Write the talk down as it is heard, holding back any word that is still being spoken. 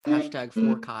Hashtag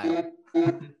for Kyle.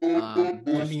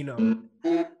 For Nino.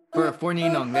 For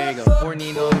Ninong. There you go. For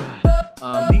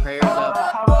Ninong. Prayers up.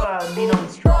 How about Ninong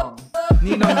Strong?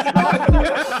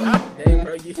 Ninong strong. Hey,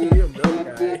 bro, you're a milk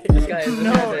guy. This guy is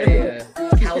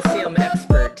a calcium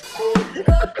expert.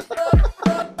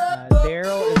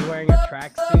 Daryl is wearing a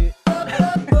tracksuit.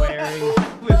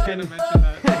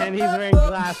 And he's wearing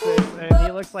glasses, and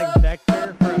he looks like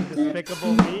Vector from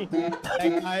Despicable Me.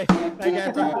 That guy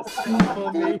from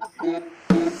Despicable Me.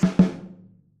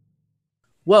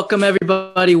 Welcome,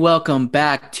 everybody. Welcome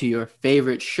back to your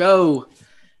favorite show.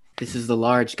 This is the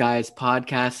Large Guys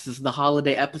Podcast. This is the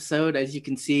holiday episode. As you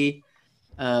can see,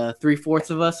 3/4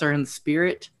 of us are in the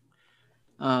spirit.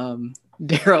 Daryl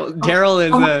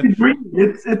is green.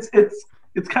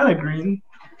 It's kind of green.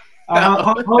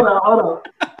 Hold on.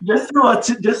 Just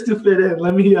to fit in,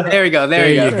 let me. There you go.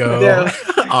 Go.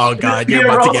 Oh God, you're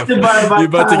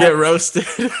about to get roasted.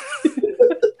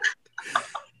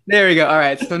 There we go. All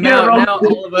right. So now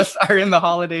all of us are in the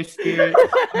holiday spirit.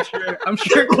 I'm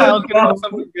sure Kyle's gonna have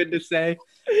something good to say.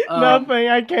 Nothing.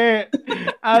 I can't.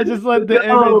 I'll just let the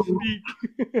image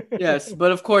speak. Yes,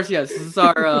 but of course, yes. This is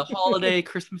our holiday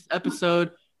Christmas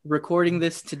episode. Recording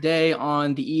this today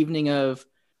on the evening of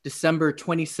December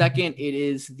 22nd. It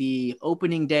is the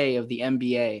opening day of the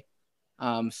NBA.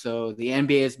 So the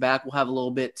NBA is back. We'll have a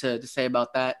little bit to say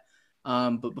about that.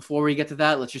 But before we get to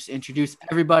that, let's just introduce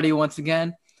everybody once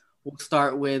again. We'll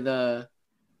start with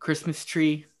Christmas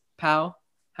Tree Pal.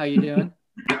 How you doing?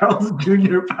 Carl's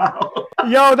Jr. Pal.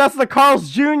 Yo, that's the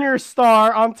Carl's Jr.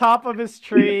 star on top of his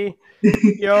tree.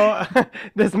 Yo,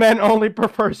 this man only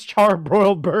prefers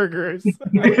charbroiled burgers.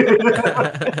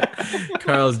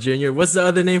 Carl's Jr. What's the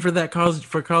other name for that? Carl's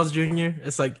Jr.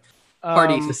 It's like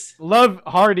Hardee's. Love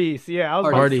Hardee's. Yeah, I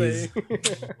was Hardee's.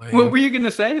 What were you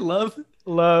gonna say? Loves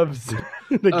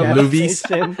the gas Luvies.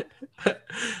 station.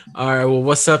 All right, well,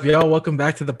 what's up, y'all? Welcome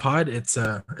back to the pod.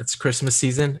 It's Christmas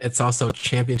season. It's also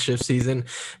championship season.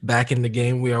 Back in the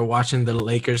game, we are watching the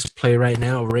Lakers play right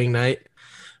now, ring night,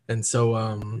 and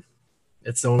so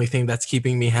it's the only thing that's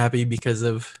keeping me happy because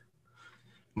of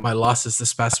my losses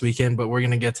this past weekend. But we're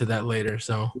gonna get to that later.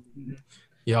 So,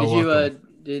 y'all,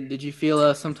 did you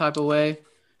feel some type of way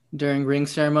during ring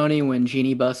ceremony when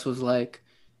Jeannie Buss was like,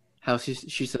 how she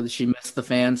said that she missed the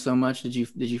fans so much? Did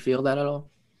you feel that at all?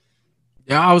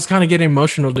 Yeah, I was kind of getting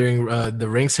emotional during the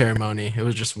ring ceremony. It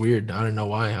was just weird. I don't know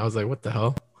why. I was like, what the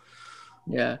hell?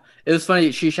 Yeah, it was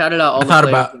funny. She shouted out all the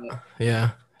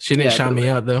players. She didn't shout me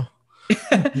out though.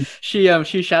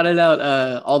 She shouted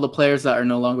out all the players that are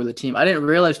no longer with the team. I didn't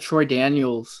realize Troy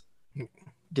Daniels.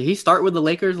 Did he start with the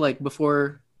Lakers like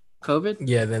before COVID?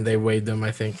 Yeah, then they waived him,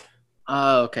 I think.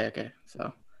 Oh, okay.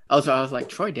 So I was like,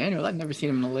 Troy Daniels. I've never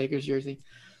seen him in a Lakers jersey.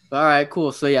 But, all right,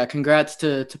 cool. So yeah, congrats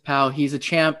to Pau. He's a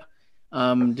champ.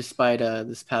 Despite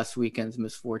this past weekend's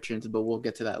misfortunes, but we'll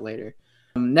get to that later.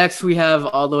 Next, we have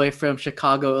all the way from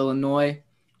Chicago, Illinois,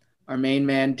 our main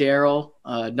man, Daryl.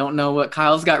 Don't know what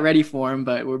Kyle's got ready for him,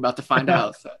 but we're about to find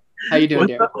out. So, how you doing,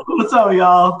 Daryl? What's up,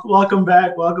 y'all? Welcome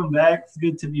back. It's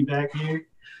good to be back here.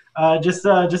 Just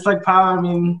like Pau, I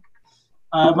mean,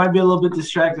 might be a little bit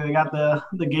distracted. I got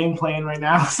the game playing right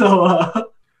now, so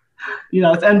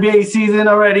it's NBA season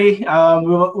already. We've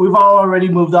all already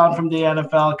moved on from the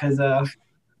NFL because,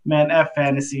 F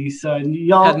fantasy. So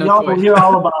y'all will hear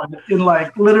all about it in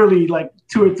literally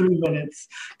 2 or 3 minutes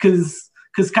because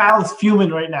Kyle's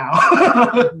fuming right now.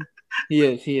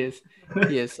 He is.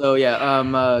 So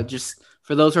yeah, just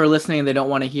for those who are listening and they don't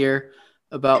want to hear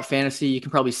about fantasy, you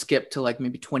can probably skip to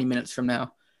maybe 20 minutes from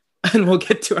now, and we'll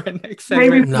get to our next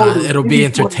segment. It'll be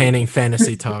entertaining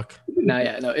fantasy talk. No,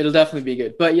 it'll definitely be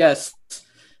good. But yes,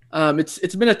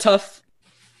 it's been a tough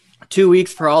 2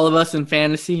 weeks for all of us in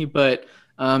fantasy. But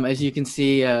as you can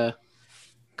see,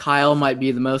 Kyle might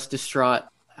be the most distraught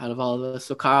out of all of us.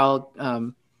 So Kyle,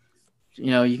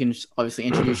 you can just obviously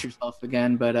introduce yourself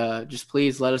again, but just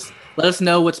please let us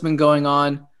know what's been going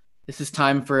on. This is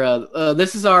time for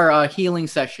this is our healing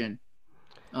session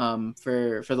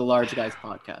for the Large Guys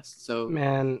Podcast. So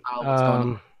man, Kyle, what's going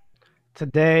on?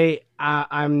 Today,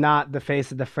 I'm not the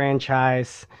face of the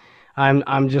franchise.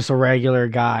 I'm just a regular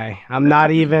guy. I'm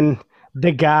not even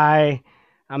the guy.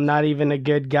 I'm not even a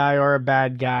good guy or a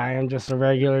bad guy. I'm just a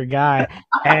regular guy.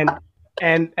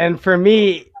 And for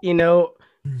me,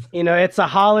 it's a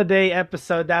holiday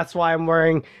episode. That's why I'm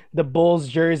wearing the Bulls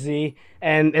jersey.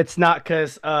 And it's not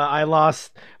because I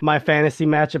lost my fantasy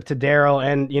matchup to Daryl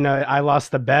and, I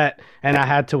lost the bet and I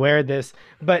had to wear this.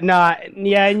 But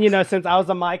and since I was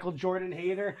a Michael Jordan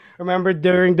hater, remember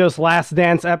during those Last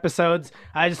Dance episodes,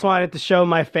 I just wanted to show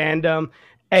my fandom.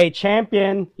 Hey,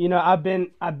 champion, I've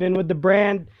been with the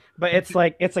brand but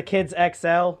it's a kids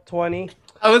XL 20.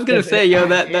 I was gonna say, yo,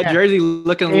 that jersey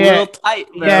looking a Yeah. little tight,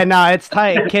 bro. Yeah, no, it's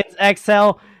tight. Kids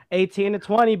XL 18 to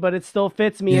 20, but it still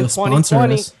fits me in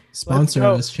 2020. Sponsor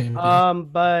go. us, champion.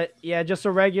 But yeah, just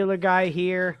a regular guy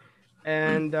here.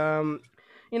 And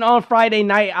on Friday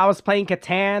night I was playing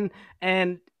Catan,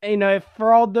 and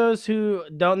for all those who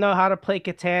don't know how to play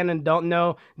Catan and don't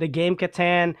know the game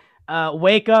Catan,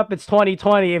 wake up, it's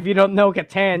 2020. If you don't know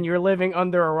Catan, you're living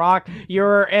under a rock.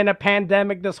 You're in a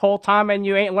pandemic this whole time and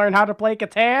you ain't learned how to play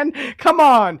Catan? Come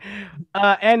on.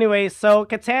 Anyway, so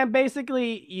Catan,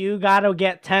 basically, you gotta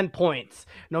get 10 points.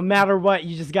 No matter what,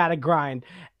 you just gotta grind.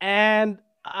 And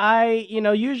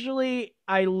usually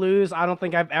I lose. I don't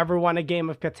think I've ever won a game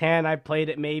of Catan. I've played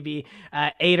it maybe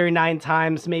 8 or 9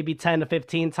 times, maybe 10 to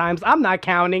 15 times. I'm not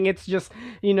counting. It's just,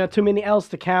 too many L's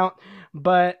to count.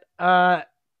 But,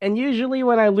 and usually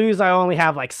when I lose, I only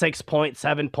have like 6 points,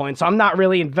 7 points. So I'm not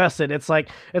really invested. It's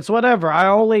whatever. I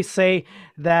always say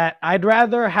that I'd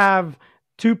rather have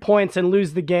 2 points and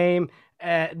lose the game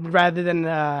rather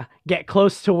than get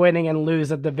close to winning and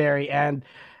lose at the very end.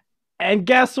 And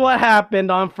guess what happened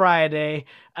on Friday?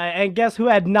 And guess who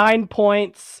had 9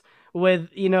 points with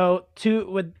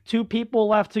two people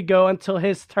left to go until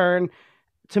his turn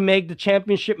to make the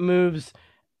championship moves,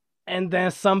 and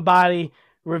then somebody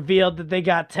revealed that they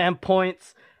got 10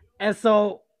 points. And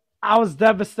so I was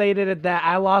devastated at that.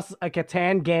 I lost a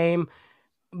Catan game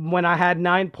when I had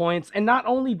 9 points. And not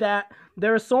only that,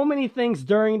 there are so many things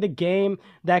during the game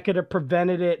that could have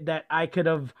prevented it, that I could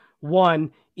have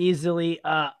won easily.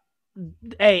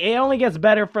 Hey, it only gets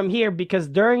better from here, because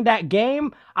during that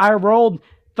game, I rolled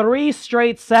 3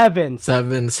 straight sevens.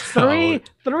 Three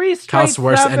straight Kyle's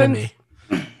worst sevens. enemy.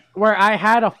 Where I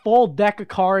had a full deck of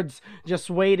cards just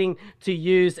waiting to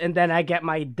use, and then I get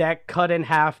my deck cut in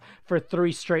half for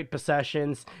 3 straight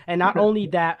possessions. And not only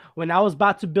that, when I was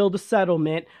about to build a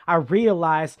settlement, I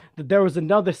realized that there was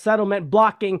another settlement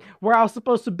blocking where I was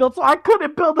supposed to build, so I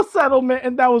couldn't build a settlement,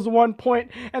 and that was 1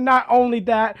 point. And not only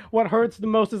that, what hurts the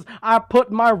most is I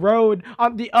put my road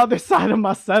on the other side of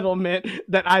my settlement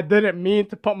that I didn't mean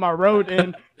to put my road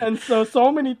in. And so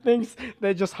many things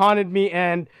that just haunted me,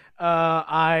 and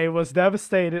I was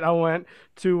devastated. I went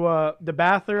to the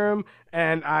bathroom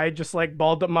and I just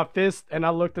balled up my fist, and I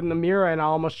looked in the mirror and I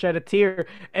almost shed a tear.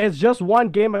 It's just one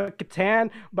game of Catan,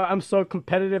 but I'm so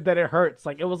competitive that it hurts.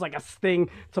 It was like a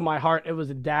sting to my heart. It was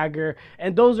a dagger.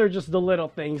 And those are just the little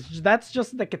things. That's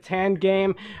just the Catan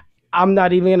game. I'm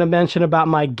not even going to mention about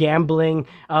my gambling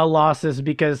losses,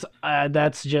 because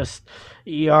that's just,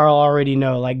 you already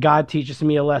know. God teaches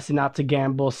me a lesson not to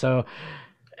gamble, so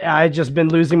I just been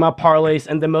losing my parlays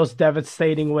in the most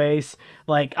devastating ways.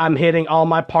 I'm hitting all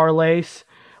my parlays.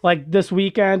 This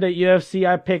weekend at UFC,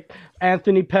 I picked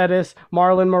Anthony Pettis,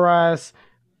 Marlon Moraes,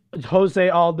 Jose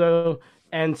Aldo,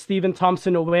 and Stephen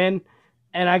Thompson to win,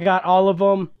 and I got all of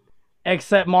them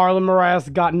except Marlon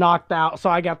Moraes got knocked out,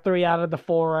 so I got 3 out of the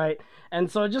 4 right.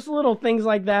 And so just little things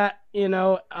like that,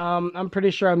 I'm pretty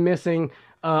sure I'm missing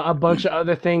a bunch of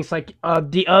other things.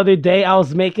 The other day I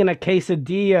was making a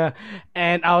quesadilla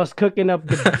and I was cooking up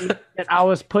the beef and I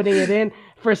was putting it in.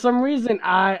 For some reason,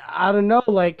 I don't know,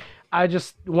 I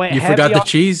just went You heavy forgot the on,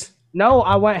 cheese? No,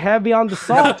 I went heavy on the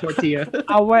salt. Tortilla.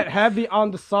 I went heavy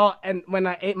on the salt, and when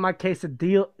I ate my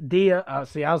quesadilla,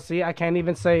 I can't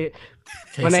even say it.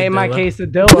 When I ate my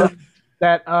quesadilla,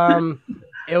 that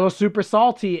it was super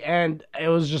salty, and it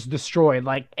was just destroyed.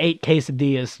 8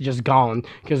 quesadillas just gone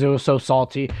because it was so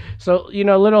salty. So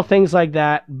little things like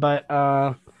that, but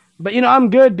I'm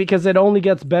good, because it only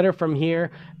gets better from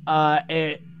here.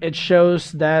 It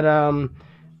shows that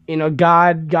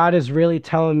God is really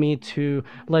telling me to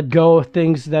let go of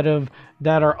things that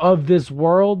are of this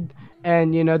world,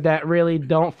 and that really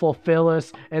don't fulfill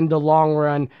us in the long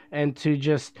run, and to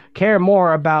just care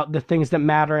more about the things that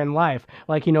matter in life,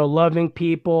 loving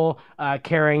people,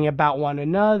 caring about one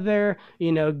another,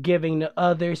 giving to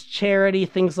others, charity,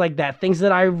 things like that, things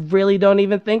that I really don't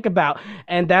even think about.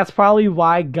 And that's probably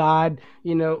why God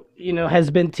has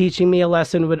been teaching me a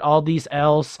lesson with all these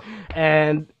L's.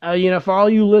 And for all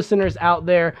you listeners out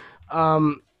there,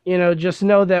 just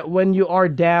know that when you are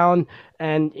down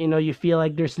and you feel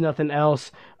like there's nothing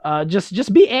else,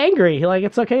 just be angry.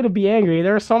 It's okay to be angry.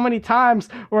 There are so many times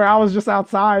where I was just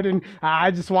outside and I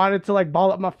just wanted to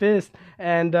ball up my fist,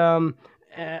 and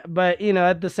but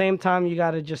at the same time you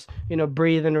got to just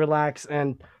breathe and relax,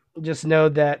 and just know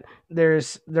that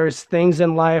there's things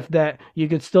in life that you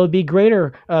could still be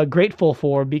grateful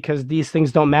for, because these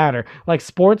things don't matter.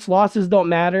 Sports losses don't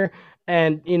matter,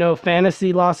 And,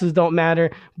 fantasy losses don't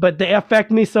matter, but they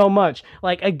affect me so much.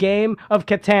 Like a game of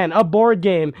Catan, a board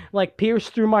game, like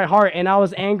pierced through my heart. And I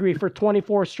was angry for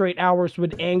 24 straight hours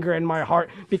with anger in my heart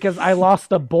because I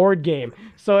lost a board game.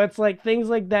 So it's like things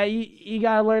like that. You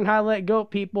got to learn how to let go,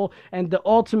 people. And the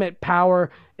ultimate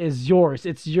power is yours.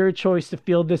 It's your choice to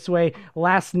feel this way.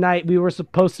 Last night we were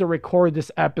supposed to record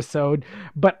this episode,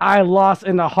 but I lost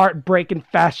in a heartbreaking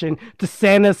fashion to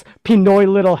Santa's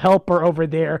Pinoy little helper over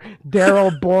there,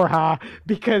 Daryl Borja,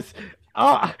 because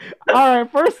all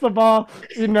right, first of all,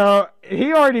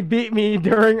 he already beat me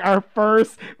during our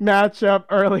first matchup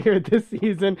earlier this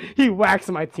season. He waxed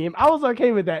my team. I was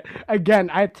okay with that. Again,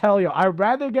 I tell you, I'd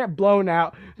rather get blown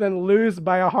out than lose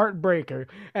by a heartbreaker.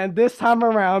 And this time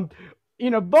around,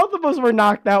 both of us were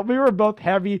knocked out. We were both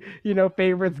heavy,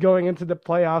 favorites going into the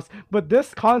playoffs. But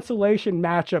this consolation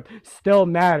matchup still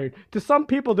mattered. To some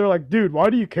people, they're like, dude,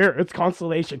 why do you care? It's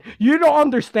consolation. You don't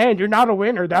understand. You're not a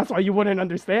winner. That's why you wouldn't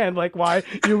understand, like, why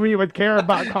we would care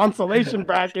about consolation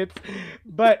brackets.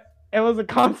 But it was a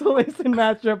consolation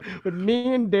matchup with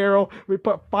me and Daryl. We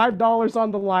put $5 on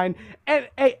the line. And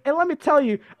let me tell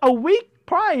you, a week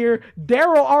prior,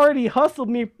 Daryl already hustled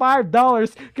me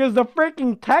 $5 because the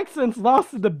freaking Texans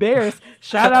lost to the Bears.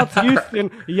 Shout out to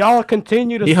Houston. Y'all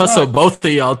continue to He suck. hustled both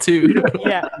of y'all too.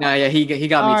 Yeah. Yeah, he got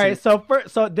me All too.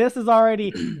 right, so this is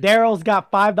already Daryl's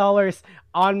got $5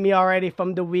 on me already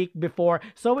from the week before.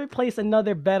 So we place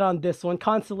another bet on this one.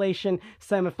 Consolation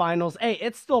semifinals. Hey,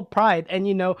 it's still pride. And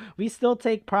we still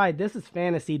take pride. This is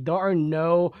fantasy. There are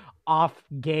no off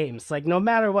games. Like no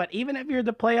matter what, even if you're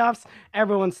the playoffs,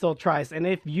 everyone still tries. And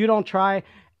if you don't try,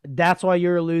 that's why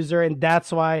you're a loser. And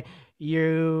that's why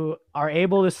you are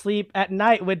able to sleep at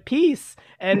night with peace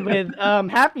and with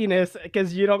happiness,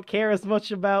 because you don't care as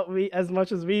much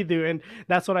as we do, and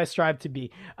that's what I strive to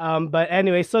be. But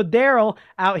anyway, so Daryl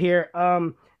out here,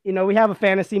 we have a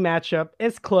fantasy matchup.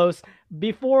 It's close.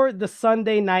 Before the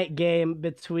Sunday night game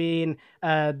between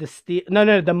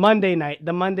the Monday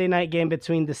night game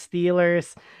between the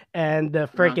Steelers and the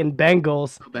freaking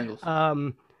Bengals.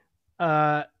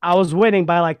 I was winning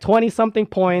by like 20 something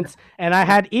points, and I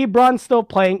had Ebron still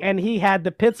playing, and he had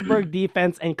the Pittsburgh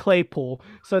defense and Claypool.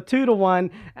 So 2-1.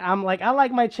 I'm like, I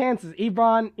like my chances.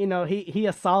 Ebron, he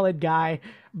a solid guy,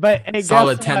 but hey,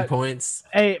 solid 10 points.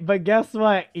 Hey, but guess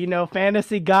what?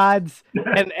 Fantasy gods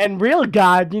and real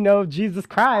God, Jesus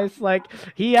Christ, like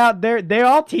he out there, they're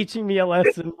all teaching me a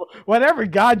lesson. Whatever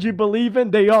God you believe in,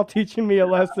 they all teaching me a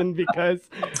lesson because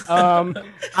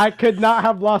I could not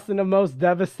have lost in the most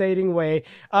devastating way.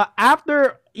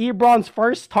 After Ebron's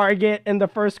first target in the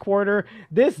first quarter,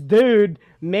 this dude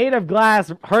made of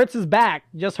glass hurts his back.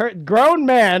 Just hurt, grown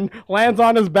man lands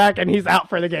on his back and he's out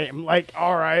for the game. Like,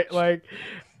 all right, like.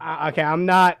 Okay, I'm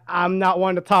not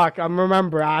one to talk.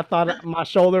 Remember, I thought my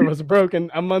shoulder was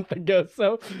broken a month ago.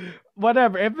 So,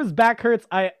 whatever. If his back hurts,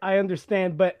 I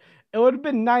understand. But it would have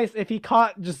been nice if he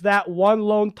caught just that one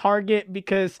lone target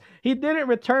because he didn't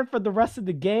return for the rest of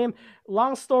the game.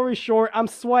 Long story short, I'm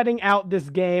sweating out this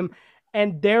game.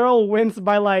 And Daryl wins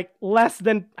by like less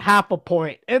than half a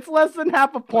point. It's less than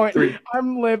half a point.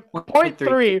 I'm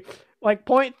 0.3. Like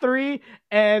 0.3.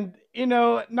 And,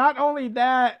 not only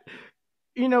that,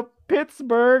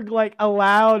 Pittsburgh like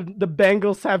allowed the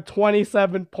Bengals to have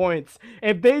 27 points.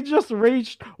 If they just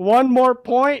reached one more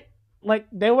point, like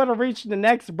they would have reached the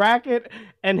next bracket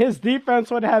and his defense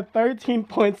would have 13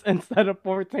 points instead of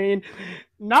 14.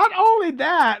 Not only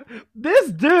that,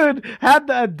 this dude had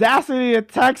the audacity to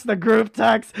text the group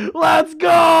text, "Let's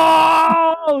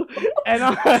go!" And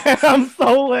I'm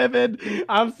so livid.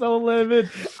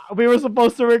 We were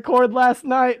supposed to record last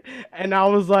night, and I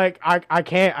was like, I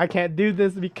can't do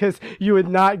this because you would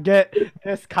not get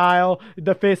this Kyle,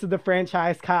 the face of the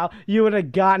franchise Kyle. You would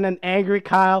have gotten an angry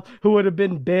Kyle who would have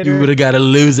been bitter. You would have got a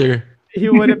loser. He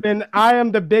would have been, I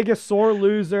am the biggest sore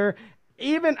loser.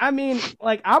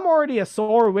 I'm already a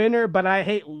sore winner, but I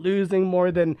hate losing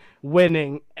more than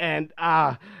winning. And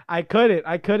I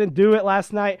couldn't do it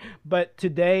last night. But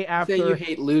today, after you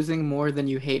hate losing more than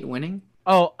you hate winning.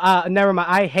 Oh, never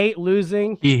mind. I hate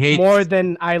losing more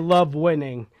than I love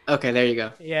winning. Okay, there you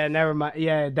go. Yeah, never mind.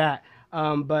 Yeah, that.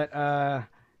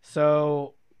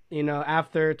 So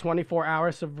after 24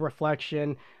 hours of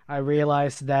reflection, I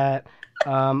realized that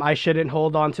I shouldn't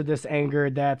hold on to this anger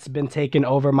that's been taken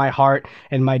over my heart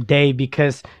and my day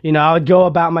because, I would go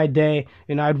about my day,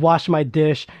 I'd wash my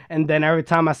dish, and then every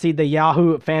time I see the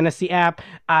Yahoo fantasy app,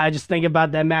 I just think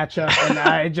about that matchup and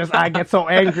I get so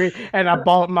angry and I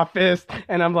ball up my fist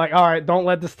and I'm like, all right, don't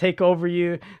let this take over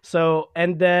you. So,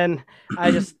 and then I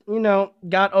just,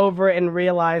 got over it and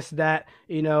realized that,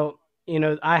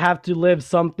 I have to live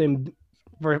something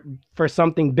for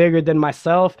something bigger than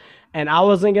myself. And I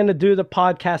wasn't gonna do the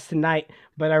podcast tonight,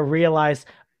 but I realized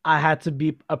I had to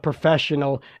be a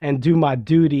professional and do my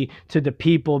duty to the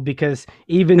people, because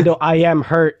even though I am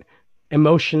hurt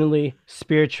emotionally,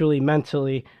 spiritually,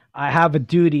 mentally, I have a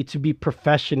duty to be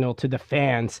professional to the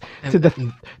fans, to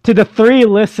the 3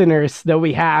 listeners that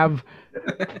we have.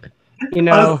 You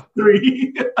know, Us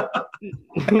 3.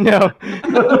 you know.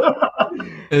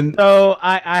 And So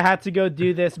I had to go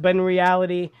do this, but in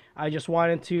reality, I just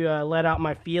wanted to let out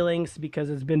my feelings because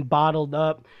it's been bottled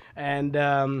up, and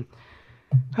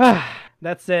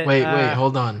that's it. wait,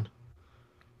 hold on.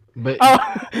 But Oh,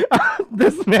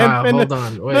 this man Kyle, finished. hold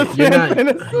on. Wait,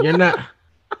 you're not.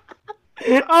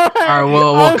 All right. All right,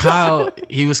 well, Kyle,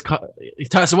 he was.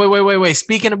 So wait.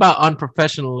 Speaking about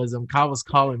unprofessionalism, Kyle was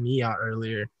calling me out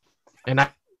earlier, and I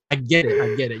get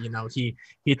it. You know, he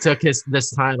took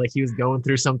this time, like he was going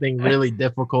through something really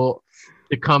difficult,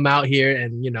 to come out here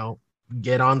and, you know,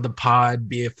 get on the pod,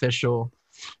 be official,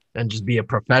 and just be a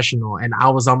professional. And I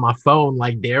was on my phone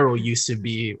like Daryl used to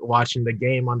be, watching the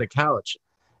game on the couch,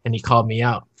 and he called me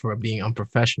out for being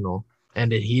unprofessional.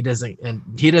 And he doesn't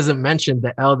mention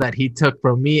the L that he took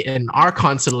from me in our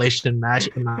consolation match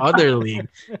in the other league.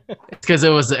 It's because it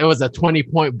was a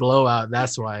 20-point blowout.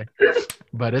 That's why.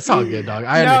 But it's all good, dog.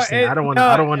 I understand. I don't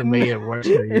want to make it worse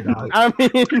for you, dog. I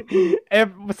mean,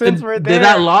 since we're there, did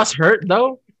that loss hurt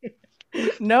though?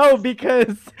 No,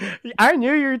 because I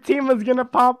knew your team was gonna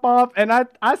pop off, and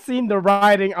I seen the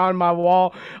writing on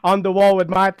the wall with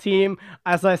my team.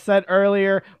 As I said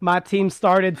earlier, my team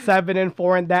started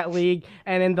 7-4 in that league,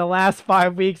 and in the last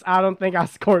 5 weeks, I don't think I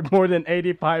scored more than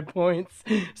 85 points.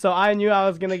 So I knew I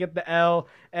was gonna get the L.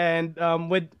 And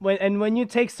when you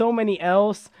take so many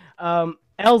L's,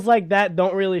 L's like that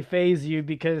don't really phase you,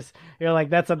 because you're like,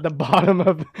 that's at the bottom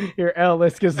of your L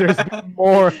list, because there's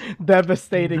more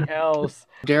devastating L's.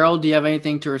 Daryl, do you have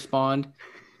anything to respond?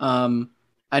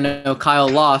 I know Kyle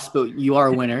lost, but you are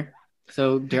a winner.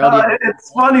 So Daryl,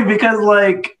 it's funny because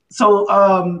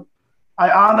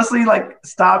I honestly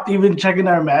stopped even checking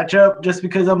our matchup just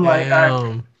because I'm like, all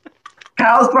right,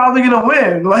 Kyle's probably gonna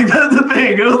win. Like, that's the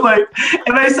thing. It was like,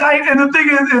 and the thing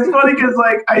is, it's funny because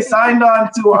I signed on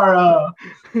for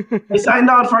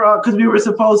because we were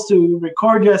supposed to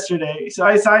record yesterday, so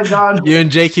I signed on. You and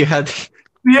Jake, you had.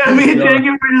 Yeah, me and Jake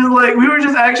we were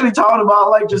just actually talking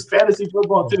about just fantasy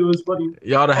football too. It was funny.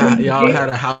 Y'all had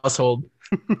a household.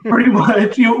 Pretty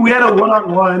much, we had a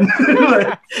one-on-one.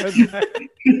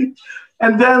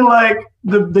 And then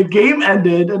the game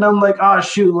ended, and I'm like, oh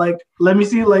shoot, let me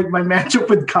see my matchup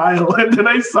with Kyle. And then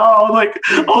I saw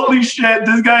holy shit,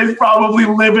 this guy's probably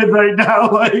livid right now.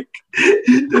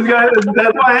 This guy,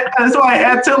 that's why I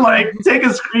had to take a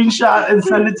screenshot and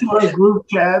send it to our group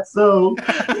chat. So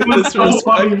it was so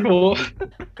funny.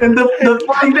 And the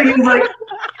funny thing is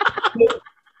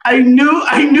I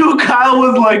knew Kyle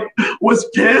was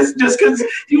pissed just because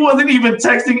he wasn't even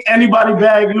texting anybody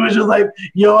back. He was just like,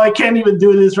 yo, I can't even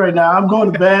do this right now. I'm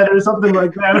going to bed or something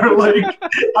like that. Or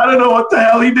I don't know what the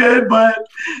hell he did, but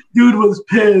dude was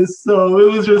pissed. So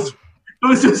it was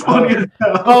just funny as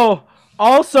hell. Oh,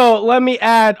 also, let me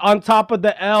add, on top of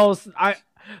the L's,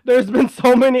 there's been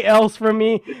so many L's for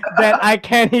me that I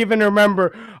can't even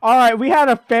remember. All right, we had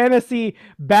a fantasy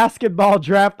basketball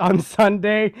draft on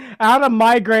Sunday. I had a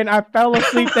migraine. I fell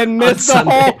asleep and missed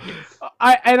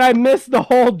I missed the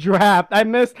whole draft. I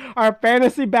missed our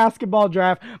fantasy basketball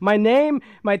draft. My team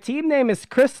name is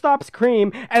Kristaps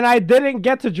Cream, and I didn't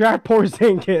get to draft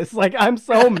Porzingis. I'm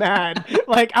so mad.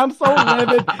 I'm so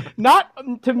livid.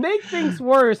 Not to make things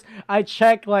worse, I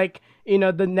check the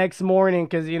next morning,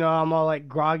 because I'm all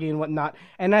groggy and whatnot,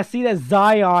 and I see that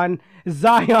Zion's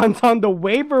on the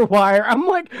waiver wire. I'm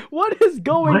like, what is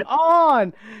going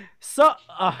on? So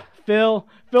Phil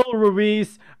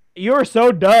Ruiz, you're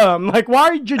so dumb.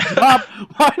 Why did you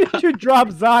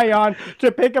drop Zion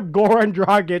to pick up Goran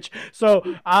Dragic? So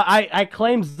I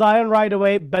claimed Zion right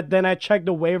away, but then I checked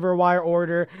the waiver wire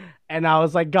order, and I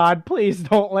was like, God, please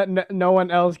don't let no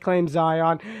one else claim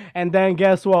Zion. And then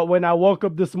guess what? When I woke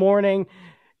up this morning,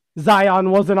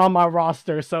 Zion wasn't on my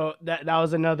roster, so that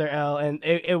was another L, and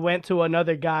it went to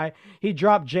another guy. He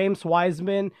dropped James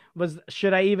Wiseman.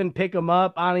 Should I even pick him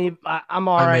up? I'm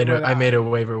all right. I made a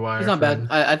waiver wire. He's not bad.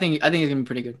 I think he's gonna be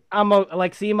pretty good.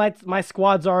 My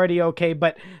squad's already okay,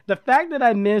 but the fact that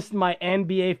I missed my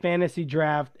NBA fantasy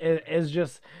draft is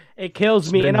just, it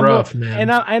kills me.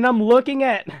 I'm looking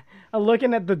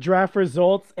at the draft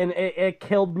results, and it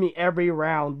killed me every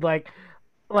round.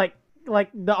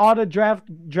 The auto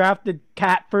drafted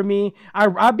Cat for me.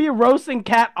 I'd be roasting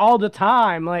Cat all the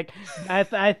time. I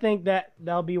think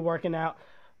that'll be working out.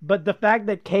 But the fact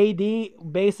that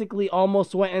KD basically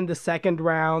almost went in the second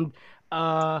round,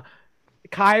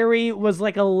 Kyrie was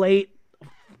like a late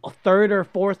third or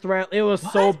fourth round. It was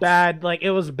so bad. Like,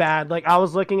 it was bad. Like, I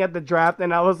was looking at the draft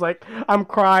and I was like, I'm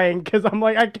crying because I'm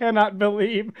like, I cannot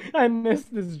believe I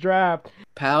missed this draft.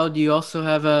 Pal, do you also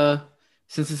have a,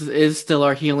 since this is still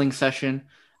our healing session,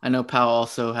 I know Pal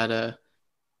also had a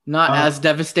not as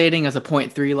devastating as a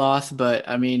 .3 loss, but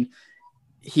I mean,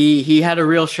 he had a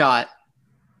real shot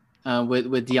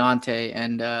with Deontay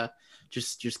and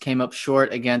just came up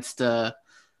short against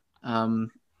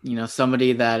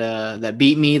somebody that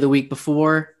beat me the week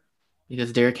before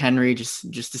because Derrick Henry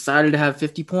just decided to have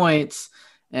 50 points.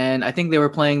 And I think they were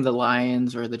playing the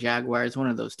Lions or the Jaguars, one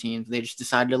of those teams. They just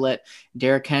decided to let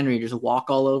Derrick Henry just walk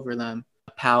all over them.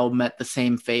 Powell met the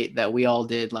same fate that we all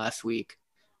did last week.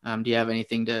 Do you have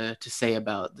anything to say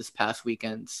about this past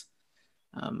weekend's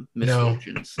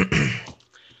misfortunes? No.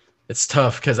 It's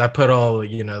tough because I put all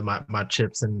my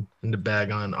chips in the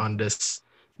bag on this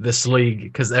league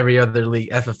because every other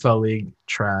league, FFL league,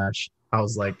 trash. I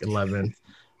was like 11th.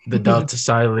 The Delta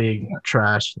Psi League,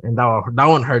 trash. And that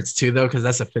one hurts too, though, because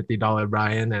that's a $50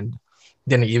 buy-in and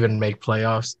didn't even make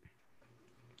playoffs.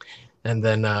 And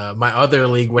then my other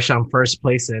league, which I'm first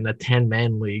place in, a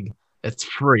 10-man league, it's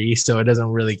free, so it doesn't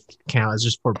really count. It's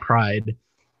just for pride.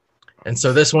 And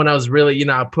so this one, I was really,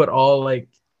 I put all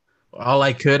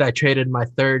I could. I traded my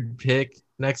third pick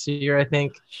next year, I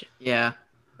think. Yeah.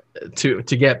 To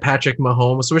get Patrick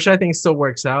Mahomes, which I think still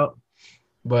works out.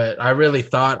 But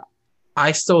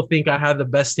I still think I had the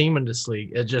best team in this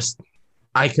league. It just,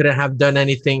 I couldn't have done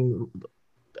anything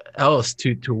else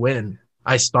to win.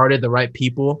 I started the right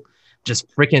people.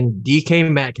 Just freaking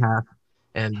DK Metcalf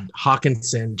and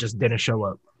Hawkinson just didn't show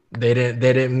up. They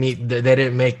didn't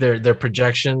make their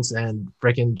projections, and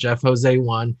freaking Jeff Jose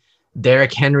won.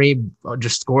 Derrick Henry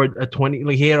just scored a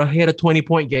 20. He had a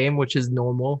 20-point game, which is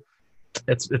normal.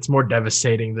 It's more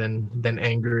devastating than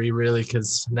angry, really,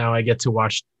 because now I get to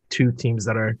watch two teams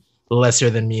that are lesser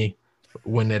than me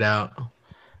win it out.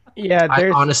 Yeah,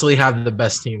 I honestly have the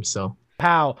best team. So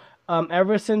how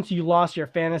ever since you lost your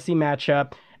fantasy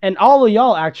matchup, and all of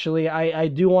y'all actually, I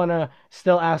do want to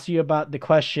still ask you about the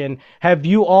question: have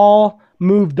you all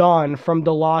moved on from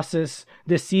the losses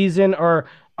this season, or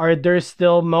are there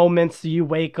still moments you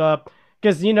wake up?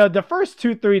 Because the first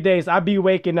 2-3 days, I'd be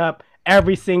waking up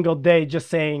every single day just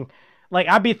saying, like,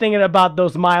 I'd be thinking about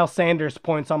those Miles Sanders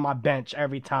points on my bench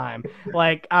every time.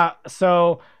 Like,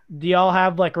 so do y'all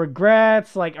have like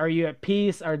regrets? Like, are you at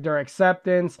peace? Are there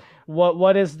acceptance?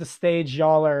 What is the stage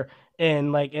y'all are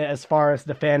in, like, as far as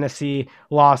the fantasy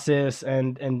losses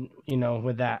and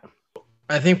with that?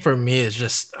 I think for me, it's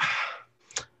just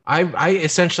I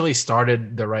essentially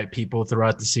started the right people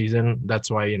throughout the season. That's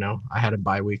why I had a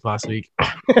bye week last week.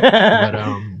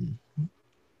 But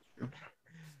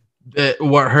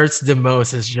what hurts the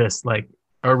most is just like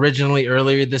originally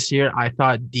earlier this year, I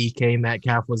thought DK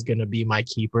Metcalf was going to be my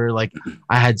keeper. Like,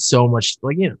 I had so much,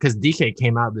 because DK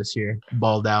came out this year,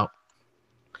 balled out,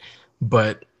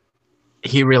 but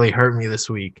he really hurt me this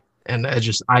week. And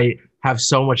I have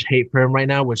so much hate for him right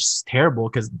now, which is terrible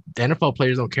because the NFL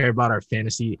players don't care about our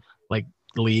fantasy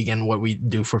league and what we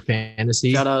do for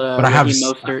fantasy. Shout out, but I have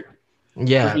Mostert.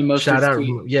 Yeah, shout out,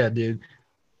 tweet. Yeah, dude.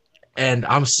 And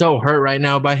I'm so hurt right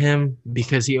now by him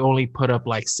because he only put up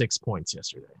like 6 points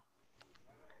yesterday.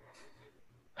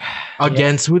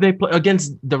 Against who they play?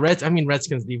 Against the Reds. I mean,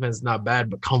 Redskins defense is not bad,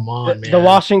 but come on, man. The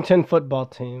Washington football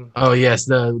team. Oh, yes,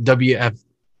 the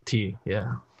WFT.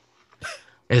 Yeah.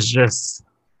 It's just,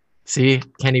 see,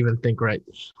 can't even think right.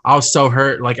 I was so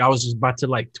hurt. Like, I was just about to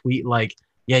tweet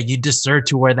yeah, you deserve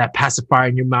to wear that pacifier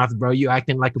in your mouth, bro. You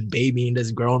acting like a baby in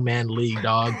this grown man league,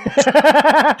 dog.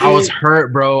 I was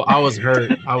hurt, bro. I was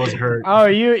hurt. Oh,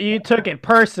 you took it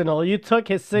personal. You took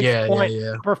his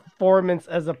 6-point performance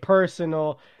as a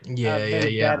personal.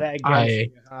 Yeah. All right.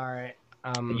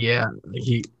 But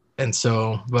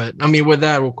I mean, with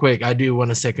that, real quick, I do want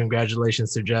to say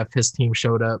congratulations to Jeff. His team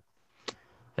showed up,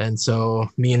 and so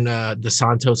me and the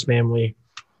Santos family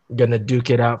gonna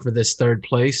duke it out for this third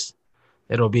place.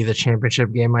 It'll be the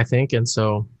championship game, I think, and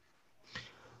so.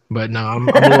 But no, I'm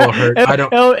a little hurt.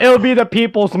 It'll be the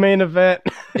people's main event.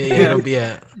 Yeah, it'll be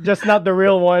just not the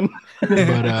real one.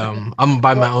 But I'm gonna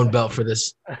buy my own belt for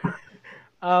this.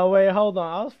 Wait, hold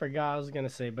on. I forgot I was gonna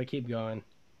say, but keep going.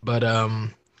 But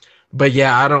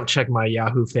yeah, I don't check my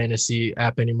Yahoo Fantasy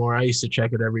app anymore. I used to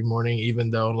check it every morning,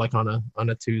 even though on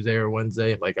a Tuesday or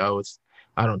Wednesday,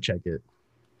 I don't check it.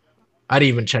 I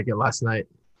didn't even check it last night.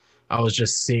 I was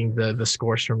just seeing the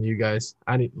scores from you guys.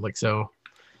 I couldn't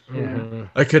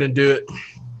do it.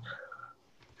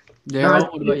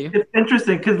 Daryl, what about you? It's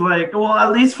interesting because, like, well,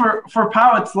 at least for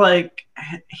Pau, it's like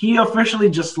he officially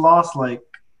just lost like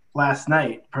last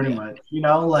night, pretty Yeah. much. You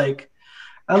know, like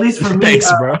at least for me,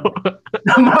 Thanks, bro.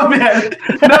 my man.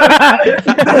 No,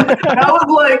 that was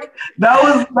like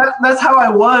that's how I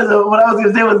was. What I was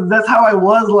gonna say was that's how I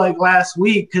was like last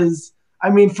week. Because I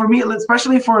mean, for me,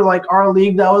 especially for like our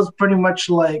league, that was pretty much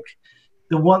like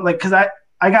the one like because I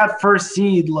got first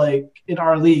seed like in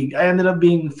our league. I ended up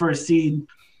being first seed,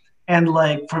 and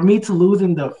like for me to lose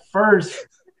in the first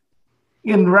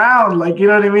in round, like you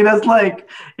know what I mean? That's like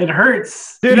it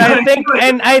hurts. Dude, You know I what I think, mean? Like,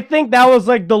 and I think that was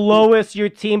like the lowest your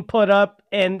team put up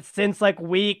in since like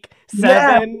week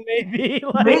yeah, 7, maybe.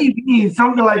 Like, maybe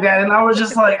something like that. And I was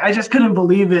just like, I just couldn't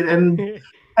believe it. And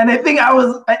I think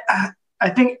I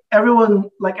think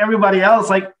everyone, like everybody else,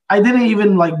 like I didn't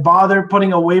even like bother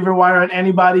putting a waiver wire on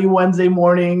anybody Wednesday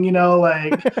morning. You know,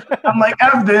 like I'm like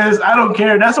F this, I don't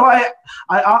care. That's why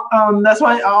I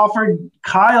offered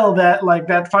Kyle that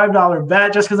 $5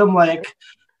 bet just because I'm like,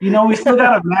 you know, we still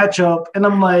got a matchup, and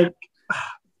I'm like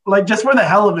just for the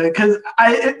hell of it, because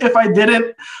if I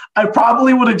didn't, I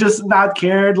probably would have just not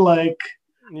cared. Like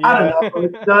I don't know,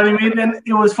 you know what I mean? And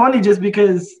it was funny just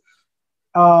because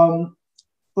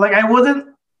like I wasn't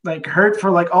like hurt for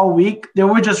like all week. There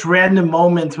were just random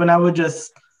moments when I would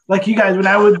just like you guys when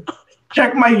I would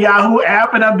check my Yahoo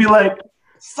app and I'd be like,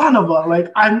 son of a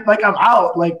I'm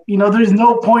out. Like, you know, there's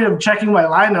no point of checking my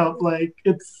lineup. Like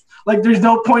it's like there's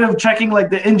no point of checking like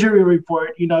the injury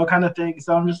report, you know, kind of thing.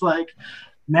 So I'm just like,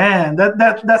 man,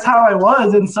 that's how I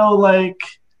was. And so like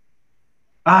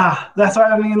that's why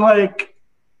I mean like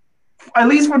at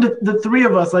least for the three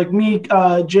of us, like me,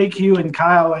 JQ, and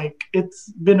Kyle, like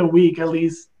it's been a week at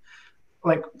least.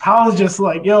 Like Powell's just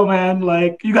like, yo, man,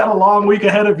 like you got a long week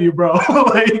ahead of you, bro.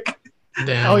 Like,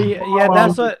 Damn. oh yeah,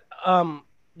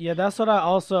 that's what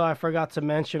I forgot to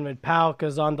mention with Pal,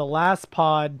 because on the last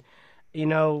pod, you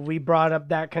know, we brought up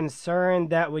that concern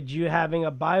that with you having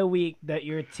a bye week, that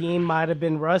your team might have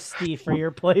been rusty for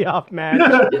your playoff match.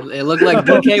 It looked like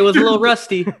DK was a little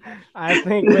rusty. I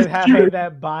think with having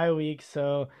that bye week.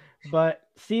 So, but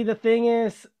see, the thing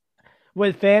is,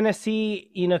 with fantasy,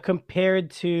 you know,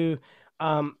 compared to,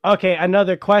 okay,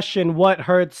 another question: what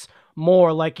hurts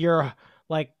more, like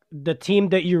like the team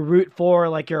that you root for,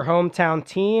 like your hometown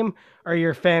team, or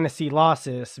your fantasy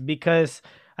losses? Because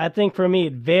I think for me,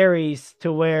 it varies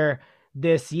to where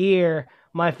this year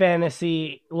my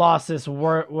fantasy losses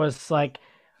was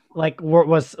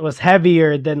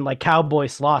heavier than like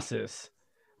Cowboys losses.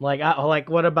 Like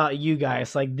what about you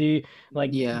guys? Like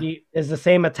Yeah. is the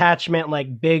same attachment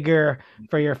like bigger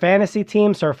for your fantasy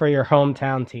teams or for your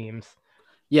hometown teams?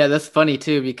 Yeah, that's funny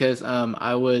too because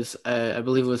I was I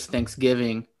believe it was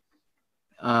Thanksgiving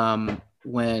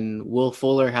when Will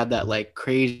Fuller had that like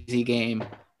crazy game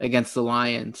against the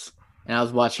Lions, and I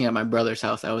was watching at my brother's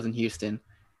house. I was in Houston,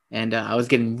 and I was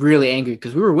getting really angry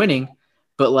because we were winning,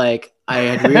 but like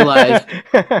I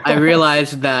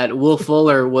realized that Will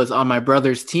Fuller was on my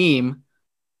brother's team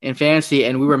in fantasy,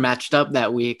 and we were matched up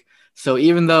that week. So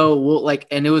even though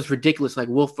and it was ridiculous, like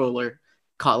Will Fuller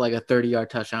caught like a 30-yard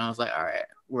touchdown. I was like, all right,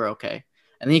 we're okay.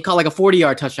 And then he caught like a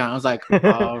 40-yard touchdown. I was like,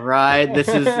 all right, this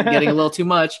is getting a little too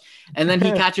much. And then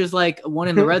he catches like one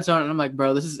in the red zone, and I'm like,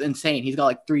 bro, this is insane. He's got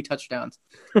like 3 touchdowns.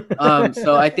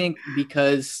 So I think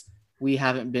because we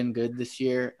haven't been good this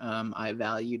year, I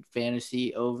valued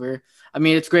fantasy over. I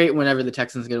mean, it's great whenever the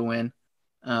Texans get a win.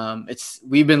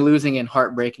 We've been losing in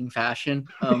heartbreaking fashion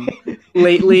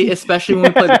lately, especially when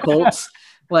we play the Colts.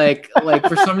 Like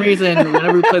for some reason,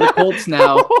 whenever we play the Colts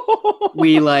now,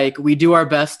 we do our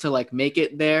best to like make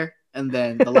it there, and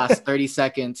then the last 30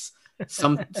 seconds,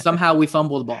 somehow we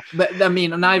fumble the ball. But I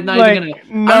mean, I'm not even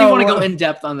gonna. I don't even want to go in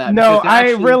depth on that. No,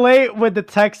 I relate with the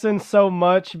Texans so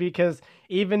much because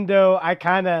even though I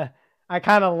kind of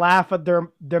laugh at their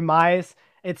demise,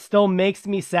 it still makes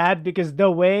me sad because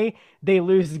the way they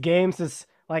lose games is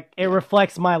like it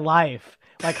reflects my life,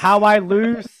 like how I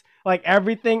lose. Like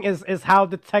everything is how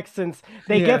the Texans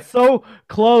get so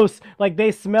close. Like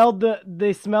they smelled the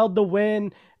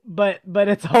win, but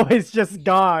it's always just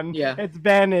gone. Yeah, it's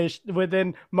vanished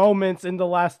within moments in the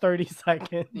last 30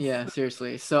 seconds. Yeah,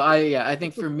 seriously. So I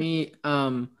think for me,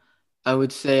 I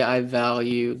would say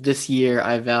this year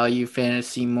I value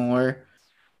fantasy more.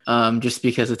 Just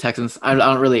because the Texans, I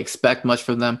don't really expect much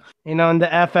from them. You know, in the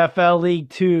FFL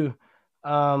League too,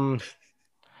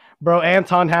 bro,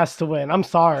 Anton has to win. I'm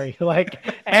sorry. Like,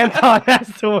 Anton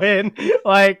has to win.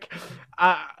 Like,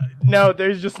 no,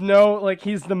 there's just no, like,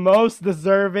 he's the most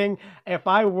deserving. If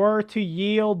I were to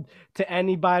yield to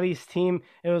anybody's team,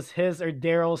 it was his or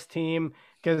Daryl's team.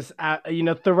 because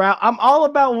throughout I'm all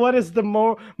about what is the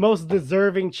most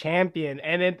deserving champion,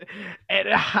 and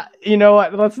you know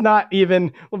what? Let's not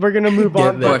even. We're gonna move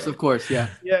Get on. there. Of course, yeah.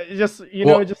 Yeah, just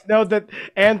Well- just know that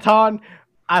Anton,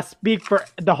 I speak for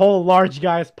the whole Large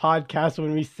Guys podcast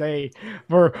when we say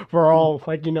we're all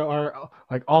our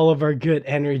all of our good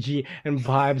energy and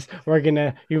vibes. We're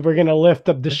gonna lift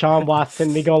up Deshaun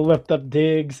Watson. We're gonna lift up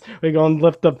Diggs. We're gonna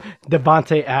lift up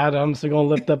Devontae Adams. We're gonna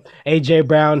lift up AJ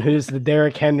Brown, who's the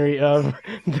Derrick Henry of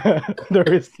the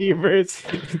receivers.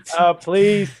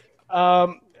 Please,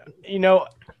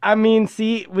 I mean,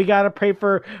 see, we gotta pray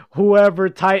for whoever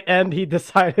tight end he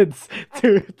decided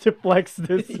to flex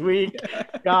this week.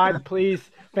 God, please,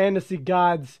 fantasy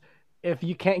gods, if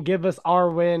you can't give us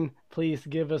our win, please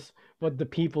give us what the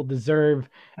people deserve,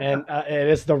 and it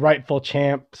is the rightful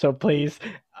champ. So please,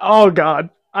 oh God,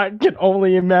 I can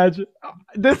only imagine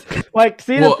this.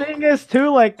 The thing is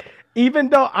too, even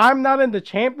though I'm not in the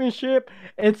championship,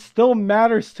 it still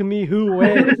matters to me who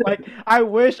wins. I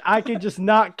wish I could just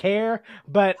not care,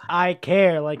 but I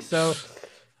care. So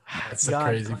That's the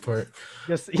crazy part.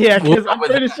 because I'm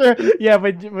pretty sure. Yeah,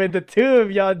 with the two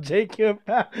of y'all, Jacob,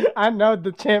 I know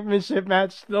the championship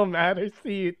match still matters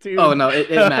to you too. Oh no, it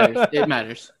matters. It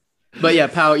matters. But yeah,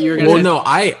 Pal, you're gonna. Well, no,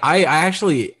 I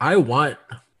actually want.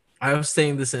 I was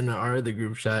saying this in our other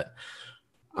group chat.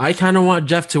 I kind of want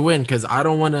Jeff to win because I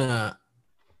don't want to.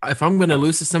 If I'm gonna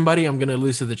lose to somebody, I'm gonna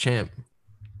lose to the champ.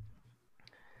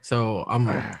 So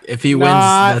if he wins,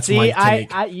 that's my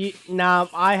take.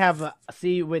 I have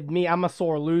with me, I'm a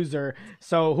sore loser.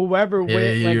 So whoever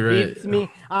beats me,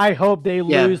 I hope they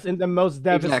lose in the most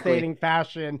devastating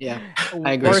fashion. Yeah,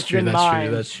 I agree. Worse than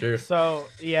mine. That's true. So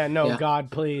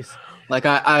God, please.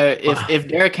 If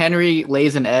Derrick Henry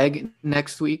lays an egg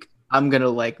next week, I'm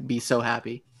gonna be so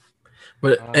happy.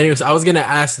 But anyways, I was gonna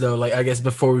ask though, I guess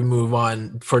before we move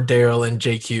on, for Daryl and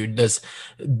JQ,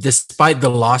 despite the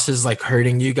losses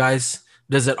hurting you guys,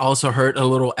 does it also hurt a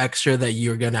little extra that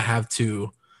you're gonna have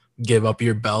to give up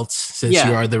your belts since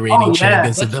you are the reigning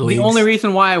champions of the league? The only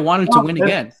reason why I wanted to win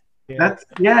again. That's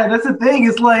the thing.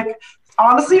 It's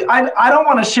honestly, I don't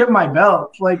want to ship my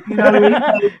belt. You know what I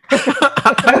mean?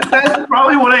 That's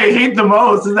probably what I hate the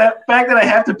most is that fact that I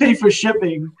have to pay for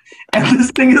shipping, and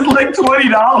this thing is $20.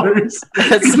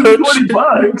 That's so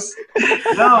 $20.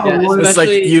 No, it's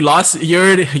you lost. You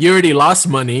already lost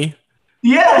money.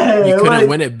 Yeah, you couldn't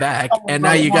win it back, and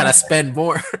now you gotta spend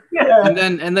more. Yeah,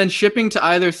 and then shipping to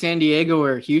either San Diego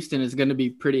or Houston is going to be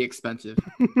pretty expensive.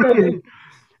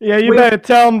 Yeah, you better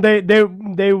tell them they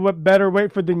better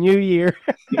wait for the new year.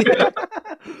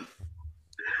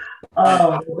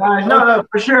 Oh gosh, no,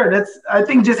 for sure. I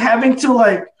think just having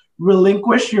to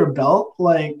relinquish your belt,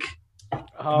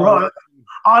 bro.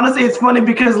 Honestly, it's funny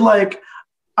because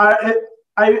I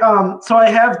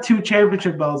have 2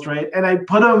 championship belts, right? And I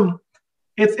put them.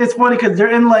 It's funny because they're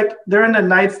in the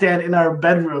nightstand in our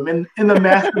bedroom in the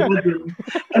master bedroom,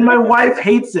 and my wife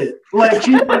hates it.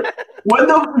 She's like, when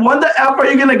the F are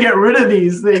you gonna get rid of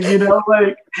these things?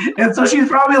 And so she's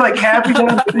probably happy that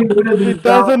I'm getting rid of these. She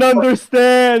doesn't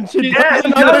understand. She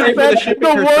doesn't understand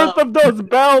the worth of those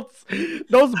belts.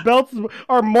 Those belts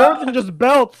are more than just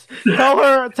belts. Tell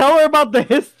her about the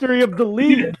history of the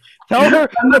league. Tell her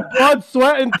the blood,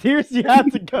 sweat, and tears you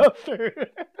had to go through.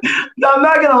 No, I'm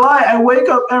not gonna lie. I wake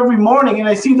up every morning and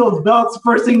I see those belts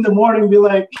first thing in the morning. And be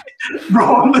like,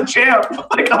 bro, I'm the champ.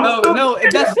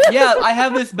 I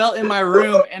have this belt in my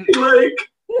room, and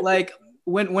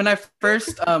when I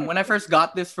first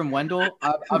got this from Wendell,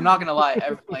 I'm not gonna lie.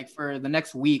 For the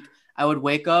next week, I would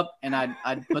wake up and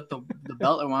I'd put the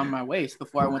belt around my waist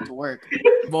before I went to work.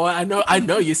 Boy, I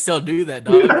know you still do that,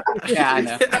 dog. Yeah, I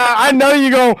know. I know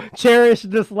you're gonna cherish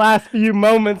this last few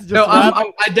moments.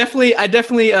 I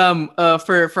definitely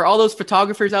for all those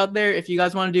photographers out there, if you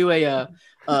guys want to do a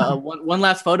one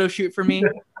last photo shoot for me,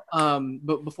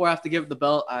 but before I have to give the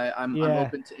belt, I'm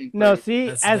open to inquiry. No, see,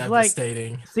 that's as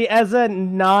devastating. as a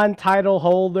non-title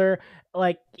holder,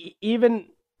 even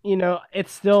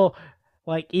it's still.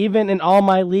 Even in all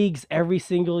my leagues, every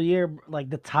single year,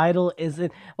 the title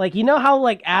isn't how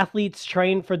athletes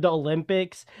train for the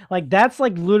Olympics. That's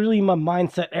literally my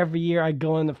mindset every year I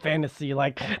go into fantasy.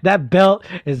 That belt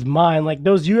is mine.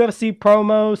 Those UFC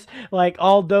promos,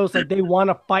 all those, they want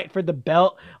to fight for the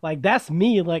belt. That's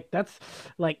me.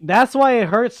 That's why it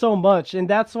hurts so much, and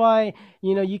that's why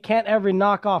you can't ever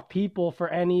knock off people for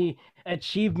any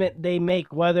achievement they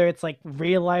make, whether it's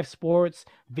real life sports,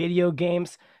 video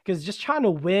games, because just trying to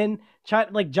win,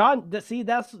 that's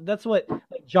what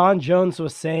John Jones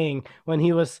was saying when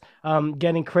he was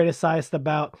getting criticized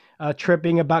about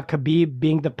tripping about Khabib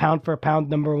being the pound for pound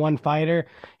 #1 fighter.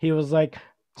 He was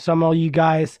some of you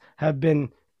guys have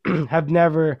been have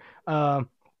never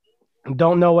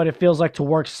don't know what it feels like to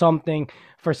work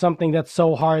for something that's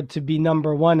so hard to be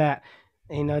number one at.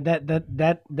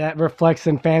 That reflects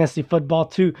in fantasy football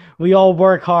too. We all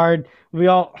work hard. We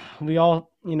all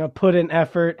put in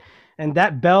effort, and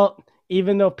that belt,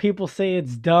 even though people say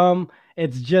it's dumb,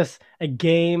 it's just a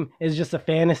game, it's just a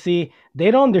fantasy,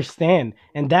 they don't understand.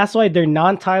 And that's why they're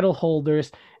non-title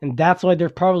holders, and that's why they're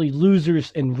probably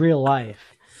losers in real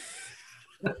life.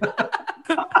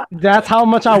 That's how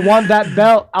much I want that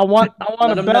belt. I want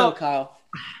Let a them belt. know, Kyle.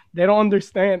 They don't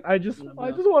understand. I just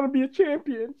want to be a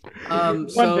champion.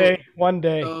 One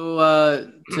day.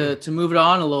 So to move it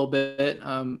on a little bit,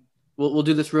 we'll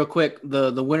do this real quick.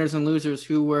 The winners and losers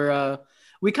who were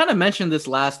we kind of mentioned this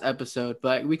last episode,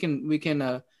 but we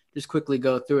can just quickly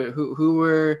go through it. Who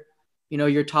were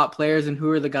your top players, and who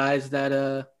are the guys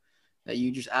that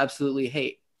you just absolutely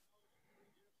hate?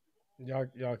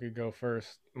 Y'all could go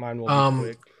first. Mine will be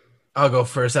quick. I'll go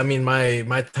first. I mean,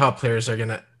 my top players are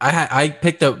gonna. I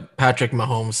picked up Patrick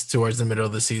Mahomes towards the middle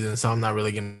of the season, so I'm not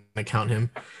really gonna count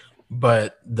him.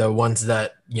 But the ones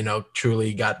that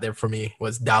truly got there for me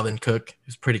was Dalvin Cook. He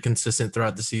was pretty consistent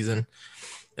throughout the season,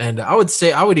 and I would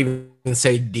even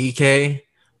say DK.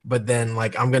 But then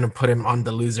I'm gonna put him on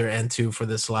the loser end too for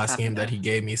this last game that he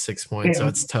gave me 6 points, so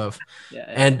it's tough.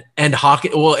 Yeah. And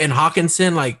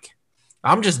Hawkinson,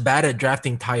 I'm just bad at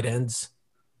drafting tight ends.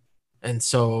 And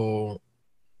so,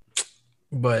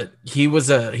 but he was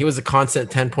a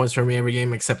constant 10 points for me every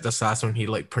game, except this last one. He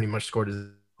pretty much scored a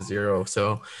 0.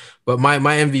 So, but my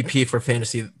MVP for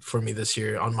fantasy for me this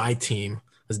year on my team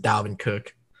was Dalvin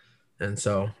Cook. And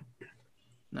so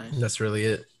nice. That's really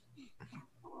it.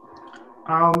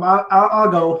 I'll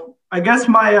go. I guess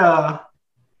my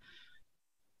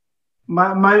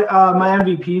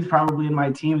MVP is probably in my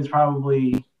team is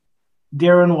probably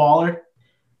Darren Waller.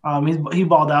 He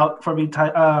balled out for me.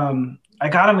 I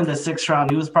got him in the 6th round.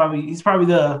 He's probably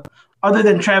the, other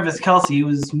than Travis Kelce, he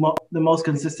was the most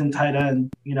consistent tight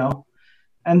end,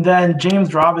 And then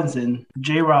James Robinson,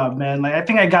 J-Rob, man. I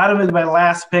think I got him as my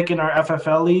last pick in our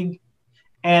FFL league,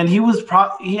 and he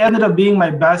ended up being my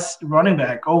best running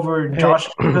back over Josh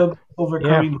Jacobs, over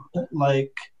Kareem.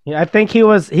 I think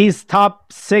he's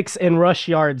top 6 in rush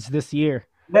yards this year.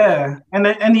 Yeah, and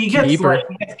he gets he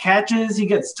gets catches, he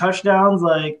gets touchdowns.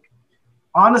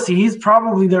 Honestly, he's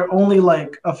probably their only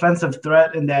offensive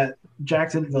threat in that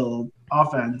Jacksonville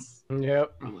offense.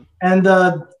 Yep. And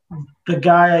the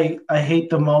guy I hate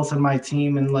the most on my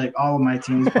team and all of my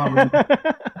teams probably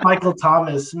Michael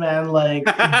Thomas, man.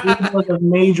 He was a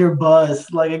major buzz.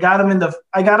 I got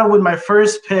him with my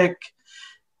first pick,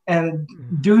 and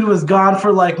dude was gone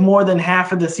for more than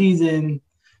half of the season.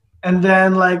 And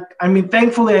then,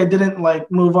 thankfully I didn't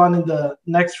move on in the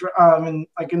next in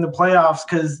the playoffs,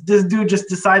 because this dude just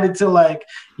decided to I'm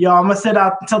gonna sit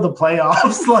out until the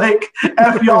playoffs.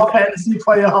 F y'all fantasy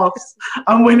playoffs.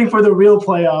 I'm waiting for the real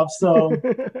playoffs. So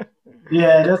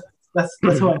yeah, that's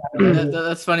what happened.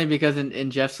 That's funny because in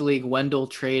Jeff's league, Wendell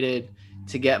traded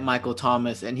to get Michael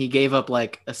Thomas, and he gave up a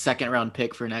 2nd round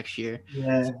pick for next year.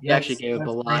 Yeah, so he actually gave up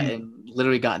a lot and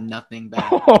literally got nothing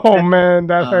back. Oh man,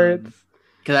 that hurts.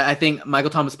 Because I think Michael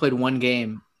Thomas played 1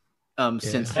 game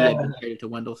since he had been traded to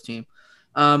Wendell's team.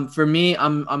 For me,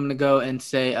 I'm gonna go and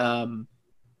say,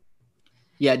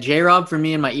 J-Rob for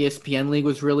me in my ESPN league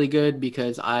was really good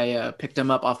because I picked him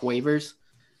up off waivers.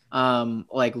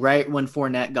 Right when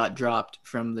Fournette got dropped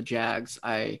from the Jags,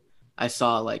 I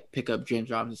saw pick up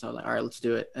James Robinson. So I was like, all right, let's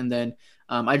do it. And then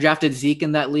I drafted Zeke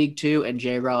in that league too, and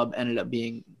J-Rob ended up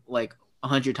being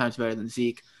 100 times better than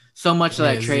Zeke. So much that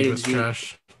I traded Zeke.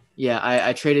 Trash. Yeah,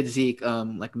 I traded Zeke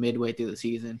midway through the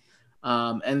season.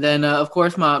 And then of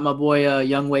course my boy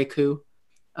Younghoe Koo.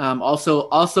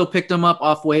 Also picked him up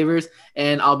off waivers,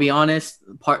 and I'll be honest,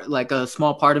 a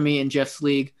small part of me in Jeff's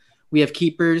league, we have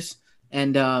keepers,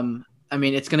 and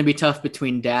it's gonna be tough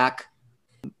between Dak,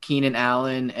 Keenan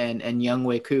Allen, and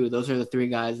Younghoe Koo. Those are the 3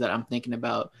 guys that I'm thinking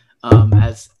about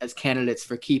as candidates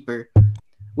for keeper,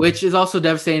 which is also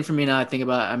devastating for me now I think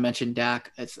about it. I mentioned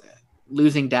Dak. It's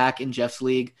losing Dak in Jeff's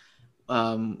league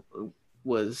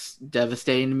was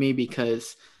devastating to me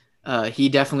because he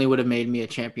definitely would have made me a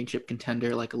championship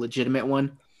contender, a legitimate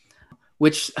one,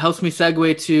 which helps me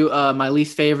segue to my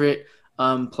least favorite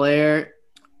player.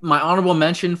 My honorable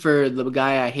mention for the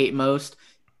guy I hate most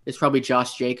is probably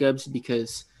Josh Jacobs,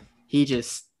 because he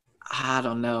just, I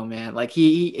don't know, man.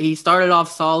 He started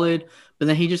off solid, but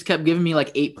then he just kept giving me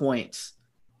 8 points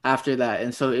after that.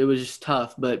 And so it was just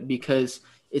tough, but because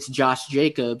it's Josh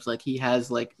Jacobs, he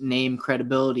has name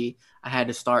credibility, I had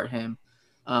to start him.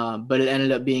 But it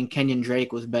ended up being Kenyon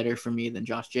Drake was better for me than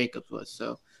Josh Jacobs was.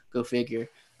 So Go figure.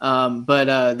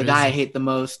 But the guy I hate the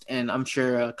most, and I'm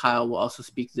sure Kyle will also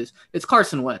speak to this, it's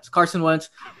Carson Wentz. Carson Wentz,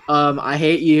 I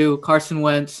hate you, Carson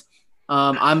Wentz.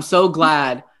 I'm so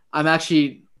glad. I'm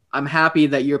happy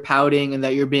that you're pouting and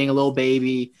that you're being a little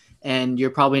baby, and you're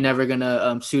probably never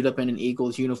gonna suit up in an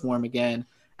Eagles uniform again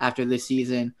after this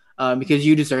season, because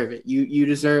you deserve it. You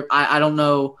deserve. I don't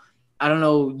know.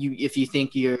 If you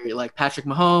think you're like Patrick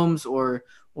Mahomes or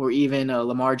even a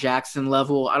Lamar Jackson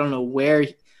level. I don't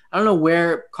know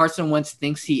where Carson Wentz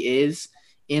thinks he is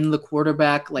in the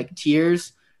quarterback like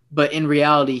tiers, but in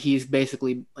reality, he's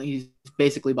basically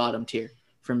bottom tier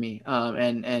for me.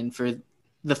 And for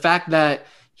the fact that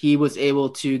he was able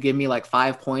to give me like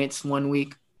 5 points one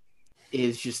week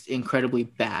is just incredibly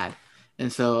bad.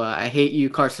 And so I hate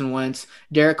you, Carson Wentz.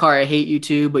 Derek Carr, I hate you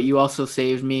too, but you also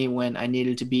saved me when I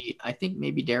needed to beat, I think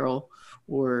maybe Daryl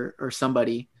or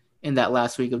somebody in that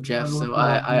last week of Jeff. So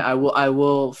I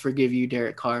will forgive you,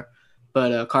 Derek Carr.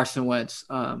 But Carson Wentz,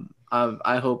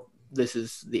 I hope this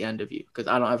is the end of you, because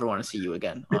I don't ever want to see you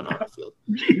again on the field.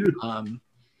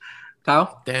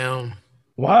 Kyle? Damn.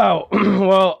 Wow.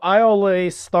 Well, I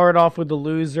always start off with the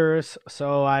losers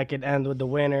so I could end with the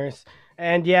winners.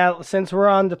 And yeah, since we're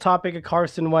on the topic of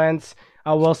Carson Wentz,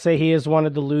 I will say he is one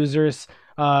of the losers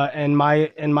in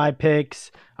my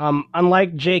picks.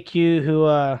 Unlike JQ,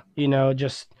 who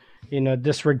just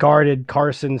disregarded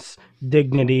Carson's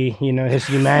dignity, his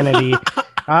humanity.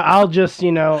 I'll just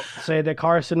say that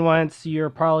Carson Wentz, you're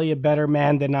probably a better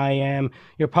man than I am.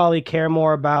 You probably care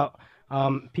more about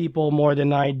people more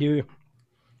than I do.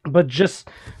 But just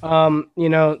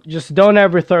don't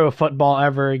ever throw a football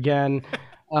ever again.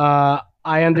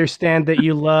 I understand that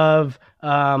you love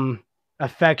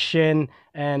affection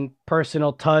and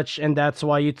personal touch, and that's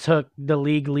why you took the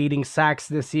league leading sacks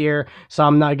this year. So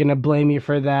I'm not going to blame you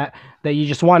for that you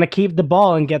just want to keep the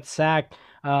ball and get sacked.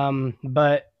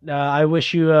 But I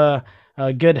wish you a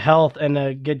good health and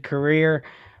a good career.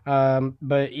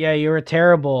 But yeah, you were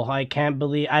terrible. I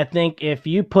think if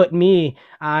you put me,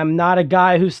 I'm not a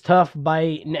guy who's tough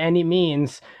by any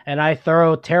means, and I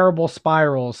throw terrible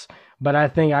spirals, but I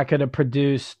think I could have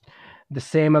produced the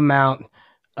same amount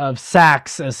of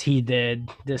sacks as he did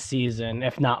this season,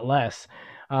 if not less.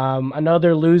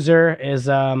 Another loser is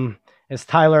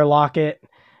Tyler Lockett,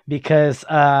 because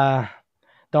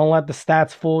don't let the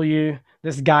stats fool you.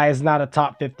 This guy is not a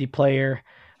top 50 player.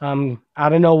 I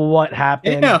don't know what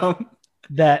happened. Damn.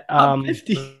 That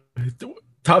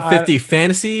top 50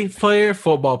 fantasy player,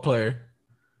 football player.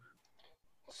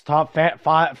 Top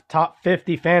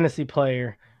 50 fantasy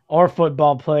player or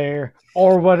football player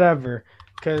or whatever.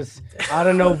 Because I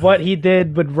don't know what he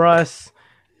did with Russ,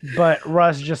 but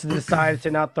Russ just decided to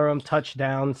not throw him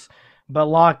touchdowns. But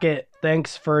Lockett,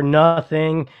 thanks for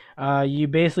nothing. You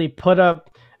basically put up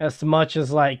as much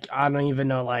as I don't even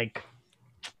know,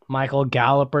 Michael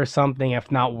Gallup or something,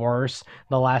 if not worse,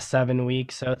 the last 7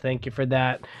 weeks. So thank you for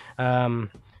that,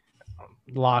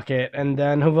 Lockett. And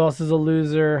then who else is a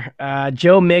loser?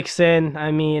 Joe Mixon.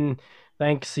 I mean,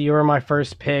 thanks. You were my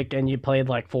first pick, and you played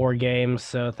 4 games.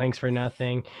 So thanks for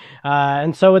nothing.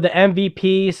 And so with the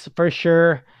MVPs, for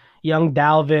sure, young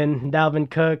Dalvin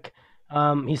Cook.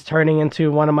 He's turning into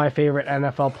one of my favorite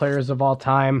NFL players of all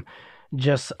time.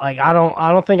 Just I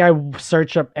don't think I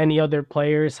search up any other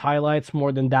players' highlights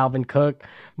more than Dalvin Cook.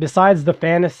 Besides the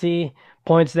fantasy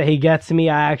points that he gets me,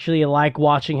 I actually like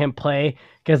watching him play,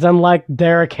 because unlike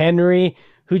Derrick Henry,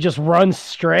 who just runs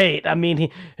straight. I mean,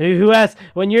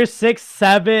 when you're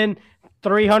 6'7",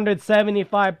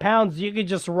 375 pounds, you could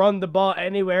just run the ball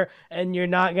anywhere and you're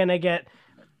not gonna get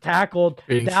tackled.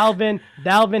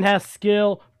 Dalvin has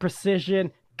skill,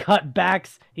 precision,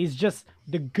 cutbacks. He's just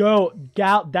the GOAT.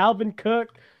 Dalvin Cook.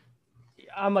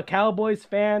 I'm a Cowboys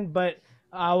fan, but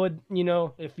I would,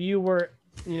 if you were,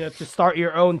 to start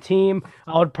your own team,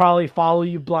 I would probably follow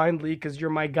you blindly because you're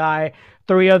my guy.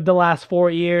 3 of the last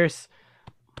 4 years,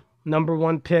 number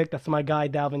 1 pick. That's my guy,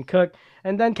 Dalvin Cook.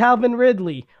 And then Calvin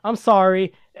Ridley. I'm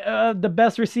sorry, the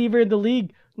best receiver in the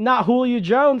league. Not Julio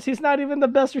Jones. He's not even the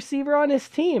best receiver on his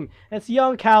team. It's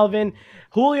young Calvin.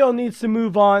 Julio needs to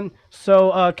move on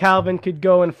so Calvin could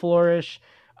go and flourish,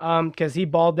 because he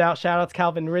balled out. Shout out to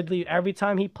Calvin Ridley. Every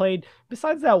time he played,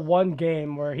 besides that one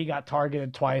game where he got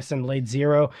targeted twice and laid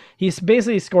 0, he's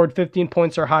basically scored 15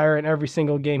 points or higher in every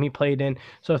single game he played in.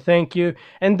 So thank you.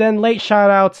 And then late shout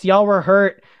outs. Y'all were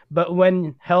hurt, but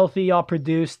when healthy, y'all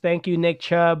produced. Thank you, Nick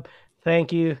Chubb.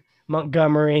 Thank you,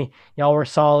 Montgomery. Y'all were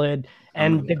solid.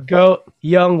 And the GOAT,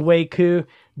 young Waku,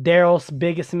 Daryl's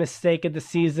biggest mistake of the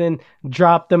season,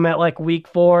 dropped him at week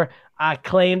 4. I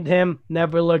claimed him,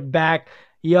 never looked back.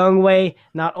 Young Way,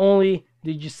 not only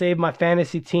did you save my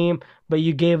fantasy team, but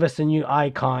you gave us a new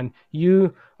icon.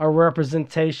 You are a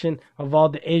representation of all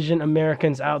the Asian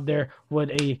Americans out there with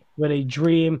a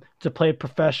dream to play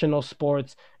professional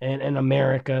sports in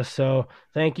America. So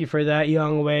thank you for that,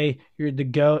 Young Wei. You're the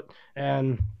GOAT.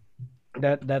 And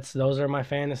that's those are my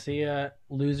fantasy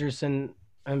losers and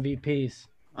MVPs.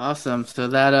 Awesome. So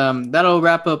that'll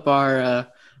wrap up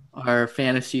our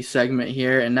fantasy segment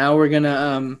here, and now we're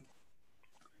gonna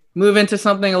move into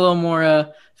something a little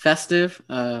more festive,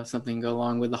 something go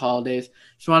along with the holidays.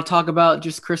 Just want to talk about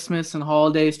just Christmas and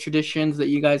holidays traditions that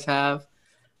you guys have.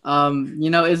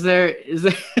 Is there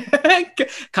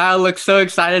Kyle looks so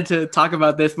excited to talk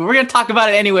about this, but we're gonna talk about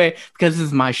it anyway because this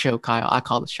is my show, Kyle. I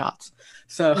call the shots.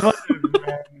 So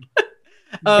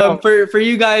Go. for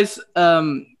you guys,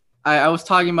 I was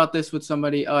talking about this with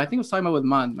somebody. Oh, I think I was talking about with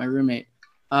my roommate.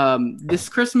 This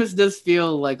Christmas does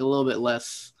feel like a little bit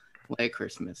less like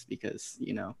Christmas because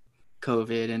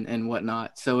COVID and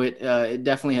whatnot. So it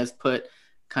definitely has put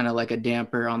kind of like a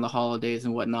damper on the holidays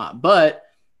and whatnot. But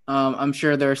I'm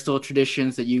sure there are still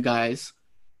traditions that you guys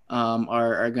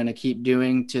are going to keep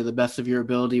doing to the best of your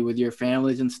ability with your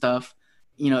families and stuff.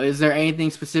 Is there anything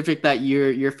specific that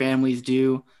your families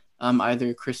do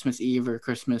either Christmas Eve or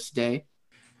Christmas Day?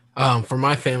 For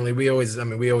my family, we always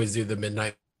do the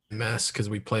midnight mass because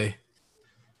we play,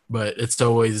 but it's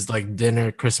always like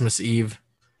dinner, Christmas Eve,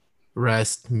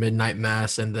 rest, midnight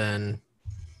mass, and then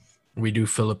we do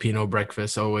Filipino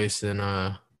breakfast always and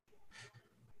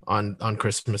on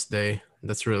Christmas Day.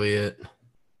 That's really it.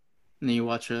 And then you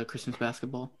watch Christmas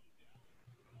basketball.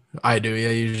 I do,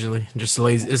 yeah, usually. Just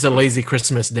lazy. It's a lazy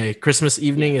Christmas day. Christmas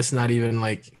evening, it's not even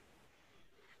like.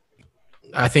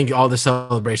 I think all the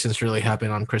celebrations really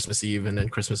happen on Christmas Eve and then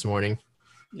Christmas morning.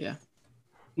 Yeah.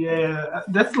 Yeah,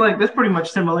 that's pretty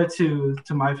much similar to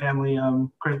my family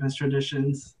Christmas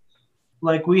traditions.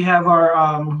 Like we have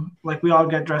our like we all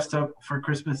get dressed up for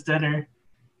Christmas dinner,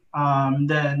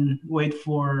 then wait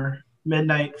for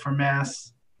midnight for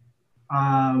mass,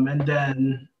 and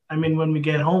then when we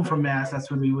get home from mass, that's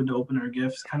when we would open our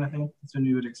gifts, kind of thing. That's when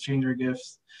we would exchange our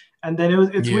gifts, and then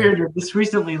it's weird. Just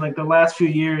recently, like the last few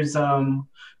years,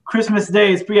 Christmas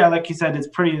Day is yeah, like you said, it's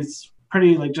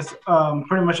pretty like just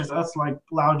pretty much just us like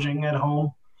lounging at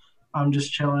home,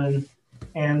 just chilling,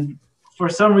 and for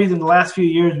some reason the last few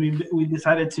years we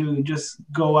decided to just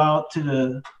go out to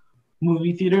the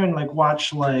movie theater and like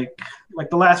watch like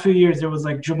the last few years there was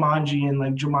like Jumanji and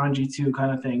like Jumanji 2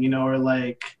 kind of thing, or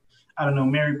like I don't know,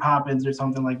 Mary Poppins or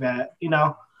something like that,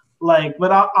 like,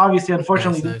 but obviously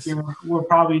unfortunately this year we're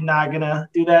probably not gonna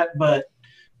do that, but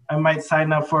I might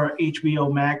sign up for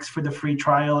HBO Max for the free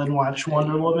trial and watch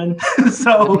Wonder Woman.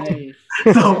 so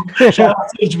shout out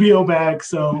to HBO Max.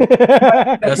 So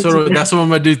that's what I'm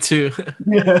gonna do too.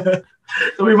 Yeah.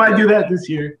 So we might do that this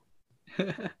year.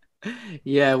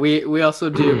 Yeah, we also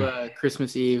do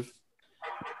Christmas Eve.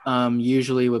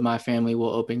 Usually with my family, we'll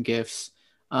open gifts.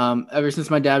 Ever since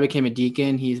my dad became a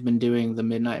deacon, he's been doing the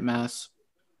midnight mass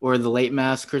or the late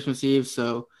mass Christmas Eve.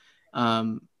 So,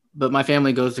 but my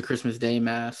family goes to Christmas Day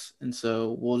mass, and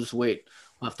so we'll just wait.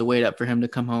 We'll have to wait up for him to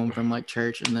come home from like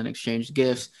church and then exchange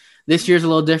gifts. This year's a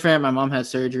little different. My mom had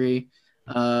surgery,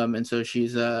 and so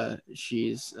she's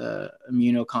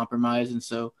immunocompromised, and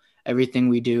so everything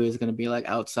we do is going to be like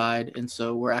outside, and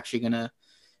so we're actually going to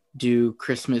do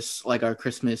Christmas, like our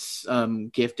Christmas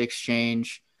gift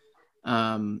exchange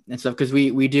and stuff, because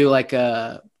we do like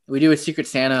we do a Secret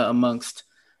Santa amongst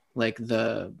like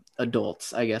the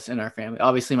adults, I guess, in our family.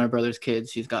 Obviously my brother's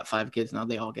kids, he's got 5 kids now,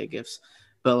 they all get gifts,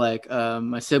 but like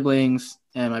my siblings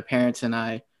and my parents and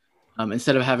I,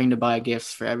 instead of having to buy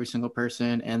gifts for every single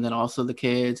person and then also the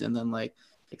kids and then like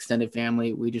extended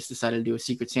family, we just decided to do a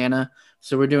Secret Santa.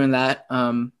 So we're doing that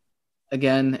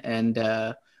again, and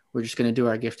we're just going to do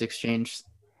our gift exchange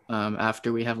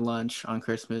after we have lunch on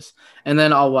Christmas. And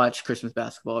then I'll watch Christmas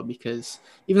basketball because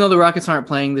even though the Rockets aren't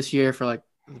playing this year for like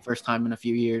the first time in a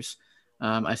few years,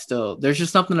 there's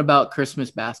just something about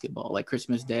Christmas basketball, like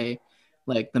Christmas Day,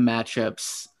 like the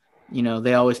matchups,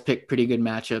 they always pick pretty good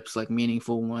matchups, like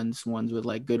meaningful ones with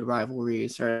like good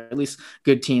rivalries or at least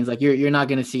good teams. Like you're not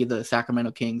going to see the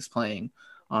Sacramento Kings playing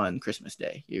on Christmas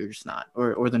Day. You're just not,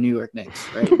 or the New York Knicks,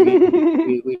 right?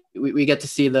 we get to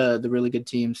see the really good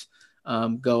teams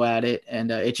go at it,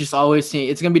 and it just always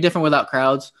it's going to be different without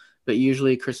crowds, but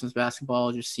usually Christmas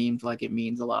basketball just seems like it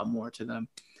means a lot more to them,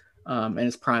 and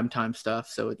it's prime time stuff.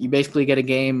 So you basically get a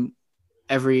game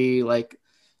every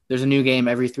there's a new game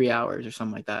every 3 hours or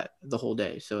something like that the whole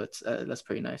day. So it's that's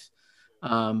pretty nice.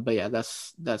 But yeah,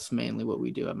 that's mainly what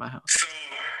we do at my house.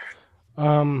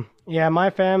 Yeah, my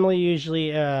family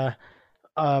usually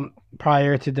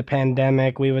prior to the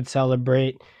pandemic, we would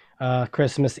celebrate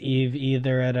Christmas Eve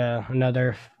either at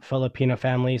another Filipino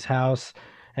family's house,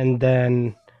 and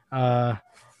then uh,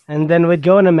 we'd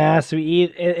go into mass. We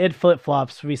eat it flip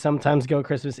flops. We sometimes go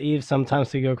Christmas Eve,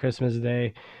 sometimes we go Christmas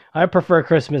Day. I prefer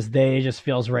Christmas Day; it just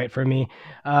feels right for me.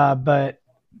 But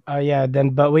yeah,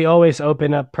 but we always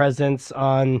open up presents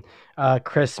on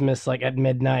Christmas like at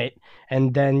midnight,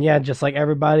 and then yeah, just like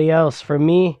everybody else. For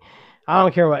me, I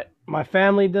don't care what my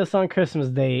family does on Christmas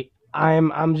Day.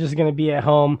 I'm just gonna be at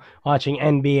home watching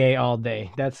NBA all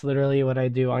day. That's literally what I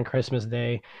do on Christmas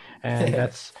Day, and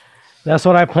that's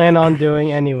what I plan on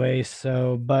doing anyway.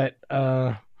 So,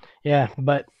 yeah,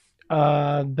 but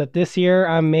this year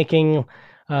I'm making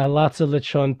lots of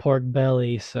lechon pork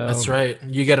belly. So, That's right.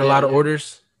 You get a Yeah, lot of yeah.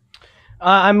 orders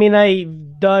I mean,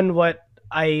 I've done what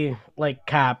I like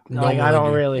cap. Like I normally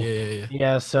don't do. really, Yeah, yeah, yeah.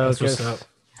 yeah. So, That's what's up.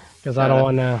 because I don't Yeah.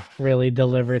 want to really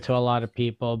deliver to a lot of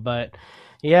people, but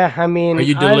yeah, I Are mean,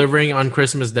 you delivering on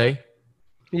Christmas Day?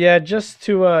 yeah, just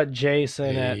to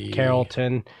Jason at Hey,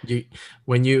 Carrollton. you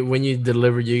when you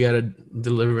deliver, you gotta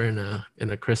deliver in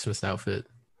a Christmas outfit.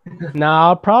 No,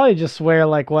 I'll probably just wear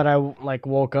like what I like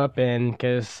woke up in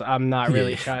because I'm not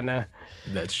really Yeah, trying to.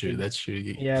 that's true. That's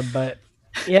true. Yeah, but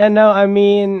yeah, no, I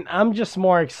mean, I'm just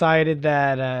more excited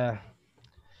that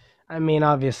I mean,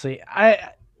 obviously,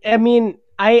 I mean,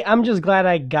 I'm just glad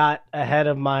I got ahead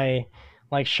of my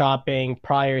like shopping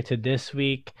prior to this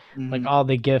week. Like Hmm. all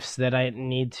the gifts that I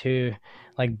need to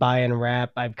like buy and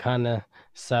wrap, I've kind of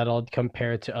settled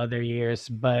compared to other years.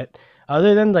 But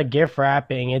other than the gift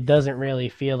wrapping, it doesn't really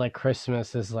feel like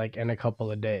Christmas is like in a couple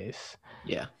of days.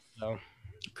 Yeah. So,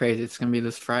 Crazy. It's gonna be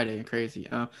this Friday. Crazy.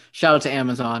 Shout out to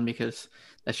Amazon because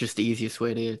that's just the easiest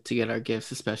way to get our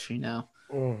gifts, especially now.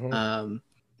 mhm. Um,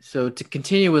 so to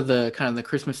continue with the kind of the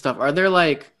Christmas stuff, are there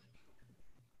like,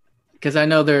 because I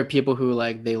know there are people who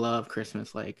like they love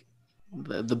Christmas, like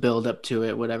the build up to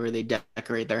it, whatever. They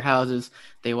decorate their houses,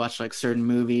 they watch like certain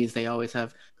movies, they always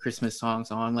have Christmas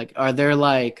songs on. Like, are there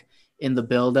like in the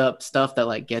build up stuff that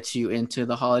like gets you into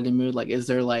the holiday mood? Like, is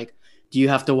there like, do you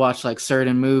have to watch like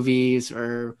certain movies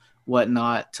or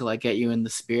whatnot to like get you in the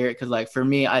spirit? Because like for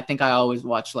me, I think I always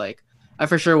watch like I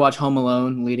for sure watch Home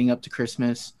Alone leading up to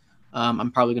Christmas.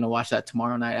 I'm probably gonna watch that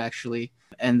tomorrow night actually,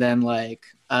 and then like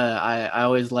I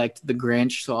always liked The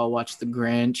Grinch, so I'll watch The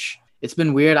Grinch. It's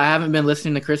been weird. I haven't been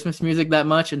listening to Christmas music that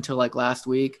much until like last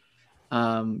week.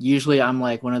 Usually I'm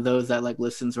like one of those that like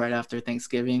listens right after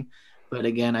Thanksgiving, but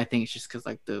again, I think it's just because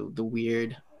like the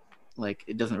weird, like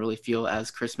it doesn't really feel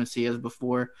as Christmassy as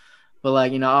before. But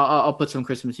like I'll put some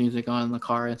Christmas music on in the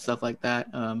car and stuff like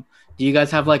that. Do you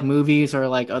guys have like movies or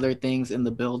like other things in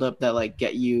the build up that like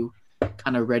get you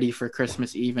kind of ready for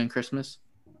Christmas Eve and Christmas?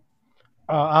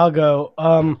 I'll go.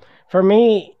 For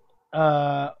me,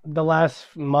 the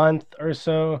last month or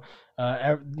so,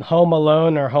 Home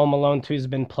Alone or Home Alone 2 has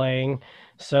been playing.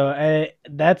 So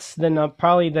that's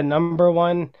probably the number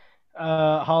one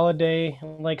holiday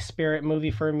like spirit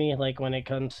movie for me. Like when it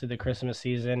comes to the Christmas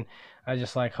season, I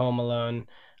just like Home Alone.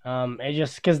 It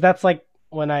just because that's like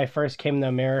when I first came to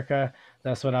America,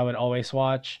 that's what I would always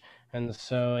watch, and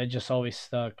so it just always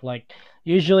stuck. Like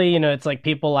usually, it's like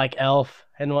people like Elf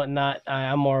and whatnot.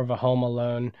 I'm more of a Home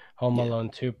Yeah. Alone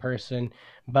 2 person.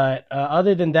 But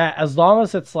other than that, as long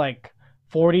as it's like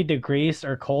 40 degrees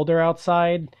or colder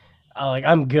outside, like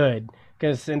I'm good.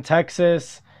 Because in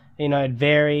Texas, it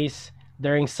varies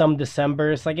during some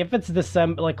Decembers. Like if it's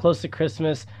December, like close to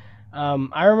Christmas,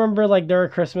 I remember like there were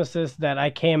Christmases that I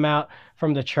came out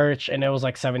from the church and it was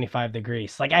like 75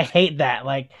 degrees. Like I hate that.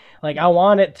 Like I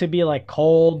want it to be like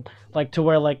cold, like to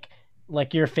where like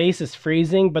your face is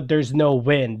freezing but there's no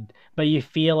wind, but you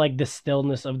feel like the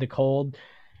stillness of the cold.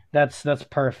 That's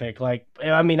perfect. Like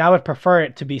I mean, I would prefer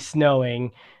it to be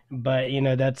snowing, but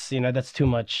that's too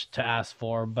much to ask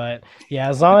for. But yeah,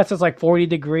 as long as it's like 40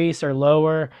 degrees or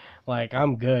lower, like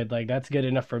I'm good. Like that's good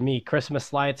enough for me.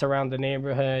 Christmas lights around the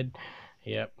neighborhood.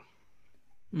 Yep.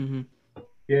 Hmm.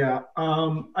 Yeah.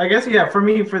 I guess yeah, for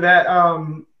me for that,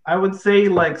 I would say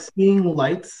like seeing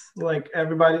lights, like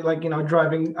everybody like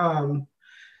driving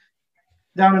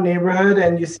down a neighborhood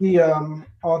and you see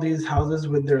all these houses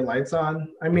with their lights on.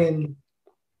 I mean,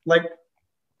 like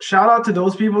shout out to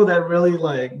those people that really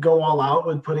like go all out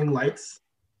with putting lights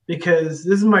because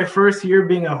this is my first year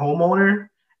being a homeowner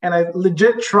and I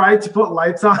legit tried to put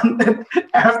lights on and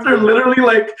after literally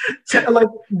like like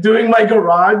doing my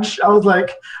garage I was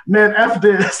like man F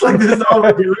this like this is all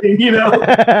we're doing.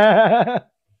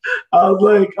 I was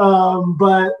like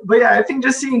but yeah I think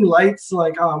just seeing lights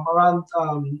like around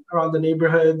the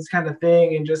neighborhoods kind of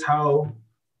thing and just how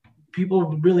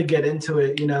people really get into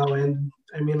it and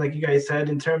I mean, like you guys said,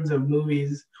 in terms of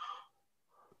movies,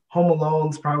 Home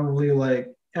Alone's probably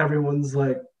like everyone's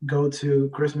like go-to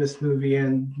Christmas movie.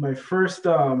 And my first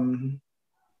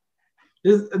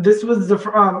this was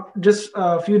just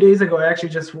a few days ago. I actually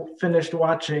just finished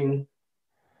watching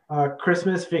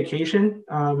Christmas Vacation.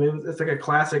 It's like a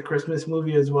classic Christmas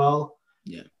movie as well.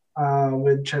 Yeah.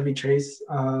 With Chevy Chase,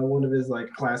 one of his like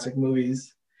classic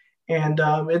movies. And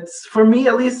it's for me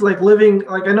at least like living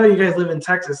like I know you guys live in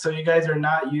Texas, so you guys are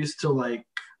not used to like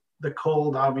the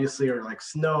cold, obviously, or like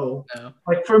snow. No.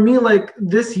 Like for me, like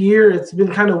this year, it's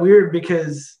been kind of weird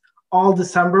because all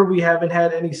December we haven't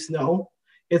had any snow.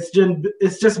 It's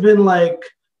just been like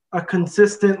a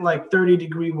consistent like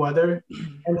 30-degree weather,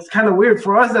 and it's kind of weird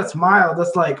for us. That's mild.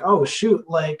 That's like, oh shoot,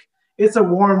 like it's a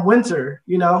warm winter,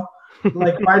 you know.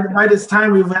 Like by this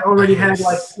time we've already had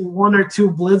like one or two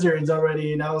blizzards already,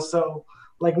 you know. So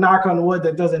like knock on wood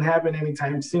that doesn't happen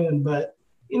anytime soon. But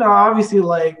you know, obviously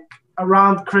like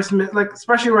around Christmas, like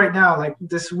especially right now, like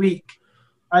this week,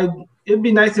 it'd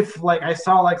be nice if like I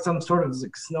saw like some sort of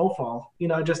like snowfall, you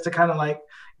know, just to kind of like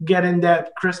get in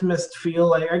that Christmas feel.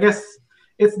 Like I guess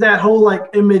it's that whole like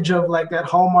image of like that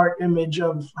Hallmark image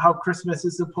of how Christmas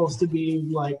is supposed to be,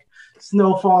 like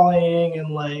snow falling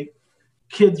and like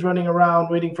kids running around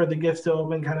waiting for the gifts to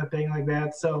open kind of thing like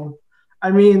that. So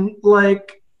I mean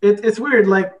like it's weird,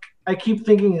 like I keep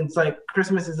thinking it's like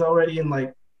Christmas is already in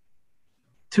like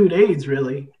 2 days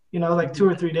really, you know, like 2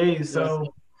 or 3 days.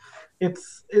 So it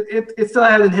still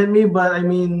hasn't hit me, but I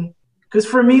mean, because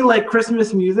for me like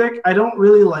Christmas music, I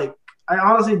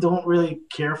honestly don't really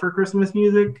care for Christmas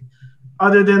music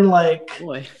other than like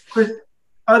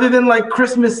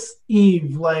Christmas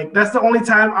Eve. Like that's the only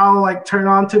time I'll like turn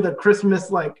on to the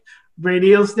Christmas like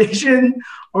radio station,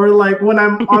 or like when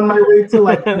I'm on my way to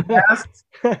like the mass.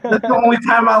 That's the only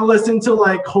time I'll listen to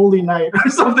like Holy Night or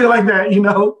something like that, you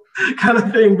know, kind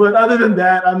of thing. But other than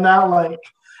that, I'm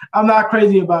not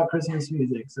crazy about Christmas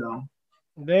music. So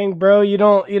dang, bro, you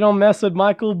don't mess with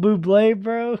Michael Bublé,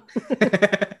 bro.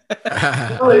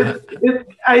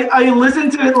 I listen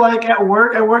to it like at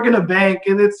work. I work in a bank,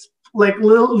 and it's like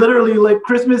literally like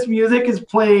Christmas music is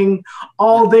playing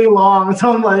all day long.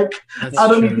 So I'm like, I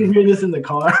don't need to hear this in the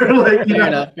car. Like, fair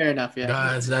enough. Yeah,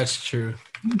 guys, that's true.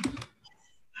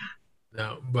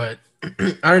 No, but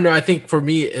I don't know. I think for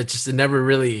me, it never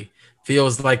really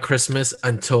feels like Christmas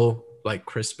until like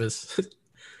Christmas,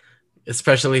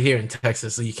 especially here in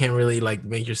Texas. So you can't really like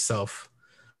make yourself,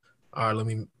 or let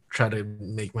me try to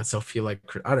make myself feel like,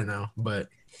 I don't know. But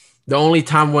the only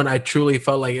time when I truly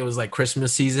felt like it was like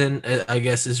Christmas season, I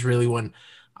guess, is really when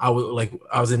I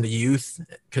was in the youth,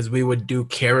 because we would do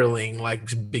caroling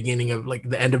like beginning of like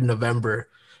the end of November.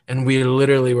 And we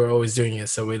literally were always doing it.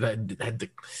 So we had the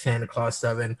Santa Claus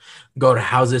stuff and go to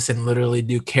houses and literally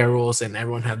do carols, and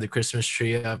everyone had the Christmas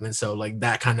tree up. And so like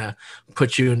that kind of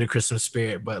puts you into Christmas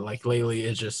spirit. But like lately,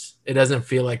 it doesn't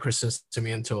feel like Christmas to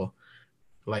me until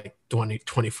like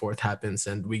 24th happens,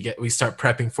 and we start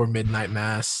prepping for midnight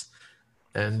mass,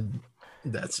 and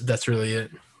that's really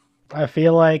it. I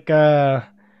feel like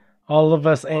all of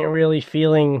us ain't really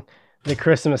feeling the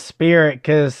Christmas spirit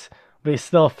because we're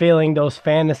still feeling those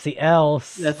fantasy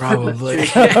elves. That's Probably.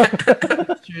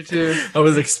 That's true too. I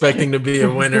was expecting to be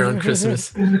a winner on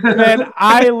Christmas. Man,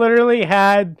 I literally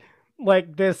had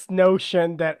like this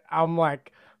notion that I'm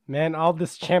like, man, all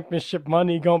this championship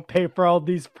money gonna pay for all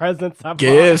these presents I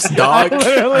Gifts, bought. dog.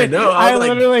 I know. I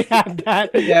literally had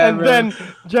that, Yeah, and bro. then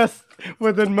just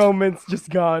within moments, just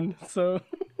gone. So,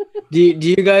 Do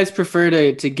you guys prefer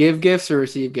to give gifts or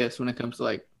receive gifts when it comes to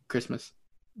like Christmas?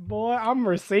 boy,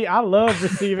 I love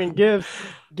receiving gifts.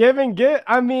 Giving gift.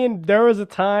 I mean, there was a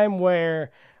time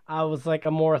where I was like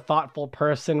a more thoughtful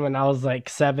person when I was like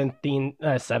 17.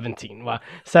 Wow,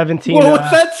 17. What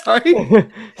was that?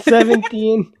 Sorry.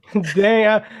 17.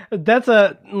 Dang, that's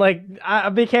I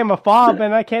became a fob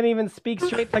and I can't even speak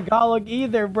straight Tagalog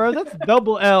either, bro. That's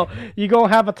double L. You gonna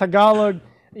have a Tagalog,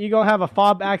 you gonna have a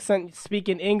fob accent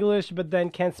speaking English, but then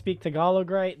can't speak Tagalog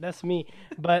right? That's me.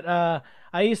 But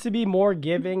I used to be more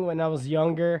giving when I was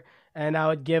younger, and I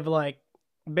would give like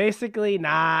basically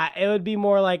it would be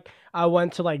more like I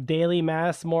went to like daily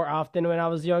mass more often when I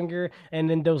was younger, and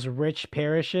in those rich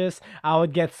parishes I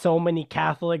would get so many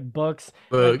Catholic books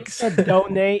like, to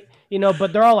donate,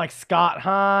 but they're all like Scott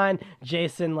Hahn,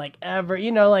 Jason like Ever,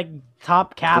 like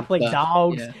top Catholic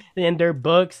dogs in their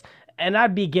books. And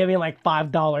I'd be giving like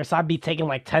 $5. So I'd be taking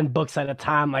like 10 books at a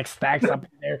time, like stacks up in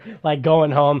there, like going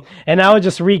home. And I would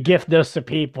just re-gift those to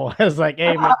people. I was like,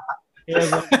 hey, man,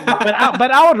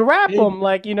 But I would wrap them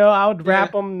like I would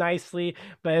wrap them nicely,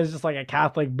 but it's just like a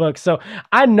Catholic book. So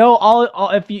I know all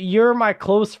if you're my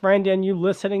close friend and you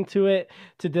listening to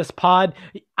this pod,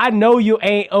 I know you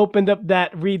ain't opened up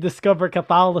that Rediscover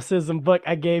Catholicism book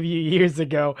I gave you years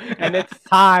ago, and it's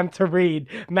time to read.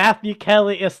 Matthew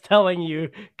Kelly is telling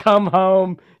you, come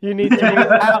home. You need to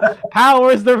read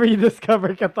Powers the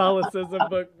Rediscover Catholicism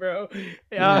book, bro.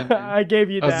 I gave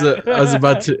you that. I was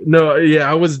about to. No, yeah,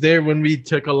 I was there when we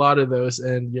took a lot of those,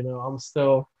 and I'm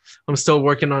still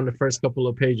working on the first couple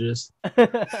of pages.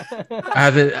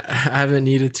 I haven't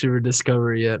needed to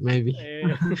rediscover yet.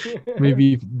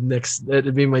 Maybe next.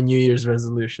 It'll be my New Year's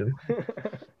resolution.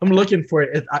 I'm looking for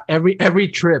it. Every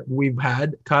trip we've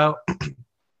had, Kyle,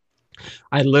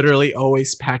 I literally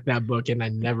always pack that book and I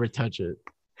never touch it.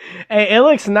 Hey, it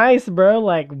looks nice, bro.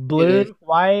 Like blue,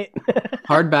 white.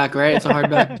 Hardback, right? It's a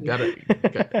hardback.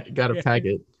 gotta pack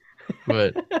it.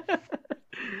 But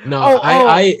no,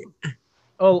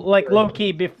 like low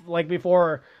key,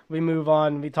 before we move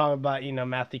on, we talk about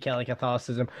Matthew Kelly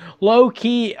Catholicism. Low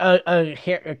key,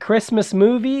 a Christmas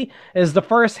movie is the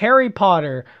first Harry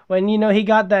Potter when he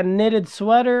got that knitted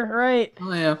sweater, right?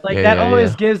 Oh yeah, that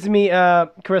always gives me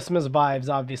Christmas vibes.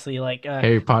 Obviously, like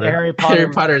Harry Potter. Harry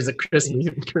Potter is a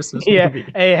Christmas yeah. movie.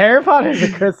 Hey, Harry Potter is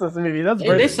a Christmas movie. That's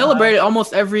they celebrate it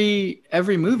almost every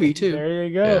movie too. There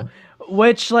you go. Yeah.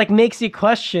 Which makes you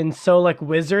question. So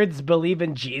wizards believe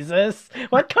in Jesus?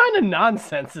 What kind of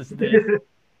nonsense is this?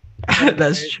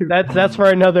 That's true. That's for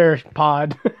another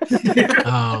pod.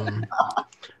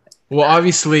 Well,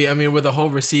 obviously, I mean, with the whole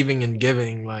receiving and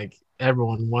giving,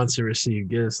 everyone wants to receive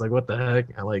gifts. What the heck?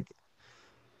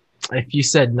 If you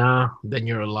said nah, then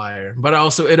you're a liar. But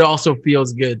it also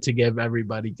feels good to give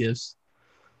everybody gifts.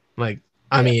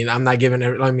 I mean, I'm not giving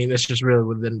it's just really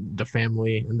within the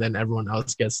family, and then everyone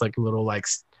else gets little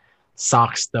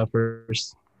sock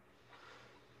stuffers.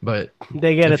 But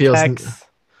they get a text.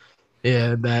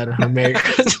 Yeah, that Merry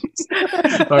Christmas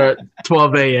or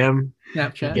 12 a.m.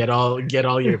 Snapchat. Get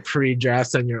all your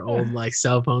pre-drafts on your old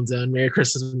cell phones on. Merry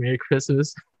Christmas, Merry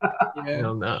Christmas. Yeah. I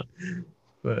don't know,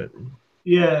 but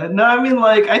yeah, no, I mean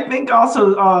I think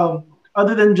also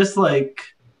other than just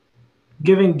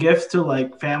giving gifts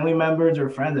to family members or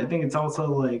friends, I think it's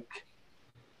also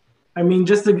I mean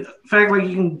just the fact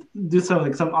you can do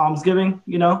some almsgiving,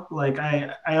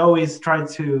 I always try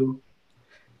to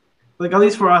at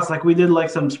least for us, we did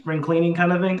some spring cleaning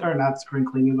kind of thing, or not spring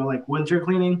cleaning, but winter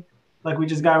cleaning. We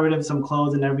just got rid of some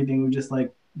clothes and everything. We just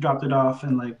dropped it off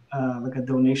in a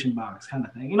donation box kind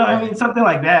of thing. I mean, something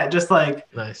like that. Just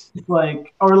nice.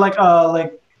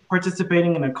 Or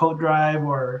participating in a coat drive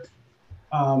or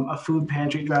a food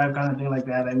pantry drive kind of thing like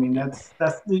that. I mean, that's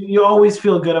you always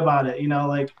feel good about it.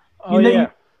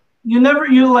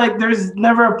 There's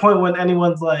never a point when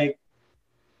anyone's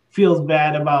feels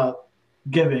bad about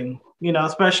giving.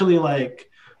 Especially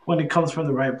when it comes from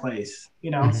the right place,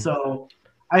 Mm-hmm. So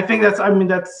I think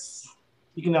that's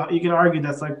you can argue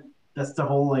that's the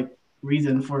whole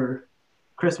reason for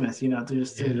Christmas, to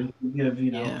give,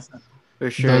 So. For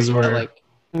sure. Those were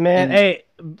man. Hey,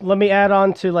 let me add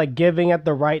on to giving at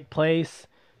the right place,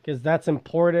 because that's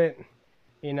important.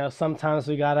 Sometimes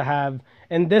we gotta have,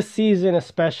 in this season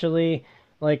especially,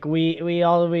 we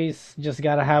always just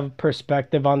gotta have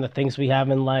perspective on the things we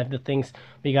have in life, the things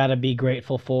we gotta be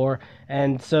grateful for.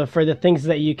 And so for the things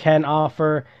that you can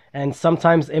offer, and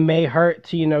sometimes it may hurt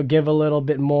to give a little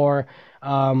bit more,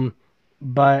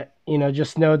 but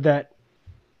just know that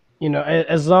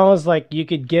as long as you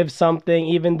could give something,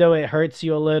 even though it hurts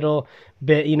you a little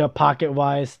bit, pocket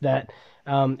wise, that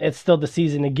it's still the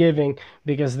season of giving.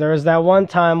 Because there's that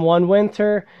one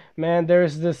winter, man,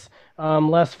 there's this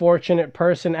less fortunate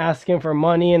person asking for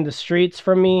money in the streets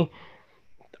from me.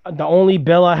 The only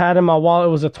bill I had in my wallet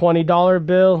was a $20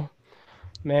 bill.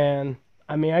 Man,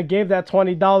 I mean, I gave that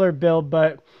 $20 bill,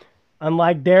 but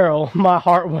unlike Daryl, my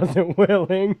heart wasn't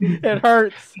willing. It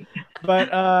hurts.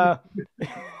 But I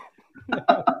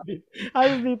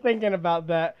just be thinking about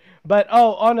that. But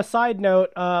on a side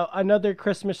note, another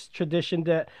Christmas tradition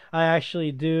that I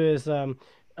actually do is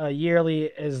yearly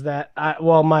is that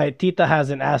my tita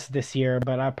hasn't asked this year,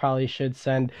 but I probably should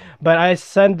send. But I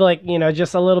send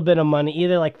just a little bit of money,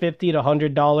 either $50 to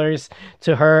 $100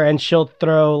 to her, and she'll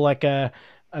throw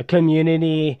a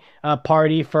community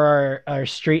party for our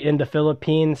street in the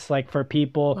Philippines, for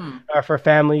people or for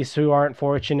families who aren't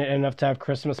fortunate enough to have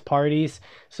Christmas parties.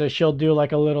 So she'll do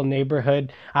like a little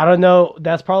neighborhood. I don't know.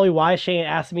 That's probably why Shane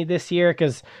asked me this year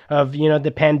because of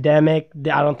the pandemic.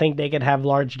 I don't think they could have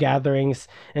large gatherings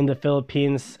in the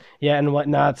Philippines yet and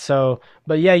whatnot. So,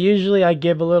 but yeah, usually I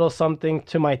give a little something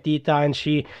to my tita, and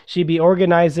she be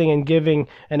organizing and giving,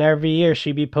 and every year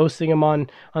she be posting them on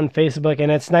Facebook,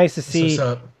 and it's nice to That's what's see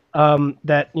up.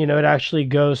 that it actually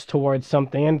goes towards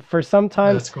something. And for Yeah,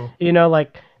 sometimes that's cool.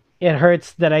 like it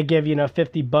hurts that I give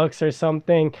 $50 or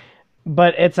something,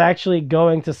 but it's actually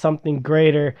going to something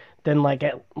greater than like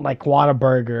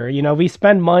Whataburger. We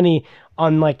spend money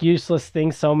on like useless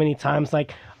things so many times.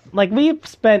 Like we've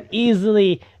spent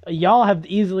easily, y'all have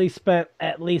easily spent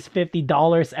at least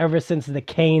 $50 ever since the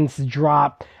Canes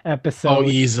drop Oh, episode,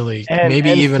 easily, and maybe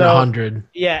and even a so hundred.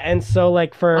 yeah, and so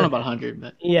like I don't know for about 100,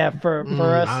 but yeah, for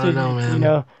us I to don't know,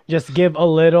 man. just give a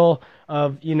little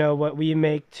of what we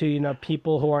make to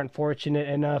people who aren't fortunate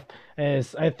enough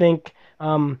is, I think,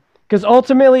 because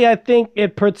ultimately I think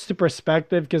it puts to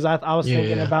perspective, because I was Yeah,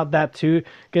 thinking yeah, about that too,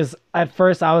 because at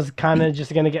first I was kind of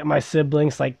just gonna get my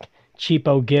siblings like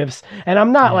cheapo gifts, and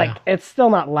I'm not yeah. like, it's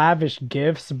still not lavish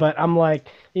gifts, but I'm like,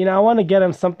 I want to get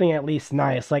them something at least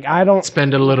nice. Like I don't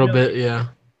Spend a little bit. Yeah.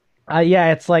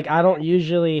 yeah, it's like I don't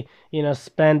usually,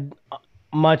 spend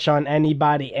much on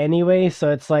anybody anyway.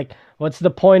 So it's like, what's the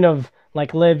point of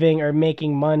like living or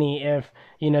making money if,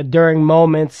 during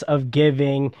moments of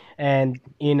giving and,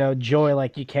 joy,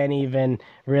 like you can't even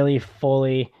really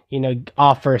fully,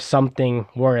 offer something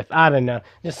worth, I don't know,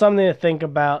 just something to think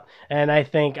about. And I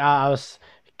think I was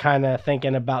kind of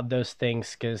thinking about those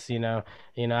things because,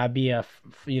 I'd be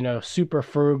super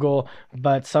frugal,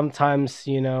 but sometimes,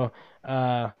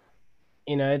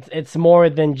 it's more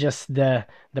than just the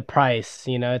price.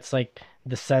 It's like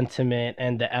the sentiment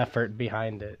and the effort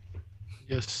behind it.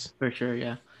 Yes. for sure,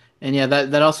 yeah. And yeah,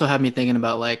 that also had me thinking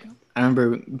about like I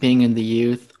remember being in the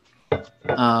youth,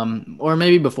 or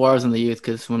maybe before I was in the youth,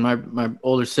 because when my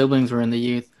older siblings were in the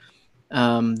youth,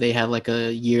 they had like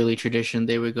a yearly tradition.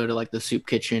 They would go to like the soup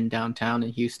kitchen downtown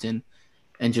in Houston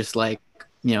and just like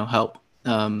help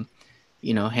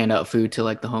hand out food to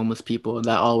like the homeless people.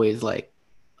 That always like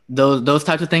those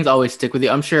types of things always stick with you.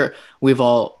 I'm sure we've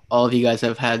all of you guys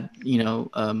have had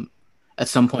at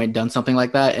some point done something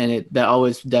like that, and that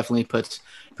always definitely puts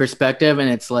perspective. And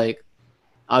it's like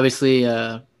obviously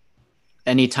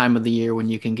any time of the year when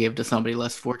you can give to somebody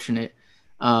less fortunate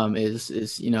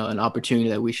is an opportunity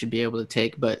that we should be able to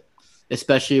take. But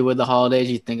especially with the holidays,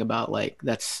 you think about like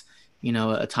that's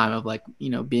a time of like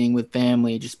being with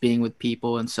family, just being with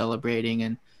people and celebrating.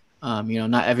 And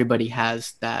not everybody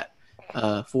has that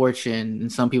fortune,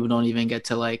 and some people don't even get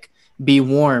to like be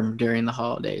warm during the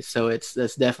holidays. So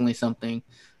that's definitely something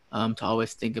to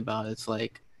always think about. It's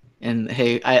like, and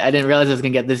hey, I didn't realize I was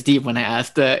gonna get this deep when I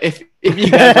asked if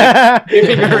you guys like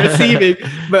giving or receiving,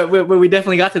 but we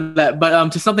definitely got to that.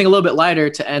 But to something a little bit lighter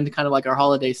to end kind of like our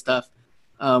holiday stuff.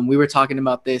 We were talking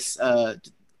about this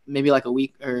maybe like a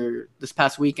week or this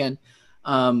past weekend.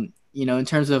 In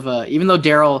terms of even though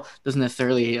Daryl doesn't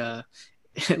necessarily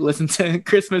listen to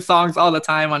Christmas songs all the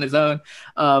time on his own,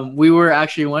 we were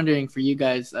actually wondering for you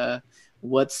guys.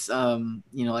 What's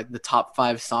like the top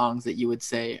 5 songs that you would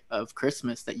say of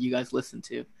Christmas that you guys listen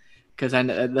to? Because I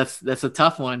know that's a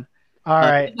tough one. All It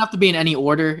right. doesn't have to be in any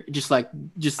order. Just All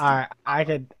right. I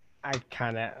got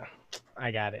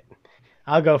it.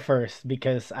 I'll go first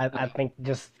because I okay. think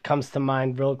just comes to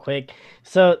mind real quick.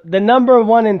 So the number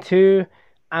one and two,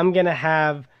 I'm gonna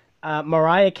have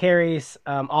Mariah Carey's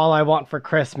 "All I Want for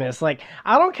Christmas." Like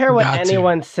I don't care what Got to.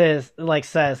 anyone says. Like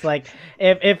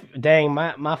if dang,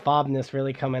 my fobness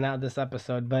really coming out this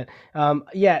episode. But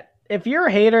yeah. If you're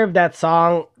a hater of that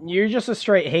song, you're just a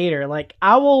straight hater. Like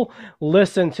I will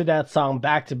listen to that song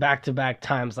back to back to back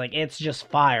times. Like it's just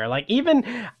fire. Like even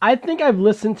I think I've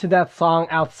listened to that song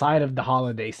outside of the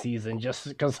holiday season just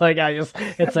because like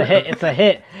it's a hit. It's a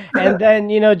hit. And then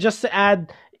just to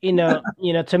add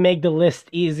to make the list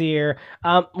easier,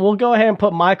 we'll go ahead and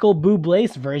put Michael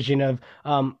Bublé's version of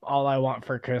 "All I Want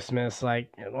for Christmas."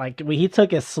 He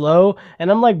took it slow, and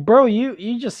I'm like, bro,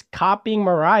 you just copying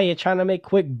Mariah, trying to make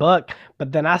quick buck.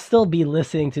 But then I still be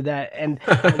listening to that, and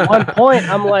at one point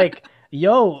I'm like,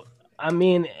 yo, I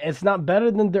mean, it's not better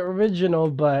than the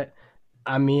original, but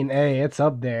I mean, hey, it's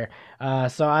up there.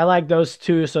 So I like those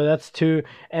two. So that's two,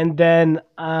 and then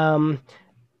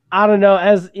I don't know,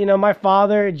 as my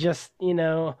father just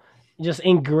engraved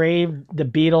the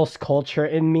Beatles culture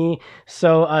in me.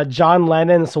 So John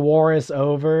Lennon's "War Is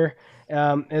Over"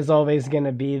 is always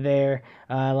gonna be there.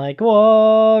 Like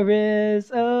 "War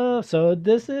is over, so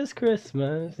this is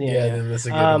Christmas." Yeah, Yeah, that's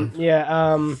a good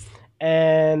one.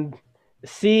 and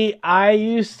see, I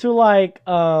used to like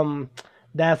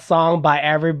that song by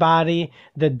everybody.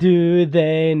 The Do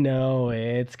They Know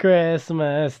It's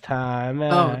Christmas Time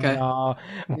Oh, at okay. all?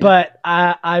 Yeah. But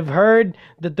I've heard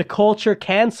that the culture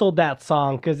canceled that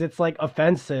song because it's like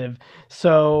offensive.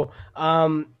 So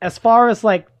as far as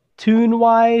like tune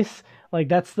wise, like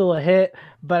that's still a hit.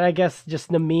 But I guess just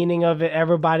the meaning of it,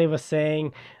 everybody was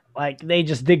saying like they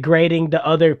just degrading the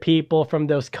other people from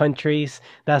those countries.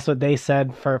 That's what they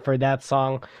said for that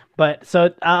song. But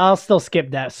so I'll still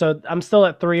skip that. So I'm still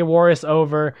at 3 War is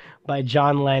Over by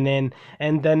John Lennon.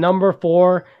 And the number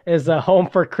 4 is Home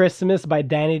for Christmas by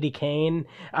Danny DeCane.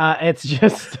 It's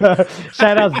just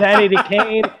shout outs Danny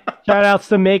DeCane. Shout outs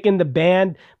to making the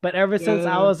band. But ever since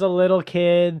I was a little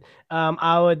kid,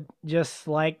 I would just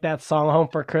like that song Home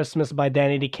for Christmas by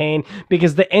Danny DeCane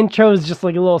because the intro is just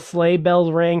like a little sleigh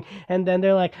bells ring. And then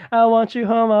they're like, I want you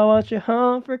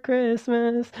home for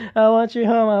Christmas. I want you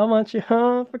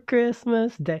home for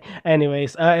Christmas Day.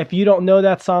 Anyways, if you don't know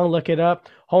that song, look it up.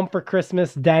 Home for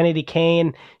Christmas, Danny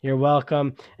DeCane. You're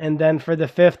welcome. And then for the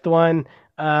 5th one,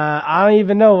 I don't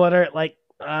even know what are like.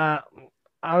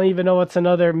 I don't even know what's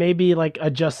another. Maybe like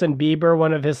a Justin Bieber,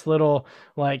 one of his little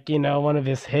like one of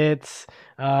his hits,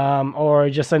 or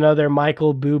just another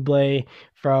Michael Bublé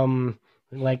from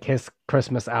like his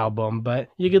Christmas album. But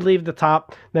you could leave the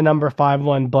number 5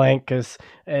 one blank because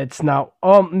it's not.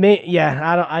 Oh, me,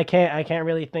 yeah. I can't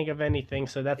really think of anything.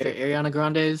 So that's it. Ariana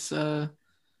Grande's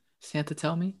Santa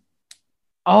Tell Me.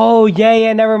 Oh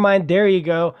yeah, never mind. There you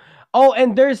go. Oh,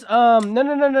 and there's no.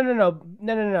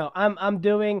 I'm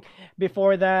doing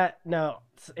before that. No,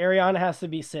 Ariana has to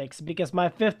be 6 because my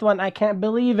 5th one I can't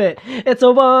believe it. It's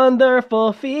a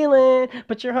wonderful feeling,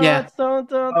 but your heart's don't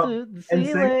to the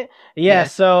ceiling. Yeah,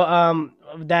 so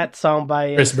that song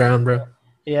by Chris Brown, bro.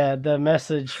 Yeah, the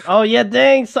message. Oh yeah,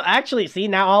 dang. So actually, see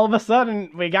now all of a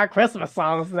sudden we got Christmas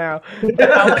songs now.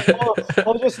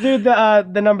 We'll just do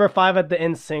the number 5 at the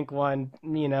NSYNC one.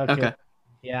 Okay.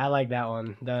 Yeah, I like that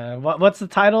one. What's the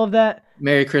title of that?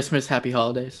 Merry Christmas, Happy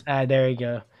Holidays. There you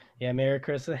go. Yeah, Merry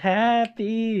Christmas, yeah,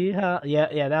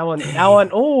 that one.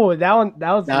 Oh, that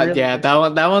was really good.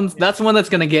 That's one that's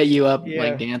gonna get you up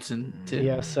like dancing too.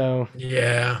 Yeah, so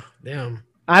yeah, damn.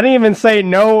 I didn't even say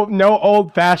no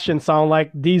old fashioned song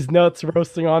like These Nuts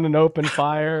Roasting on an Open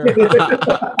Fire.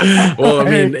 Well, I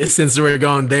mean, since we're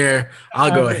going there,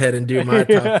 I'll go ahead and do my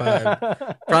top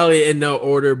 5. Probably in no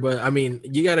order, but I mean,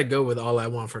 you got to go with All I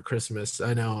Want for Christmas.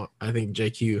 I think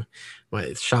JQ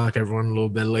might shock everyone a little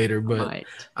bit later, but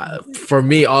for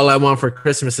me, All I Want for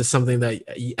Christmas is something that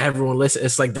everyone listens.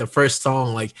 It's like the first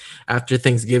song, like after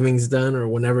Thanksgiving's done or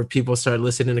whenever people start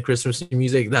listening to Christmas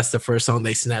music, that's the first song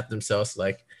they snap themselves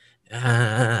like,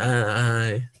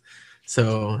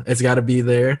 so it's got to be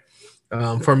there.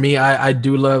 For me, I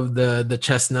do love the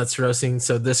chestnuts roasting.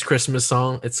 So this Christmas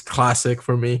song, it's classic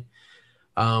for me.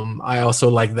 I also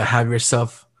like the Have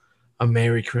Yourself a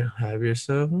Merry Christmas. Have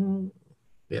yourself.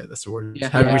 Yeah, that's the word. Yeah.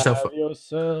 Have yourself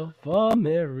a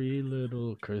merry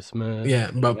little Christmas.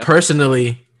 Yeah, but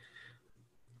personally,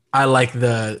 I like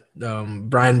the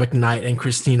Brian McKnight and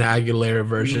Christina Aguilera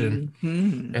version,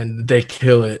 and they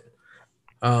kill it.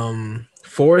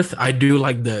 4th, I do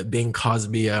like the Bing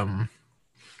Crosby.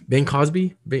 Bing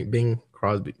Crosby.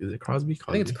 Is it Crosby?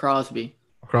 I think it's Crosby.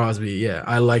 Crosby. Yeah,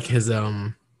 I like his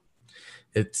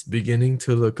It's beginning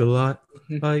to look a lot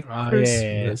like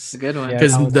Christmas. Yeah. A good one.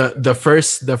 Because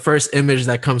the first image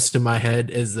that comes to my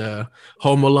head is the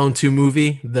Home Alone 2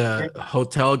 movie, the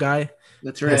hotel guy.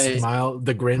 That's right. The smile,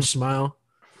 the Grinch smile.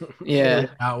 Yeah.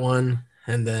 That one.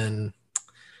 And then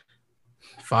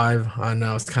 5, I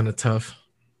know it's kind of tough.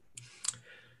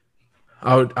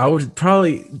 I would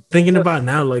probably thinking about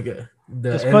now like the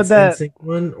NSYNC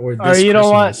one or this. Or you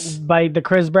don't Christmas. Want by the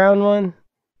Chris Brown one?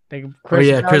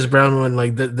 Chris Brown one,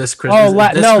 like this Christmas. Oh,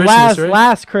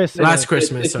 last Christmas. Last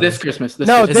Christmas. It's this Christmas.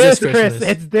 This Christmas.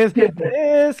 It's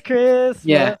this Christmas.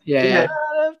 Yeah. Yeah,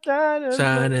 that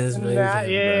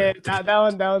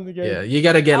one's good. Yeah, you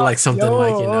gotta get like something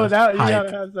like you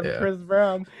gotta have some Chris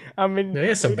Brown. I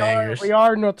mean, some bangers. We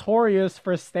are notorious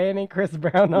for standing Chris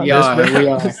Brown. We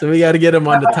are. So we gotta get him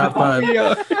on the top 5.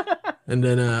 And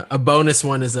then a bonus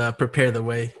one is Prepare the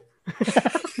Way.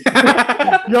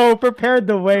 Yo, Prepared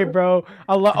the Way, bro.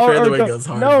 Prepare the Way goes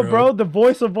hard, bro. The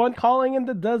Voice of One Calling in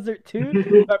the Desert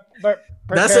too. But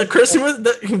that's a Christmas.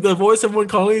 The Voice of One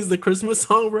Calling is the Christmas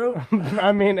song, bro.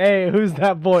 I mean, hey, who's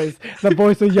that voice? The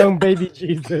voice of young baby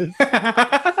Jesus.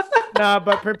 Nah,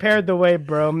 but Prepare the Way,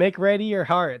 bro. Make ready your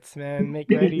hearts, man. Make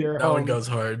ready your that homes. one goes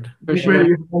hard. For sure.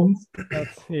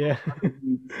 Yeah.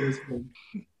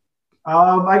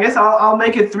 I guess I'll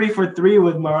make it 3 for 3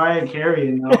 with Mariah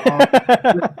Carey.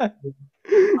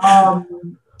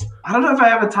 I don't know if I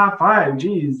have a top 5.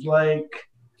 Jeez, like,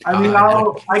 I mean,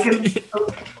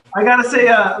 I gotta say,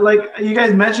 like you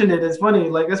guys mentioned it. It's funny.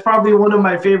 Like, it's probably one of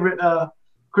my favorite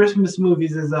Christmas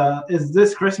movies. Is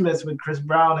This Christmas with Chris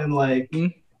Brown and like,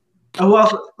 who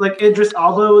else? Like Idris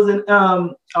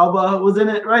Elba was in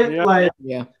it, right? Yeah. Like,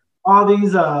 Yeah. all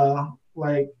these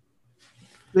like,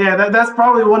 yeah, that's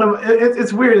probably one of.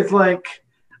 It's weird. It's like.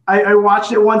 I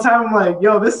watched it one time. I'm like,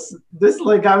 yo, this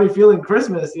like got me feeling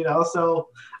Christmas, you know. So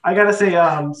I gotta say,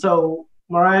 so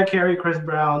Mariah Carey, Chris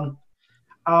Brown,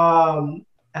 and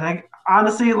I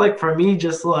honestly like for me,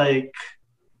 just like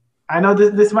I know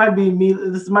this might be me,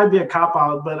 this might be a cop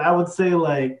out, but I would say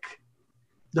like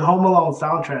the Home Alone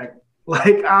soundtrack.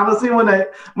 Like honestly,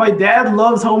 my dad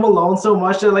loves Home Alone so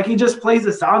much that like he just plays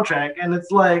the soundtrack, and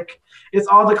it's like it's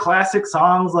all the classic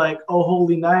songs like "Oh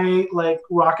Holy Night," like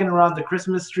 "Rocking Around the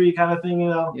Christmas Tree" kind of thing, you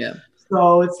know. Yeah.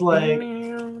 So it's like,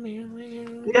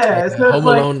 yeah, it's Home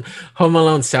like, Alone. Home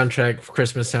Alone soundtrack,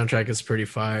 Christmas soundtrack is pretty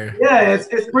fire. yeah,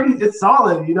 it's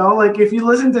solid, you know. Like if you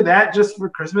listen to that just for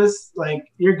Christmas,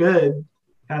 like you're good,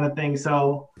 kind of thing.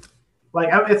 So, like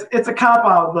it's a cop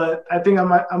out, but I think I'm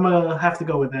gonna have to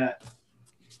go with that.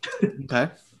 Okay.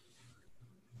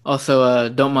 Also,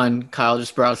 don't mind Kyle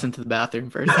just brought us into the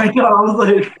bathroom first. I know. I was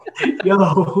like,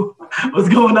 yo, what's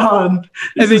going on?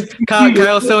 I think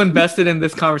Kyle's so invested in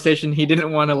this conversation, he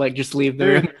didn't want to like just leave the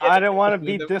room. Dude, I didn't want to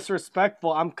be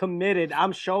disrespectful. I'm committed.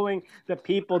 I'm showing the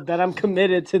people that I'm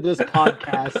committed to this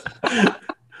podcast.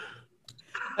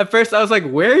 At first, I was like,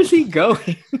 "Where is he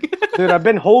going?" Dude, I've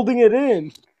been holding it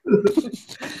in.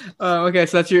 Okay,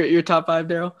 so that's your top 5,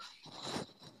 Daryl.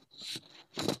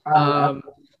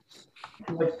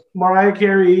 Like Mariah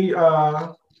Carey,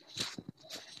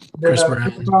 Chris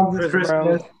Brown.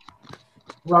 Christmas,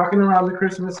 Rocking Around the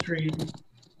Christmas Tree,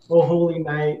 Oh Holy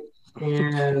Night,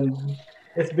 and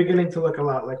It's Beginning to Look a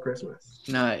Lot Like Christmas.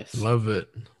 Nice. Love it.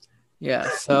 Yeah.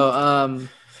 So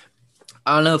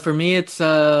I don't know. For me, it's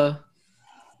as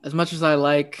much as I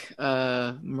like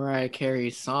Mariah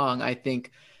Carey's song, I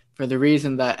think for the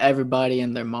reason that everybody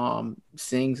and their mom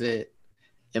sings it,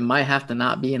 it might have to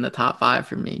not be in the top 5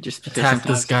 for me. Just because Attack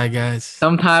this guy, guys.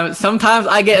 Sometimes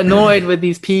I get annoyed with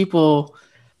these people.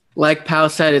 Like Pal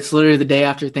said, it's literally the day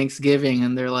after Thanksgiving,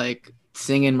 and they're like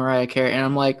singing Mariah Carey, and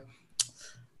I'm like,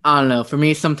 I don't know. For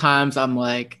me, sometimes I'm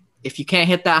like, if you can't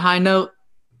hit that high note,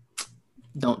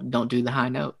 don't do the high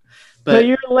note. But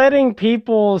you're letting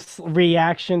people's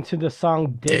reaction to the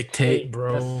song dictate,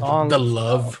 bro. The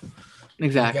love.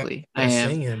 Exactly. I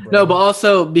am. It, no, but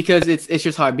also because it's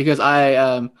just hard because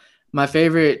my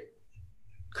favorite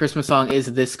Christmas song is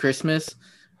This Christmas.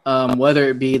 Whether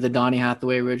it be the Donny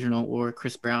Hathaway original or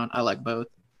Chris Brown, I like both.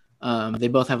 They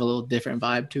both have a little different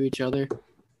vibe to each other.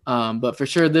 But for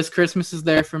sure, This Christmas is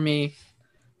there for me.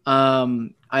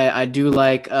 I do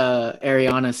like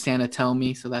Ariana's Santa Tell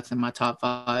Me, so that's in my top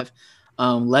 5.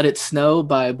 Let It Snow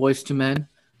by Boyz II Men.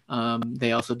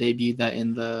 They also debuted that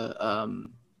in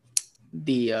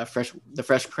the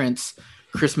Fresh Prince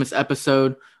Christmas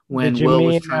episode when Will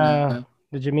was trying to.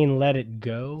 Did you mean Let It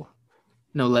Go?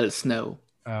 No, Let It Snow.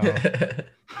 Oh.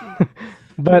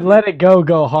 But Let It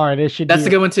Go hard. It should. That's a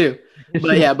good one too.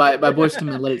 But yeah, by Boyz II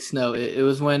Men, Let It Snow. It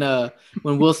was when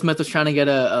Will Smith was trying to get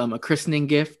a christening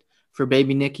gift for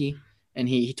baby Nikki, and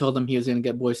he told them he was gonna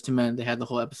get Boyz II Men. They had the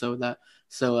whole episode of that.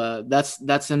 So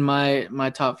that's in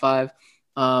my top 5.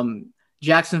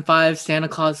 Jackson 5, Santa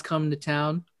Claus Coming to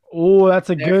Town. Oh, that's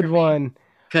a good one.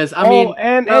 Because I mean,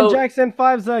 and Jackson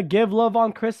 5's Give Love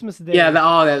on Christmas Day. Yeah,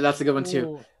 that's a good one too.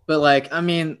 Ooh. But like, I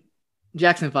mean,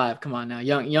 Jackson 5, come on now,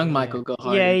 young Michael, go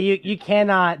hard. Yeah, you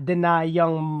cannot deny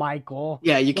young Michael.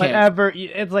 Yeah, you can't. Whatever,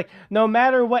 it's like no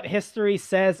matter what history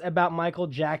says about Michael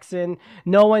Jackson,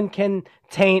 no one can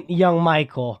taint young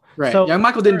Michael. Right, so young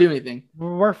Michael didn't do anything.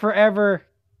 We're forever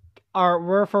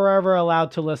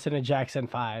allowed to listen to Jackson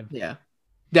 5. Yeah,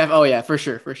 oh yeah, for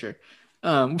sure.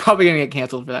 Probably gonna get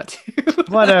canceled for that too.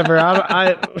 Whatever.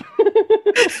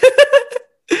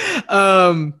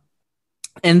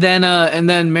 And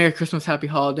then Merry Christmas, Happy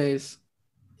Holidays,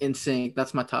 In Sync.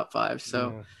 That's my top 5.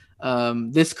 So,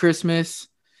 This Christmas,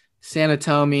 Santa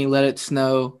Tell Me, Let It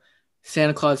Snow,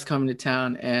 Santa Claus Coming to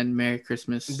Town, and Merry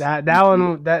Christmas. That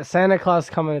one, that Santa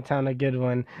Claus Coming to Town, a good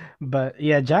one. But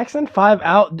yeah, Jackson 5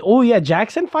 out. Oh yeah,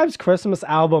 Jackson 5's Christmas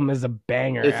album is a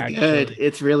banger. It's good.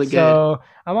 It's really good. So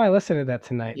I might listen to that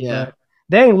tonight. Yeah. But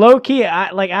dang, low key,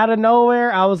 out of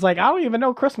nowhere, I was like, I don't even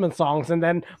know Christmas songs, and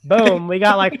then boom, we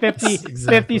got like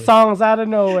 50 songs out of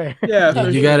nowhere. Yeah,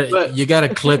 you gotta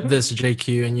clip this,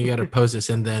 JQ, and you gotta post this,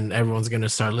 and then everyone's gonna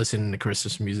start listening to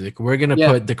Christmas music. We're gonna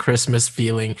put the Christmas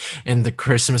feeling and the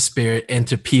Christmas spirit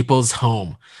into people's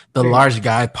home. The Large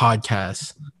Guy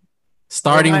Podcast.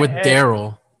 Starting with Hey,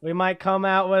 Daryl. we might come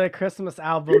out with a Christmas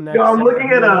album next. Yo, I'm looking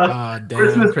at Damn,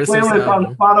 Christmas playlist on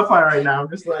album. Spotify right now. I'm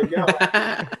just like, yo,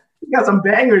 you got some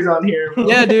bangers on here, bro.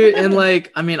 Yeah, dude, and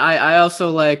like, I mean, I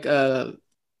also like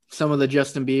some of the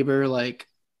Justin Bieber, like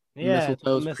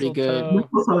Mistletoe's pretty good.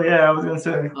 So yeah, I was gonna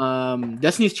say.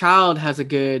 Destiny's Child has a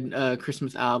good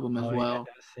Christmas album as well.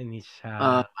 Yeah, Destiny's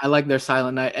Child. I like their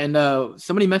Silent Night, and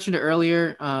somebody mentioned it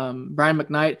earlier. Brian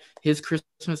McKnight, his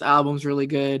Christmas album's really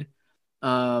good.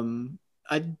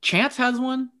 Chance has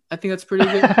one. I think that's pretty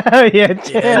good. Yeah,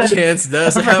 Chance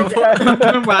does have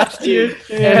one. Last year.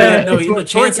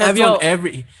 Chance has one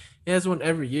every. He has one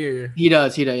every year. He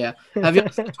does. Yeah. Have you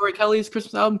seen Tori Kelly's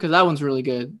Christmas album? Because that one's really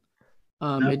good.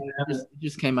 It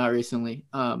just came out recently.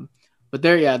 But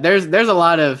there's a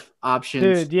lot of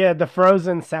options. Dude, yeah, the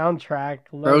Frozen soundtrack.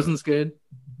 Frozen's good.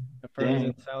 The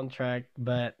Frozen soundtrack,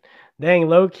 but dang,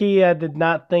 low key, I did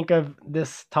not think of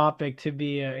this topic to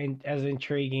be as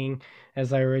intriguing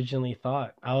as I originally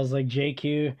thought. I was like,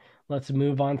 JQ, let's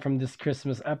move on from this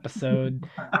Christmas episode.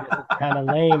 It's kind of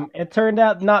lame. It turned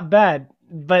out not bad,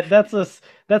 but that's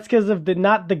because of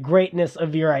not the greatness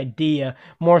of your idea,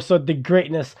 more so the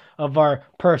greatness of our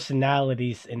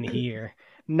personalities in here.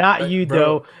 Not you,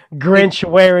 though, Grinch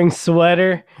wearing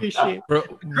sweater. Bro,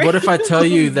 what if I tell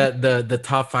you that the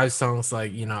top 5 songs,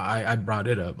 like, I brought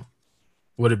it up?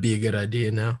 Would it be a good idea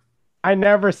now? I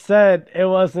never said it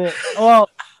wasn't. Well,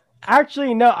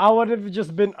 actually, no, I would have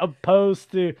just been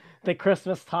opposed to the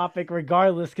Christmas topic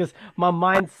regardless, because my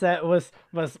mindset was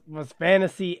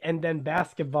fantasy and then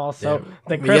basketball. So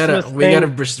the Christmas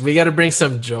we gotta bring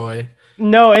some joy.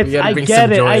 No, it's I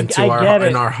get it. I get it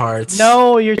in our hearts.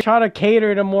 No, you're trying to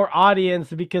cater to more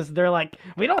audience because they're like,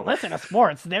 we don't listen to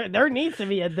sports. There needs to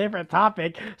be a different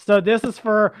topic. So this is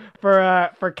for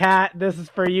Kat. This is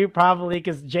for you probably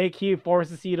because JQ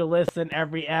forces you to listen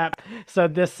every app. So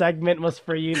this segment was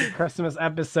for you, the Christmas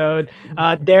episode.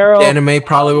 Daryl, Anime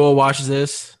probably will watch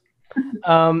this.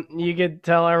 You could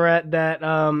tell her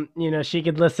that she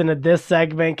could listen to this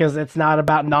segment because it's not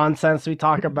about nonsense we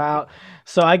talk about.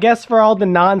 So I guess for all the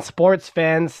non-sports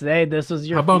fans, hey, this was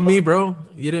your. How about me, bro?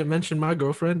 You didn't mention my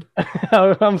girlfriend.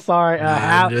 Oh, I'm sorry.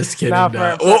 I'm just kidding.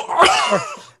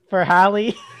 For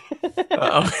Hallie.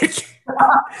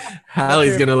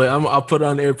 Hallie's gonna. I'll put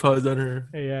on AirPods on her.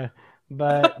 Yeah,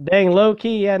 but dang, low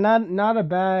key, yeah, not a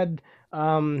bad.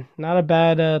 Not a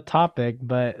bad topic,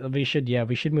 but we should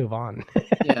move on.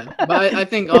 Yeah, but I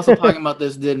think also talking about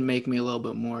this did make me a little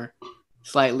bit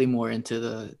slightly more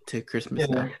into Christmas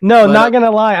now. No, but, not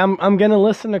gonna lie, I'm gonna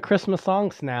listen to Christmas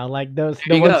songs now, like the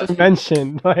ones you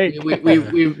mentioned. Like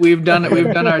we've done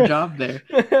our job there.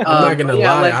 I'm not gonna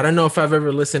lie, I don't know if I've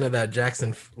ever listened to that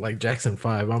Jackson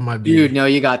 5. I might be. Dude, no,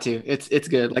 you got to. It's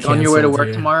good. Like on your way to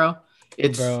work tomorrow.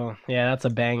 Bro, yeah, that's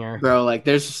a banger. Bro, like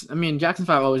Jackson 5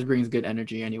 always brings good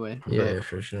energy anyway. Yeah,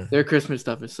 for sure. Their Christmas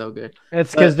stuff is so good.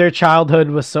 It's because their childhood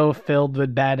was so filled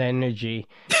with bad energy.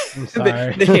 I'm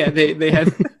sorry. they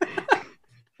had.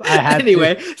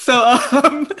 Anyway,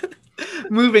 so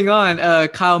moving on.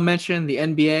 Kyle mentioned the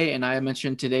NBA, and I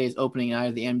mentioned today's opening night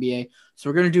of the NBA.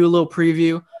 So we're gonna do a little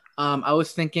preview. I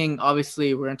was thinking,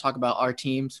 obviously, we're gonna talk about our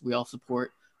teams. We all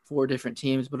support 4 different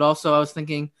teams, but also I was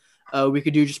thinking. We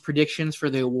could do just predictions for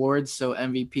the awards. So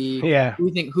MVP. Yeah. Who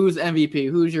think who's MVP?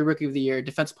 Who's your rookie of the year?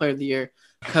 Defensive player of the year?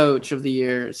 Coach of the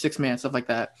year? 6-man? Stuff like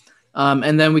that.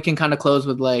 And then we can kind of close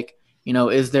with like,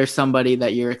 is there somebody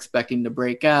that you're expecting to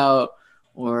break out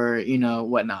or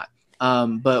whatnot?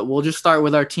 But we'll just start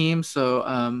with our team. So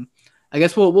I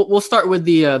guess we'll start with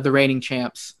the reigning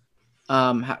champs.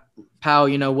 Pal,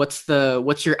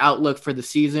 what's your outlook for the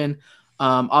season?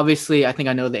 Obviously, I think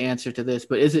I know the answer to this,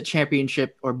 but is it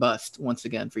championship or bust once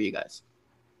again for you guys?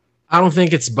 I don't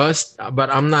think it's bust,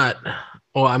 but I'm not.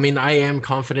 Well, I mean, I am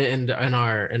confident in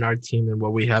our team and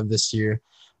what we have this year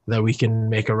that we can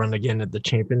make a run again at the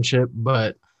championship.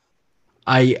 But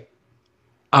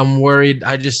I'm worried.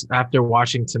 After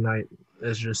watching tonight,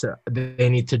 it's just they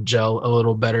need to gel a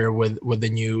little better with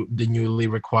the newly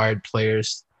required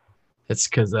players. It's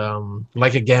because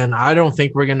again, I don't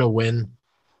think we're gonna win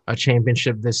a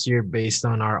championship this year based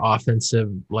on our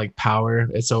offensive power.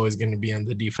 It's always going to be on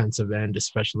the defensive end,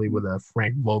 especially with a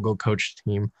Frank Vogel coached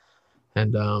team.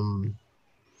 And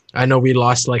I know we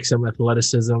lost some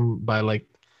athleticism by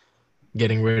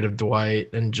getting rid of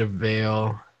Dwight and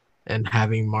JaVale and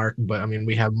having Mark, but I mean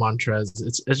we have Montrez.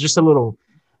 It's just a little.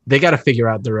 They got to figure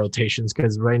out the rotations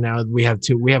because right now we have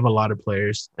a lot of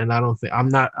players, and I'm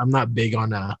not big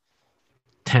on a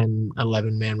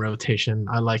 10-11 man rotation.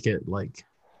 I like it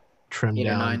trimmed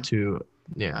down to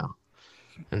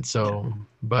and so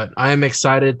but I am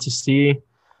excited to see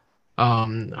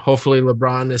Hopefully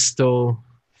LeBron is still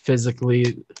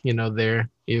physically, there,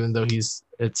 even though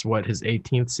it's what, his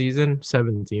 18th season,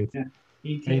 17th. Yeah.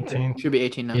 18. Should be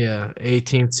 18 now. Yeah,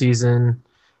 18th season.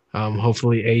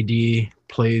 Hopefully AD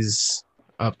plays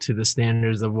up to the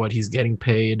standards of what he's getting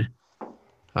paid.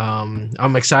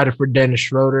 I'm excited for Dennis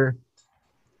Schroeder.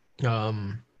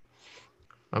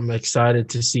 I'm excited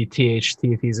to see THT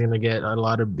if he's going to get a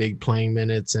lot of big playing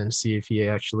minutes and see if he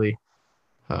actually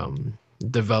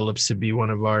develops to be one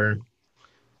of our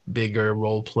bigger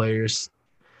role players.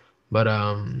 But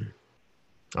I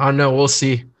don't know. We'll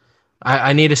see.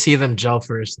 I need to see them gel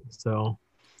first. So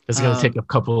it's going to take a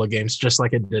couple of games, just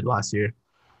like it did last year.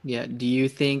 Yeah. Do you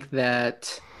think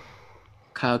that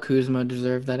Kyle Kuzma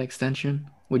deserved that extension?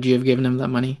 Would you have given him that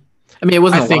money? I mean, it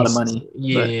wasn't a lot of money.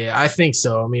 Yeah, I think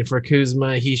so. I mean, for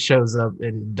Kuzma, he shows up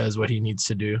and does what he needs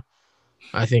to do.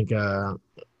 I think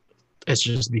it's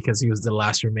just because he was the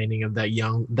last remaining of that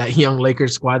young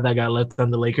Lakers squad that got left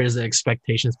on the Lakers. The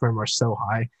expectations for him are so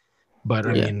high. But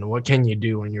I mean, what can you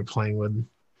do when you're playing with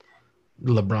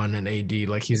LeBron and AD?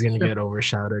 Like, he's gonna get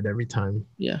overshadowed every time.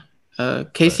 Yeah.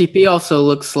 KCP also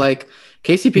looks like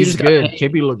KCP. He's good.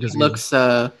 KP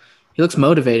he looks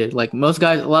motivated. Like most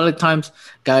guys, a lot of times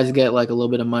guys get like a little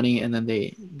bit of money and then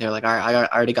they're like, all right, I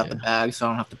already got the bag, so I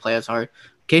don't have to play as hard.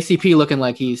 KCP looking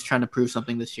like he's trying to prove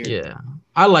something this year. Yeah,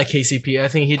 I like KCP. I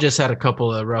think he just had a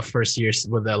couple of rough first years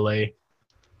with LA,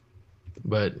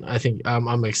 but I think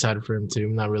I'm excited for him too.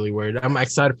 I'm not really worried. I'm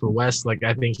excited for West. Like,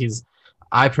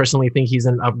 I personally think he's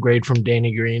an upgrade from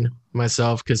Danny Green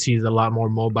myself because he's a lot more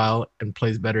mobile and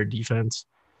plays better defense.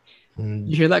 And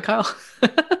you hear that, Kyle?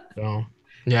 so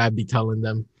yeah, I'd be telling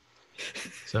them.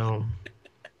 So.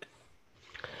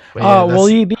 Yeah, will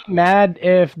you be mad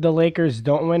if the Lakers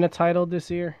don't win a title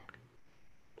this year?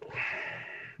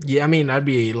 Yeah, I mean, I'd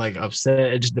be like upset.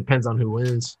 It just depends on who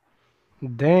wins.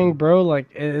 Dang, bro! Like,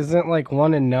 isn't like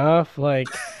one enough? Like,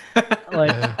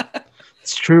 yeah,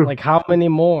 it's true. Like, how many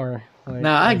more? Like,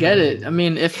 no, I get it. I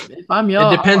mean, if I'm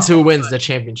y'all, it depends who wins the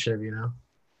championship.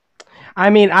 I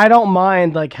mean, I don't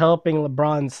mind like helping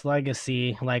LeBron's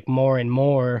legacy like more and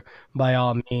more by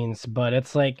all means, but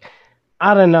it's like,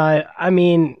 I don't know. I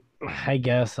mean, I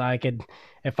guess I could,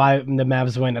 if the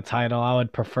Mavs win a title, I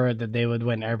would prefer that they would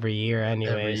win every year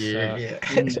anyway.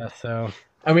 So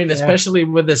I mean, especially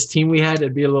with this team we had,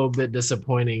 it'd be a little bit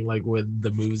disappointing, like with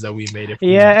the moves that we made if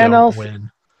we don't win.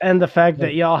 And the fact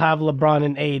that y'all have LeBron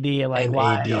and AD, like, and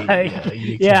why?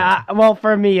 AD, well,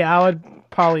 for me, I would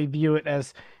probably view it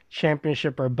as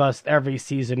championship or bust every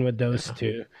season with those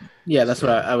two. Yeah, that's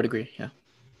what I would agree. Yeah.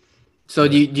 So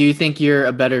do you think you're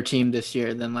a better team this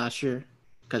year than last year?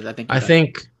 Because I think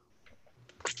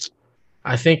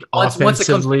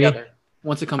offensively,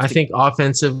 once it comes I think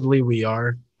offensively we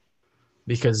are,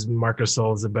 because Marc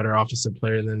Gasol is a better offensive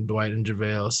player than Dwight and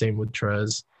JaVale. Same with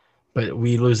Trez, but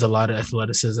we lose a lot of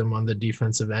athleticism on the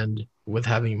defensive end with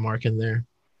having Mark in there.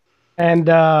 And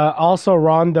also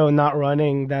Rondo not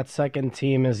running that second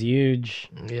team is huge.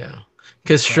 Yeah.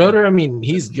 Because Schroeder, I mean,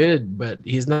 he's good, but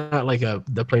he's not like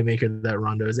the playmaker that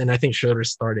Rondo is. And I think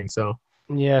Schroeder's starting, so.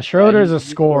 Yeah, Schroeder's a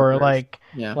scorer. Like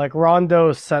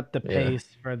Rondo set the pace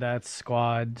for that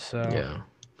squad, so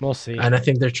we'll see. And I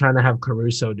think they're trying to have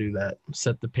Caruso do that,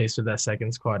 set the pace for that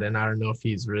second squad. And I don't know if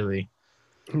he's really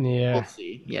we'll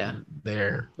see. Yeah.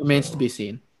 There. Remains to be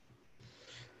seen.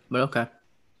 But okay.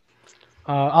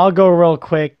 I'll go real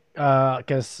quick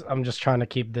because I'm just trying to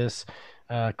keep this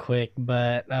quick.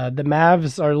 But the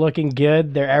Mavs are looking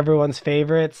good. They're everyone's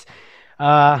favorites.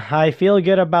 I feel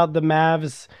good about the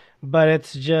Mavs, but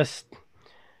it's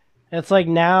like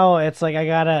now it's like I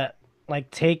gotta like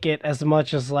take it as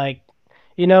much as like,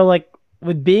 like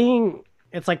with being.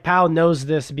 It's like Powell knows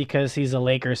this because he's a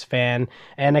Lakers fan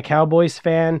and a Cowboys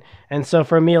fan. And so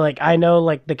for me, like, I know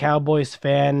like the Cowboys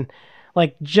fan,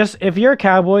 like just if you're a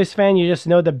Cowboys fan, you just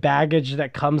know the baggage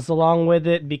that comes along with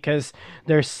it because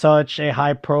there's such a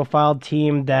high profile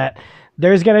team that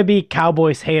there's going to be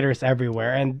Cowboys haters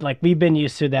everywhere. And like we've been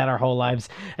used to that our whole lives.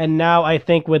 And now I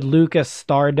think with Luka's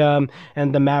stardom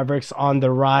and the Mavericks on the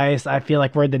rise, I feel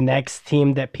like we're the next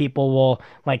team that people will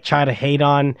like try to hate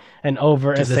on and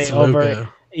say over.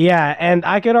 Yeah. And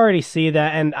I could already see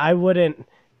that. And I wouldn't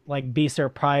like be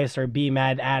surprised or be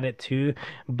mad at it too.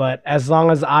 But as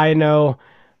long as I know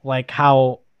like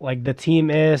how like the team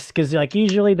is, because like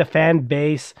usually the fan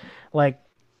base, like,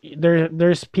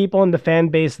 there's people in the fan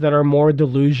base that are more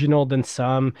delusional than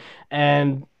some,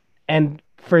 and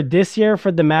for this year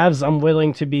for the Mavs, I'm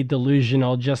willing to be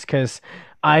delusional just because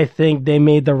I think they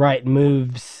made the right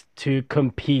moves to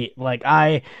compete. Like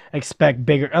I expect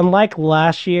bigger, unlike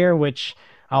last year, which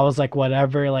I was like,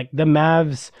 whatever. Like the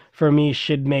Mavs for me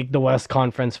should make the West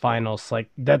Conference Finals. Like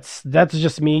that's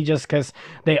just me, just because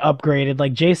they upgraded.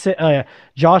 Like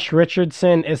Josh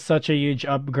Richardson is such a huge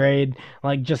upgrade.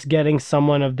 Like just getting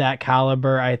someone of that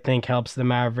caliber, I think helps the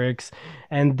Mavericks.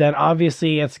 And then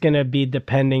obviously it's gonna be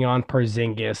depending on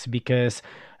Porzingis because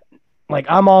like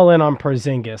I'm all in on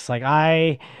Porzingis. Like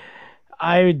I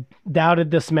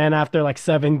doubted this man after like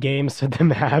 7 games with the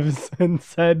Mavs and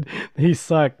said he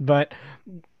sucked, but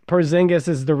Porzingis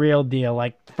is the real deal.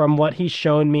 Like from what he's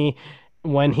shown me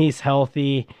when he's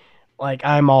healthy, like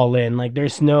I'm all in.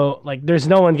 There's no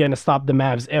one gonna stop the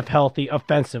Mavs if healthy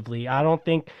offensively. I don't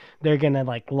think they're gonna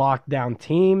like lock down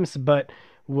teams, but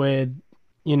with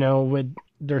with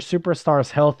their superstars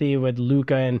healthy with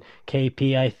Luca and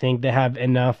KP, I think they have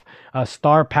enough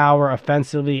star power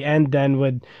offensively, and then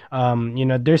with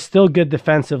they're still good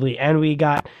defensively, and we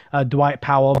got Dwight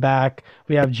Powell back.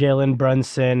 We have Jalen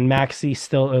Brunson, Maxi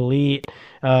still elite,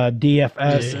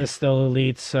 DFS is still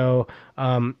elite. So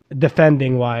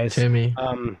defending wise, Timmy.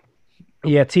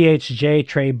 Yeah, THJ,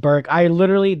 Trey Burke.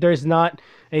 There's not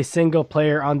a single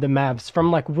player on the Mavs from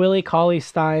like Willie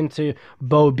Cauley-Stein to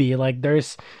Bobby. Like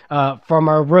there's from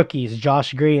our rookies,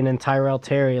 Josh Green and Tyrell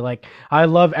Terry. Like I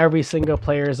love every single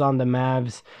players on the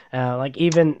Mavs. Like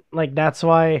even like that's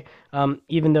why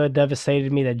even though it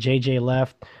devastated me that JJ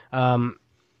left,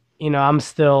 I'm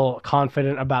still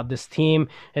confident about this team.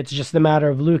 It's just a matter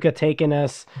of Luca taking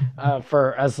us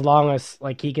for as long as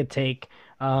like he could take.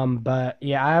 But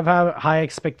yeah, I have high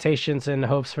expectations and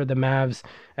hopes for the Mavs,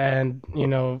 and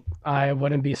I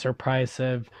wouldn't be surprised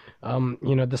if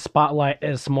the spotlight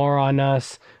is more on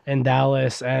us in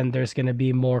Dallas, and there's gonna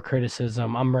be more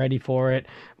criticism. I'm ready for it,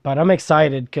 but I'm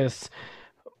excited because.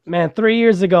 Man, 3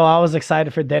 years ago I was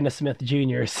excited for Dennis Smith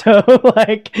Jr. So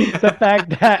like the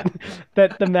fact that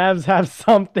the Mavs have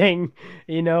something,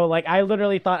 like I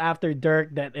literally thought after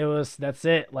Dirk that's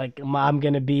it. Like I'm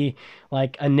gonna be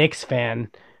like a Knicks fan,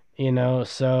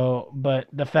 So, but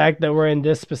the fact that we're in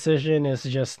this position is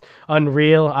just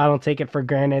unreal. I don't take it for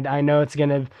granted. I know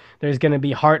there's gonna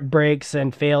be heartbreaks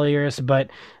and failures, but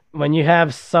when you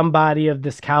have somebody of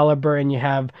this caliber and you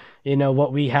have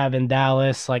what we have in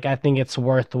Dallas, like I think it's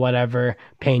worth whatever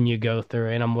pain you go through,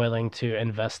 and I'm willing to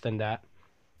invest in that.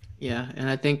 Yeah, and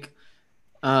I think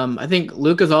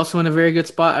Luka's also in a very good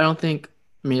spot. I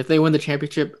mean, if they win the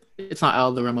championship, it's not out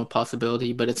of the realm of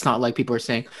possibility, but it's not like people are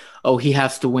saying, "Oh, he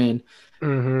has to win,"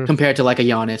 compared to like a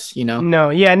Giannis,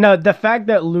 No. The fact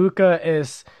that Luka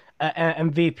is an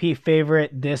MVP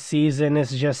favorite this season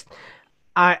is just.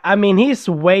 I mean he's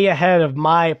way ahead of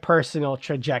my personal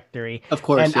trajectory. Of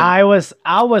course. And yeah. I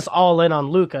was all in on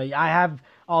Luka. I have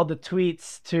all the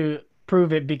tweets to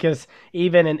prove it because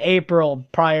even in April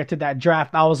prior to that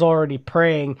draft, I was already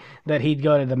praying that he'd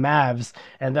go to the Mavs.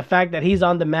 And the fact that he's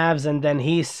on the Mavs and then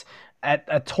he's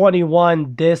at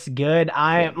 21 this good,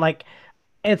 I am like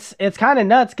it's kind of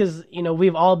nuts because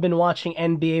we've all been watching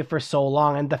NBA for so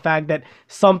long, and the fact that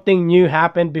something new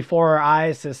happened before our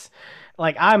eyes is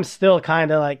like I'm still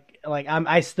kind of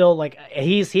I still like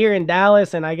he's here in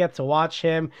Dallas and I get to watch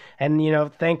him, and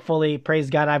thankfully, praise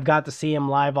God, I've got to see him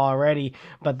live already.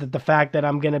 But the fact that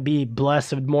I'm gonna be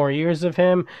blessed with more years of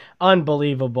him,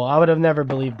 unbelievable. I would have never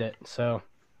believed it. So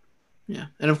yeah,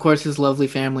 and of course his lovely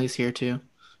family's here too.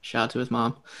 Shout out to his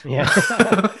mom. Yeah.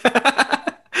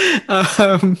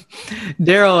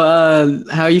 Daryl,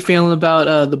 how are you feeling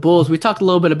about the Bulls? We talked a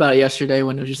little bit about it yesterday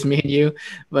when it was just me and you,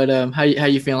 but how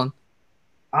you feeling?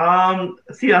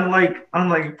 See, unlike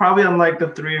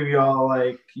the three of y'all,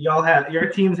 like your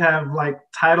teams have like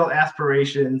title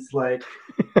aspirations, like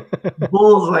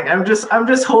Bulls. Like I'm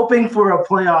just hoping for a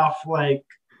playoff, like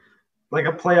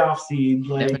a playoff seed.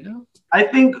 Like I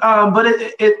think, but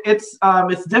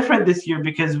it's different this year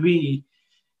because we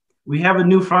have a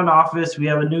new front office, we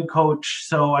have a new coach,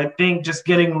 so I think just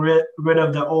getting rid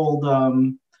of the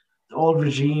old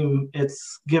regime,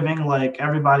 it's giving like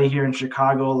everybody here in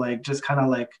Chicago like just kind of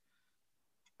like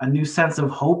a new sense of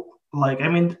hope. Like I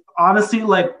mean, honestly,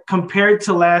 like compared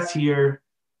to last year,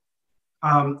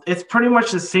 it's pretty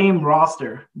much the same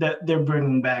roster that they're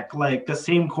bringing back, like the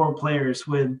same core players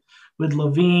with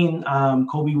Levine,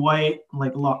 Kobe White,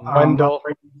 like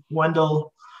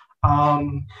Wendell.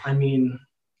 I mean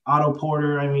Otto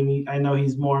Porter. I mean, I know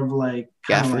he's more of like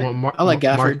Gafford. I like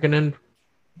Gafford.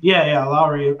 Yeah,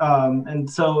 Lowry. And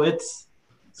so we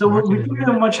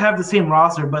pretty much have the same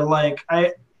roster, but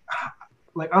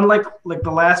unlike like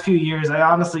the last few years, I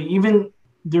honestly, even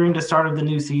during the start of the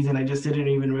new season, I just didn't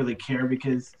even really care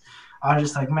because I was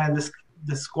just like, man, this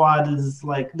squad is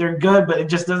like they're good, but it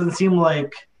just doesn't seem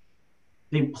like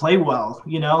they play well,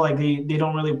 like they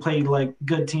don't really play like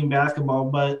good team basketball.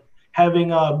 But having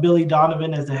Billy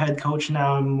Donovan as the head coach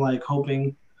now, I'm like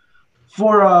hoping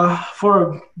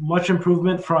for much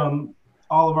improvement from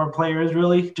all of our players.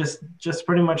 Really, just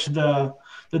pretty much the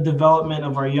development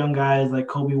of our young guys like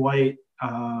Kobe White.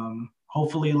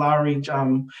 Hopefully Lowry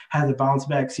has a bounce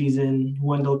back season.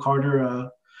 Wendell Carter,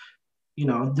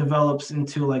 develops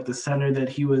into like the center that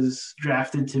he was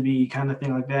drafted to be, kind of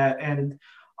thing like that. And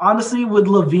honestly, with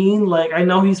Levine, like I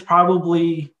know he's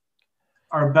probably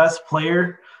our best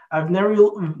player. I've never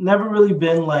really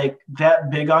been like that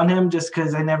big on him just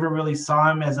because I never really saw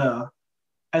him as a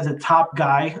top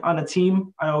guy on a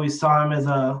team. I always saw him as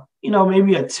a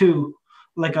maybe a two,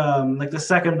 like the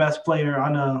second best player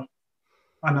on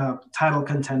a title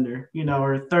contender,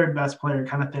 or third best player,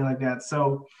 kind of thing like that.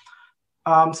 So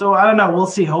I don't know. We'll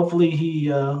see. Hopefully he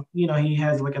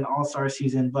has like an all-star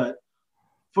season. But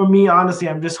for me, honestly,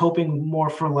 I'm just hoping more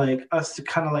for like us to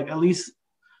kind of like at least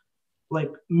like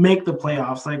make the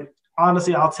playoffs. Like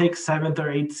honestly, I'll take 7th or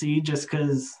 8th seed just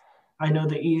because I know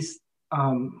the East.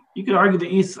 You could argue the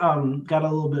East got a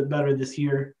little bit better this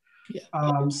year.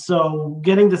 Yeah. So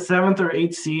getting the 7th or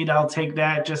 8th seed, I'll take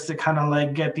that just to kind of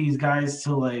like get these guys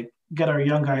to like get our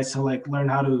young guys to like learn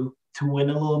how to win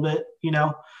a little bit,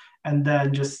 and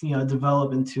then just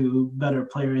develop into better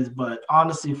players. But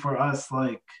honestly, for us,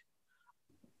 like,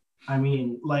 I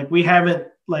mean, like we haven't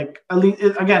like at least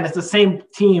again, it's the same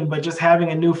team, but just having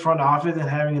a new front office and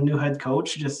having a new head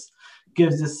coach just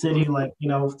gives the city like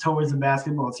towards the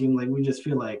basketball team. Like we just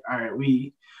feel like, all right,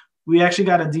 we actually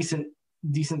got a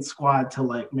decent squad to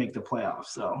like make the playoffs.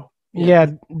 So Yeah,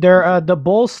 they're the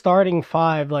Bulls starting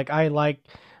five. Like I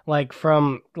like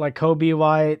from like Kobe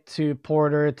White to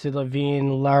Porter to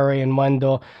Levine, Larry, and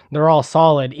Wendell. They're all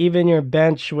solid. Even your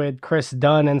bench with Chris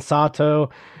Dunn and Sato.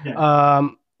 yeah,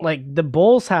 Like the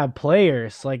Bulls have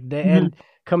players like the and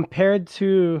compared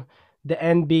to the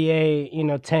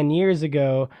NBA, 10 years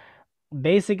ago,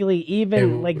 basically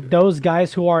even like those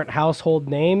guys who aren't household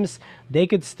names, they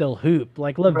could still hoop.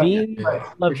 Like right, Yeah, right,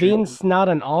 for sure. Levine's not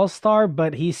an all-star,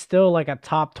 but he's still like a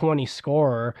top 20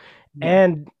 scorer. Yeah,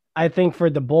 And I think for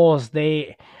the Bulls,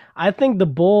 I think the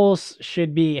Bulls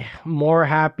should be more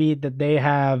happy that they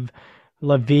have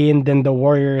Levine than the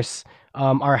Warriors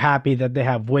are happy that they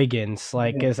have Wiggins.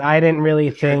 Like, yeah, because I didn't really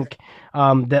for sure. think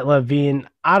that Levine,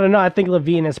 I don't know, I think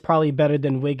Levine is probably better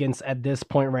than Wiggins at this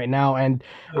point right now. And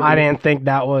I I agree. didn't think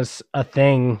that was a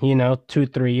thing, 2,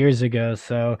 3 years ago.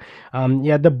 So,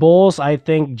 yeah, the Bulls, I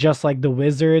think, just like the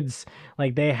Wizards,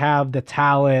 like they have the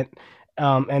talent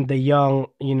and the young,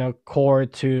 core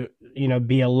to,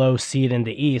 be a low seed in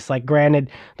the East. Like, granted,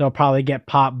 they'll probably get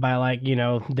popped by like,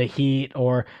 the Heat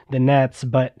or the Nets,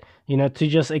 but, to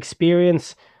just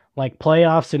experience like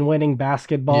playoffs and winning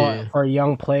basketball Yeah. for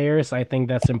young players, I think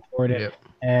that's important. Yep.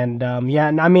 And yeah,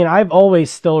 and I mean, I've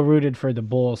always still rooted for the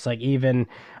Bulls. Like even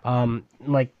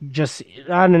like just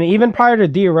I don't know, even prior to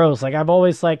D Rose, like I've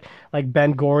always like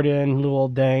Ben Gordon,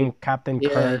 Luol Deng, Captain yeah,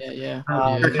 Kirk, yeah, yeah.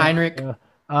 um, Kirk Yeah. Heinrich.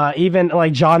 even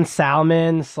like John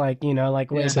Salmons, like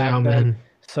like way Yeah. back then. Salmon.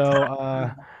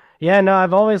 So yeah, no,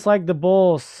 I've always liked the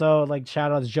Bulls. So like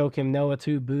shout outs Joakim Noah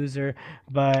too, Boozer.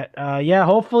 But yeah,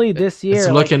 hopefully this It's year,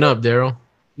 like looking up, Daryl.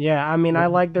 yeah, I mean, I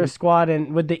like their squad,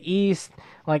 and with the East,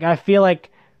 like I feel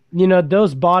like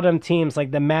those bottom teams,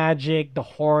 like the Magic, the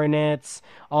Hornets,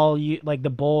 all you like the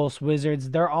Bulls,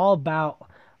 Wizards, they're all about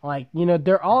like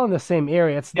they're all in the same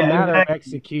area. It's the Yeah, matter of exactly.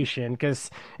 execution. Because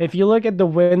if you look at the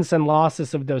wins and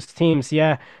losses of those teams,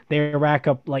 yeah, they rack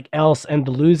up like else in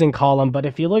the losing column. But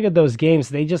if you look at those games,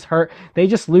 they just hurt. They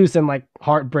just lose in like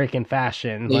heartbreaking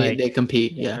fashion. They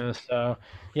compete. Yeah. So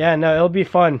yeah, no, it'll be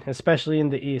fun, especially in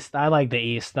the East. I like the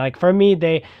East. Like for me,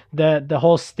 the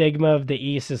whole stigma of the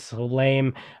East is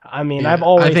lame. I mean, I've Yeah. I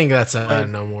always think that's enjoyed,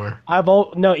 no more.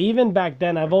 no, even back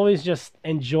then, I've always just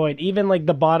enjoyed even like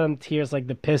the bottom tiers, like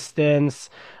the Pistons,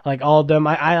 like all of them.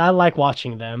 I like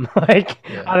watching them. Like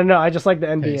I Yeah. don't know, I just like the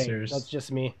NBA. That's Pacers.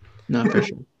 just me. No, for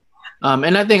sure.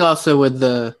 And I think also with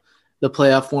the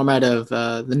playoff format of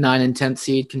the 9 and 10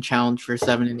 seed can challenge for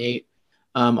 7 and 8,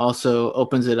 also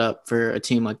opens it up for a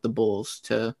team like the Bulls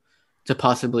to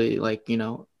possibly like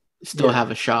still Yeah,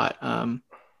 have a shot.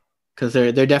 Because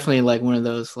they're definitely like one of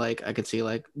those like I could see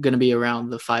like going to be around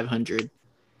the 500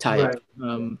 type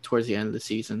right. towards the end of the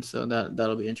season. So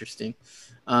that'll be interesting.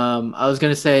 I was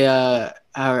gonna say,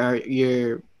 how are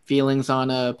your feelings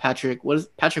on Patrick? What is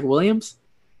Patrick Williams?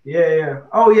 Yeah, yeah.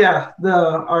 Oh, yeah.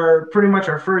 Our pretty much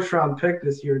our first round pick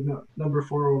this year, number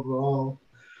 4 overall.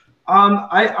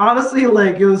 I honestly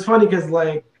like it was funny because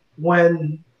like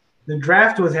when the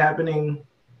draft was happening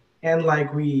and like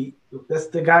that's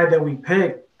the guy that we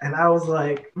picked. and I was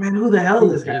like, man, who the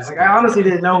hell is this guy? Like, I honestly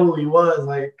didn't know who he was.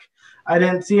 Like, I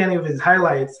didn't see any of his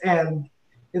highlights. And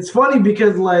it's funny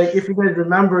because, like, if you guys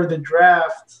remember the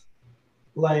draft,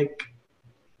 like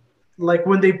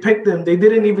when they picked him, they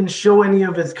didn't even show any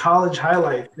of his college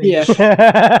highlights. They just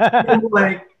him,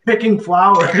 like picking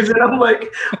flowers, and I'm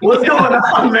like, "What's going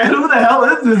on, man? Who the hell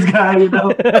is this guy?" You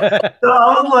know. So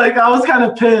I was kind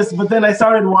of pissed, but then I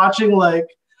started watching like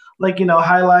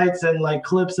highlights and like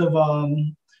clips of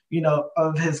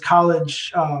of his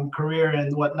college career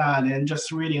and whatnot, and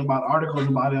just reading about articles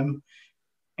about him.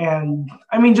 And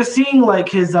I mean, just seeing like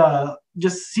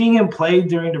just seeing him play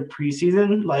during the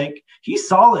preseason, like he's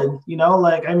solid,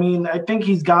 like, I mean, I think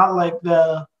he's got like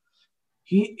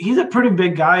he's a pretty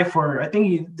big guy for, I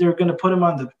think they're going to put him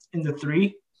in the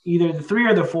three, either the three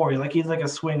or the four. Like he's like a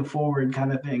swing forward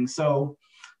kind of thing. So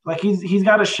like he's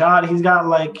got a shot. He's got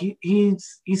like,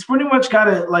 he's pretty much got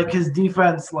it. Like his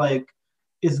defense, like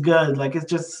is good. Like it's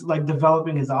just like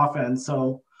developing his offense.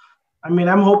 So, I mean,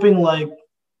 I'm hoping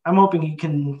he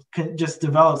can just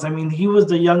develops. I mean, he was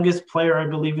the youngest player, I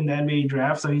believe, in the NBA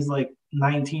draft. So he's like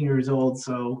 19 years old.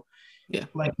 So yeah,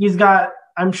 like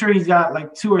I'm sure he's got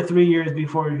like 2 or 3 years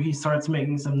before he starts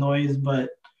making some noise. But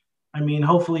I mean,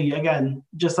 hopefully, again,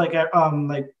 just like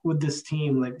with this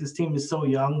team, like this team is so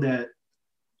young that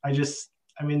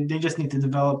they just need to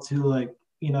develop to like,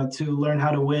 to learn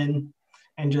how to win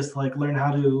and just like learn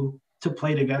how to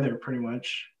play together pretty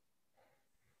much.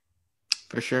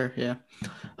 For sure, yeah.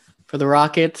 For the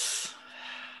Rockets,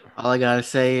 all I gotta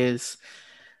say is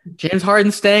James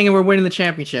Harden's staying and we're winning the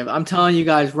championship. I'm telling you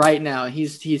guys right now,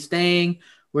 he's staying.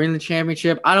 We're in the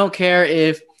championship. I don't care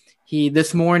if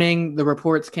this morning the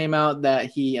reports came out that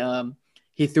he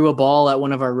threw a ball at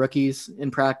one of our rookies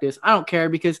in practice. I don't care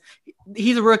because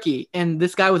he's a rookie and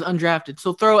this guy was undrafted.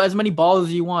 So throw as many balls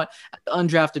as you want at the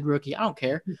undrafted rookie. I don't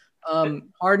care.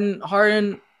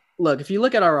 Harden. Look, if you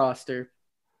look at our roster,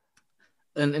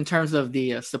 in terms of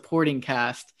the supporting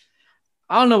cast,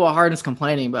 I don't know what Harden's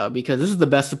complaining about because this is the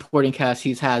best supporting cast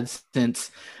he's had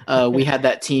since we had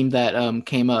that team that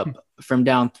came up from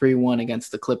down 3-1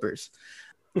 against the Clippers.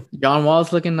 John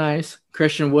Wall's looking nice.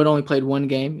 Christian Wood only played one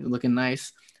game, looking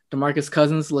nice. DeMarcus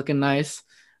Cousins looking nice.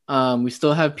 We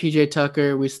still have PJ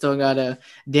Tucker. We still got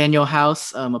Daniel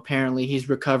House. Apparently he's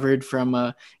recovered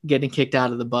from getting kicked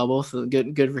out of the bubble, so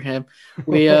good for him.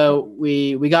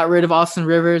 We got rid of Austin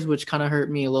Rivers, which kind of hurt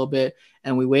me a little bit,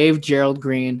 and we waived Gerald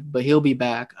Green, but he'll be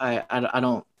back.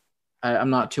 I'm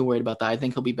not too worried about that. I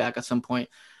think he'll be back at some point.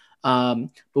 But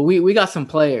we got some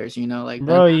players, like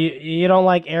bro. You don't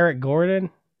like Eric Gordon?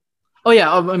 Oh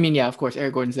yeah, I mean yeah, of course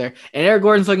Eric Gordon's there, and Eric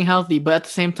Gordon's looking healthy, but at the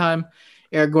same time,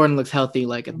 Eric Gordon looks healthy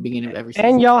like at the beginning of every season.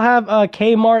 And y'all have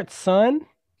Kmart's son.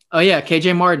 Oh yeah,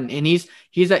 KJ Martin, and he's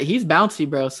bouncy,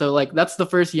 bro. So like that's the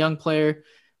first young player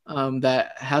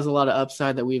that has a lot of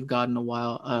upside that we've gotten in a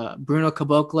while. Bruno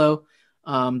Caboclo,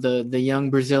 the young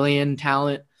Brazilian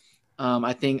talent.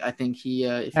 I think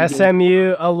he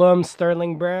SMU alum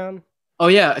Sterling Brown. Oh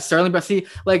yeah, Sterling Brown. See,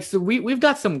 like so we've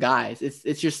got some guys.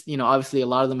 It's just obviously a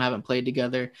lot of them haven't played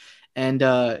together. And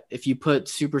if you put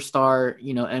superstar,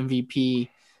 MVP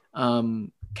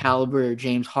caliber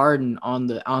James Harden on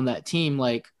that team,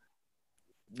 like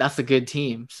that's a good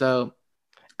team. So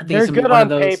I think they're good on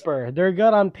paper. They're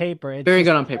good on paper. It's very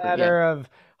good on paper. A matter of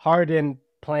Harden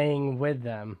playing with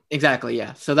them. Exactly.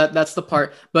 Yeah. So that's the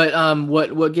part. But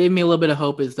what gave me a little bit of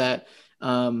hope is that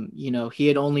he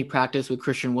had only practiced with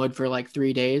Christian Wood for like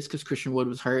 3 days because Christian Wood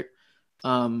was hurt.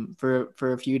 For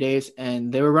a few days,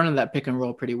 and they were running that pick and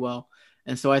roll pretty well.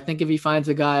 And so I think if he finds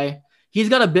a guy, he's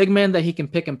got a big man that he can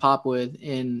pick and pop with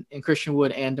in Christian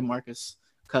Wood and DeMarcus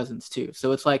Cousins too.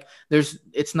 So it's like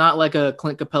it's not like a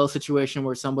Clint Capella situation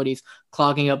where somebody's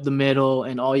clogging up the middle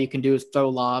and all you can do is throw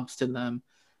lobs to them.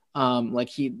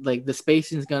 The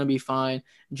spacing is gonna be fine.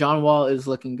 John Wall is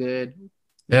looking good.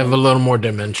 They have a little more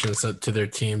dimensions to their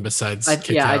team besides I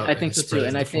think so too.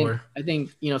 And I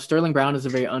think Sterling Brown is a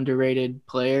very underrated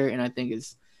player, and I think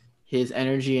his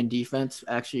energy and defense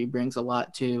actually brings a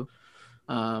lot too.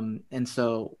 And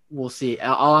so we'll see.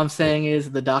 All I'm saying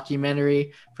is the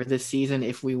documentary for this season,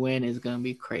 if we win, is gonna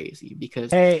be crazy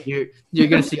because you're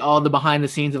gonna see all the behind the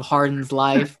scenes of Harden's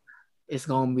life. It's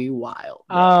gonna be wild.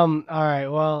 All right.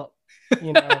 Well,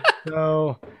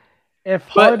 so. If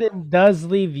Harden does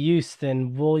leave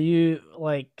Houston, will you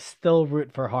still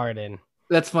root for Harden?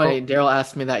 That's funny. Daryl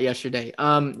asked me that yesterday.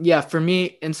 Yeah, for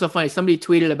me, and so funny. Somebody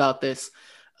tweeted about this,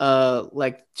 before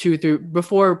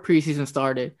preseason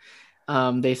started.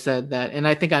 They said that, and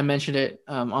I think I mentioned it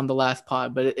on the last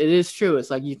pod, but it is true.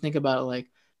 It's like you think about it, like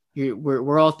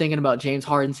we're all thinking about James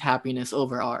Harden's happiness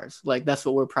over ours. Like that's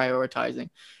what we're prioritizing,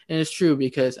 and it's true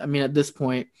because I mean at this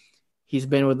point he's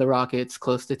been with the Rockets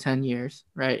close to 10 years,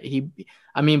 right?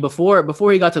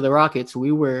 Before he got to the Rockets,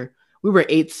 we were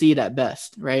eighth seed at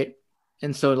best, right?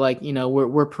 And so like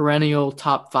we're perennial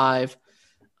top 5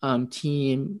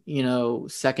 team,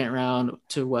 second round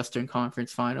to Western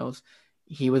Conference Finals.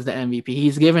 He was the MVP.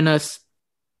 He's given us,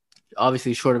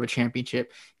 obviously short of a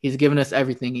championship, he's given us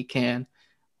everything he can.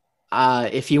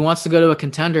 If he wants to go to a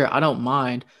contender, I don't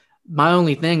mind. My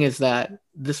only thing is that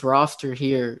this roster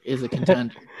here is a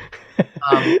contender.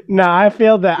 No, I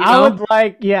feel that.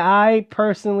 I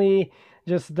personally,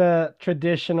 just the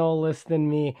traditionalist in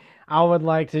me, I would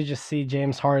like to just see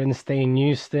James Harden stay in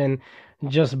Houston.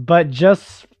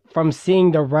 Just from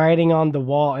seeing the writing on the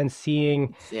wall and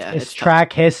seeing his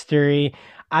track history,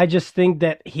 I just think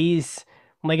that he's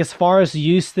like, as far as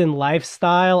Houston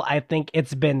lifestyle, I think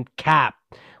it's been capped.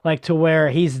 Like to where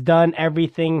he's done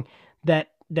everything that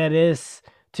is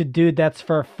to do that's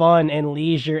for fun and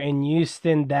leisure in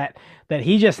Houston, that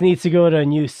he just needs to go to a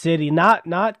new city, not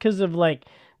because of like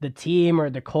the team or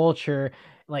the culture.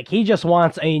 Like he just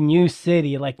wants a new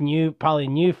city, like probably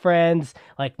new friends,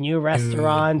 like new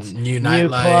restaurants, new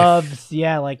clubs,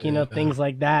 things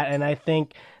like that. And I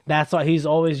think that's why he's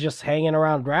always just hanging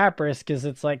around rappers, because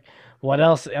it's like, what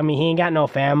else? I mean, he ain't got no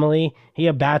family. He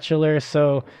a bachelor,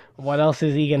 so what else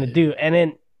is he gonna do?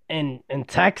 And in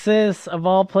Texas, of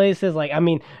all places, like, I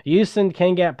mean, Houston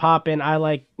can get popping. I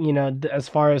like, as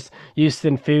far as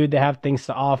Houston food, they have things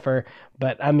to offer.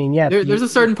 But I mean, yeah, there's a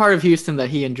certain part of Houston that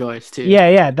he enjoys too.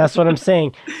 Yeah, that's what I'm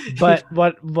saying. But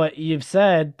what you've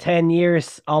said,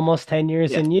 almost 10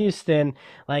 years in Houston,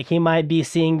 like he might be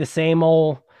seeing the same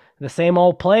old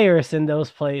players in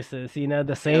those places,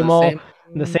 the same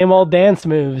old dance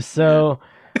moves. So,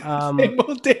 same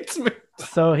old dance moves.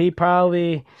 So he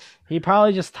probably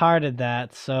just tired of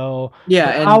that. So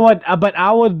yeah,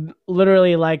 I would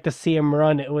literally like to see him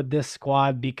run it with this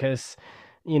squad, because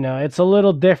it's a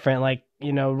little different. Like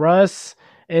Russ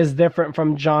is different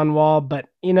from John Wall, but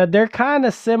they're kind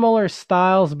of similar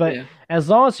styles. But as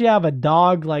long as you have a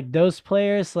dog like those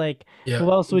players, like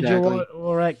who else would you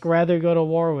rather go to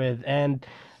war with? And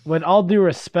with all due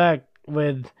respect,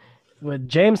 with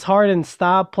James Harden's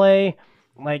style play,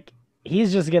 like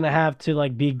he's just gonna have to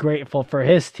like be grateful for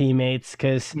his teammates,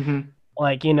 because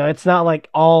like it's not like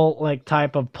all like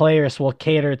type of players will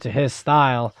cater to his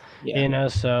style.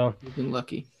 So you've been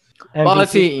lucky. MVP. Well,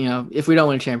 let's see, if we don't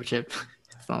win a championship,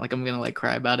 it's not like I'm gonna like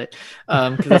cry about it,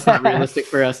 because that's not realistic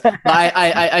for us. But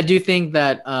I do think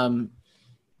that when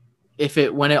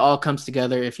it all comes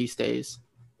together, if he stays,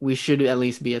 we should at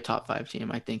least be a top 5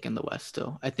 team. I think in the West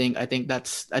still. I think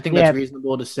that's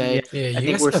reasonable to say. Yeah, I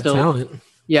think we're still talent.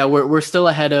 Yeah, we're still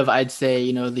ahead of, I'd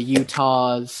say, the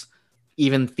Utahs,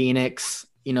 even Phoenix,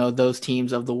 those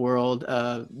teams of the world,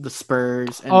 the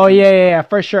Spurs. And,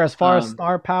 for sure. As far as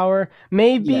star power,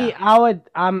 maybe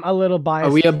I'm a little biased.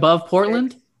 Are we above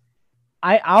Portland?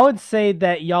 I would say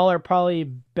that y'all are probably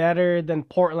better than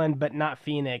Portland, but not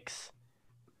Phoenix.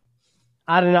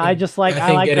 I don't know. I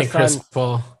like the Suns.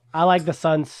 Paul. I like the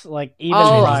Suns, like even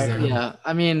prior. Yeah,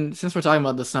 I mean, since we're talking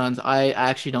about the Suns, I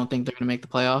actually don't think they're going to make the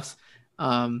playoffs.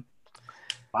 Wow.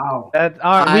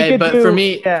 For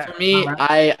me,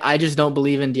 I just don't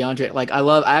believe in DeAndre. Like,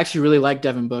 I actually really like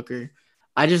Devin Booker.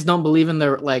 I just don't believe in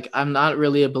I'm not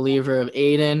really a believer of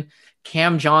Aiden.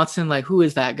 Cam Johnson, like, who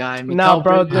is that guy? No,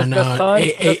 bro, the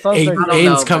Suns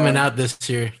Aiden's coming out this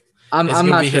year. I'm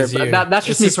not sure, but that's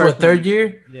just me for third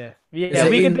year. Yeah.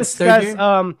 We could discuss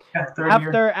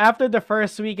after the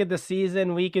first week of the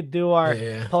season. We could do our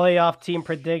playoff team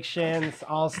predictions,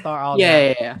 all-star,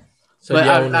 that. Yeah. So, but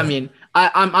I mean,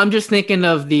 I'm just thinking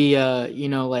of the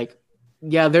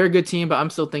they're a good team, but I'm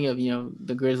still thinking of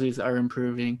the Grizzlies are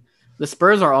improving. The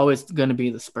Spurs are always going to be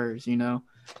the Spurs,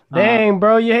 Dang,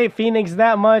 bro, you hate Phoenix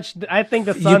that much? I think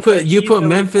the Suns. You put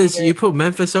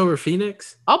Memphis over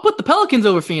Phoenix? I'll put the Pelicans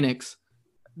over Phoenix.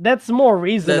 That's more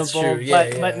reasonable. That's true.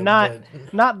 But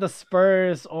not the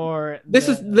Spurs or. This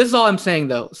is all I'm saying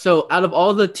though. So out of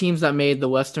all the teams that made the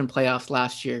Western playoffs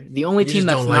last year, the only team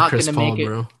that's not going to make it.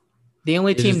 Bro. The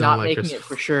only team not making it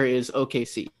for sure is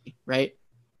OKC, right?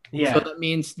 Yeah. So that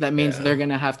means they're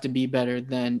gonna have to be better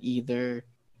than either,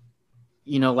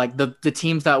 like the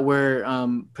teams that were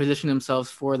positioning themselves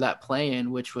for that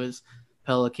play-in, which was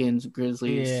Pelicans,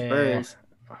 Grizzlies, Spurs.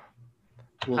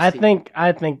 I think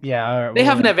yeah. They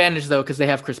have an advantage though because they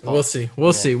have Chris Paul. We'll see.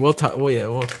 We'll see. We'll talk. Well,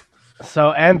 yeah.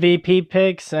 So MVP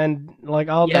picks and like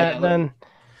all that then.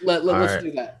 let's right.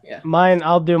 do that. Yeah.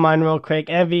 I'll do mine real quick.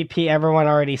 MVP, everyone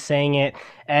already saying it.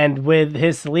 And with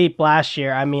his leap last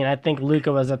year, I mean, I think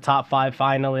Luka was a top 5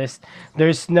 finalist.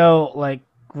 There's no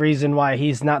reason why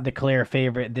he's not the clear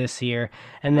favorite this year.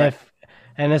 And Right.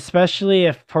 especially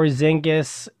if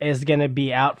Porzingis is gonna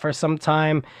be out for some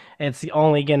time, it's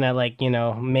only gonna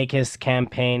make his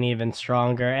campaign even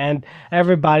stronger. And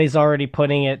everybody's already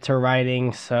putting it to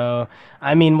writing. So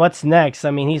I mean, what's next?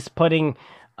 I mean, he's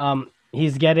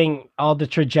getting all the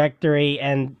trajectory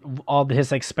and all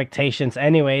his expectations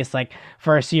anyways, like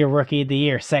first year rookie of the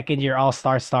year, second year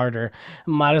all-star starter.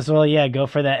 Might as well go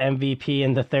for that MVP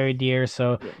in the third year.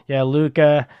 So yeah,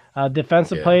 Luca,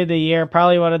 defensive player of the year,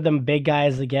 probably one of them big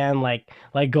guys again, like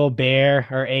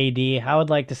Gobert or AD. I would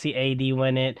like to see AD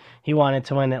win it. He wanted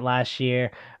to win it last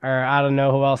year. Or I don't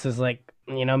know who else is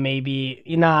maybe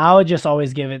I would just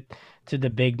always give it to the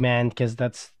big man, because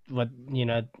that's what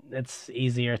it's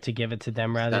easier to give it to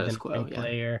them rather Status than quo, a big yeah.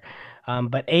 player.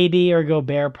 But AD or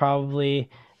Gobert probably.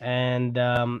 And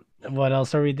what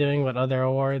else are we doing? What other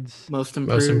awards? Most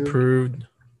Most improved. improved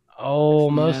Oh,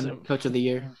 Man, coach of the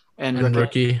year and and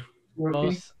rookie.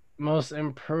 rookie. most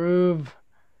improved.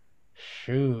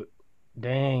 Shoot,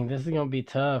 dang, this is gonna be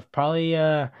tough. Probably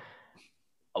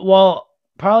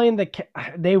probably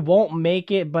they won't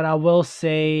make it, but I will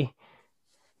say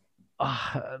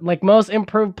most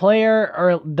improved player,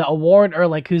 or the award, or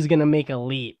who's gonna make a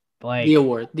leap, The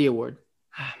award.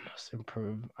 most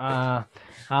improved.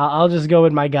 I'll just go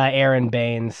with my guy Aaron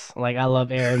Baines. I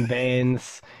love Aaron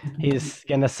Baines. He's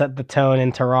gonna set the tone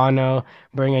in Toronto,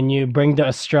 bring the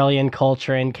Australian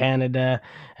culture in Canada,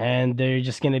 and they're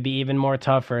just gonna be even more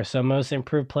tougher. So most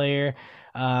improved player,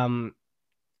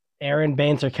 Aaron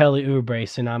Baines or Kelly Oubre,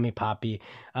 Tsunami Poppy.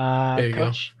 There you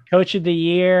go. Coach of the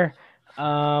year.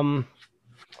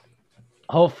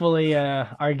 Hopefully,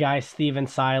 our guy Steven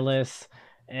Silas,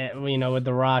 with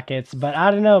the Rockets. But I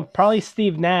don't know, probably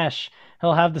Steve Nash.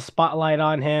 He'll have the spotlight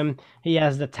on him. He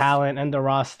has the talent and the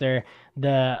roster.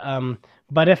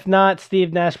 But if not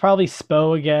Steve Nash, probably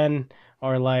Spo again,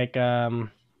 or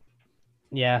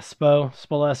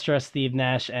Spoelstra, Steve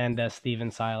Nash, and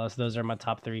Steven Silas. Those are my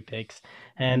top 3 picks.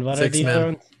 And what Six are these man.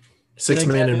 ones? Six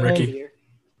man and rookie.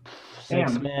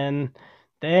 6 man.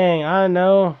 Dang, I don't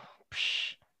know.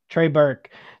 Trey Burke,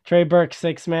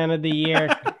 6 man of the year,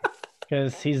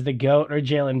 because he's the GOAT, or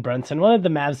Jalen Brunson, one of the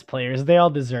Mavs players. They all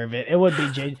deserve it.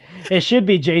 It should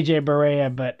be JJ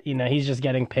Barea, but he's just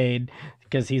getting paid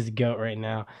because he's the GOAT right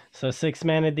now. So 6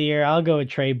 man of the year, I'll go with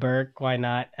Trey Burke. Why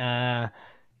not?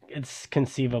 It's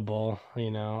conceivable.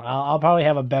 I'll probably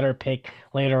have a better pick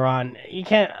later on. You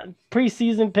can't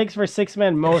preseason picks for 6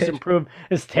 man most improved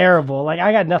is terrible.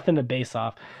 I got nothing to base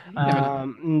off.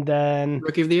 And then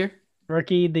Rookie of the year.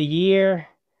 Rookie of the year.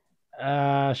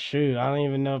 Shoot, I don't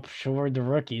even know who are the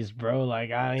rookies, bro. I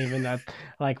don't even know.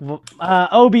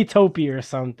 Obi Topi or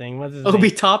something. What's his Obi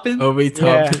name? Toppin. Obi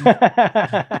Toppin.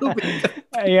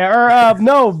 Yeah.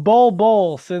 No,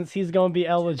 Bol, since he's gonna be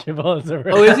eligible as a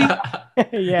rookie. Oh, is he?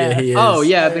 Yeah. He is. Oh,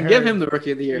 yeah. Then give him the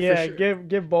rookie of the year. Yeah, for sure.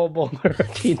 give Bol the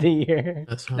rookie of the year.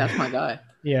 That's fine. That's my guy.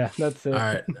 Yeah, that's it. All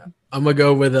right. I'm gonna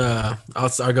go with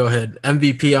I'll go ahead.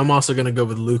 MVP. I'm also gonna go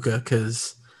with Luka,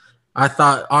 because I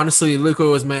thought, honestly, Luka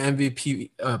was my MVP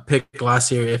pick last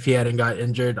year. If he hadn't got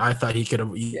injured, I thought he could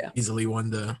have easily won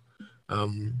the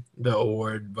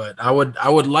award. But I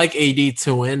would like AD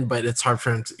to win, but it's hard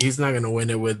for him. He's not going to win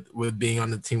it with being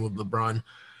on the team with LeBron.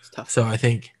 It's tough. So I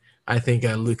think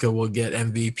Luka will get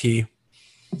MVP.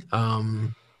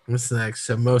 What's next?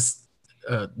 So most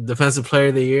defensive player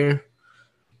of the year.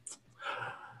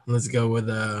 Let's go with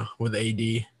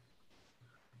AD.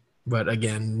 But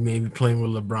again, maybe playing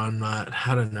with LeBron,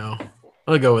 I don't know.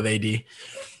 I'll go with AD.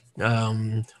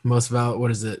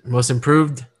 What is it? Most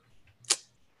improved?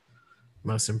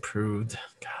 Most improved.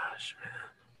 Gosh, man.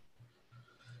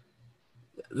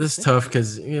 This is tough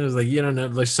because it's you don't know.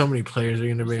 There's so many players are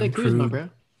going to be improved. Kuzma, bro.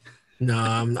 No,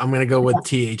 I'm going to go with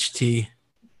THT.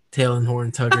 Taylor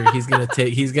Horn Tucker. He's gonna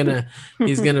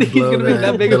blow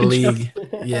the league.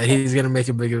 Yeah, he's gonna make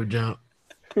a bigger jump.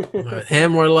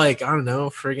 Him or I don't know,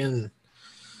 friggin'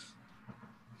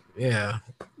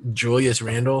 Julius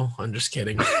Randle. I'm just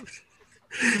kidding.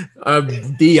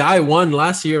 DI won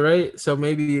last year, right? So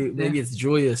maybe it's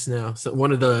Julius now. So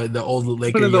one of the old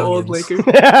Lakers. One of the old Lakers.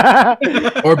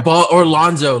 or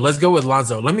Lonzo. Let's go with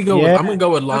Lonzo. I'm gonna go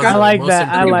with Lonzo. I like that.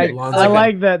 I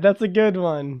like that. That's a good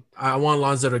one. I want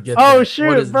Lonzo to get. Oh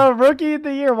shoot, bro! Rookie of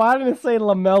the year. Why didn't it say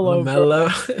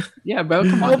LaMelo? Yeah, bro.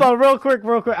 Come on. Hold on, real quick.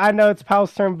 I know it's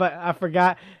Powell's turn, but I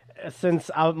forgot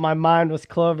since my mind was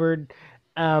clobbered.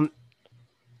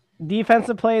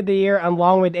 defensive player of the year,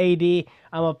 along with AD,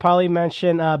 I'm gonna probably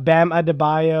mention Bam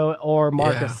Adebayo or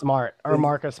Marcus Smart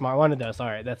One of those. All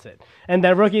right, that's it. And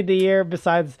then rookie of the year,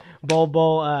 besides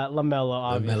Bobo, Lamelo,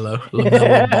 obviously.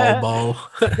 Lamelo, ball.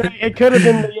 It could have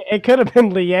been. It could have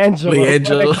been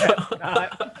LiAngelo.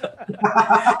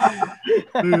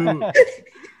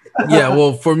 Yeah,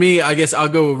 well, for me, I guess I'll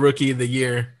go with rookie of the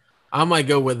year. I might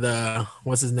go with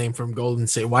what's his name from Golden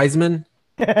State, Wiseman.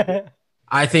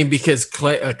 I think because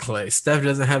Steph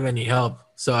doesn't have any help,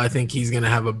 so I think he's gonna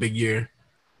have a big year.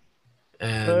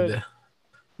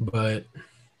 But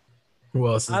who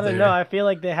else is there? I don't know. I feel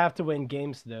like they have to win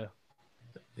games though.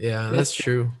 Yeah, that's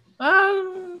true.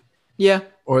 Yeah.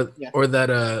 Or that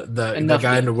the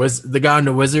guy in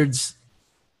the Wizards.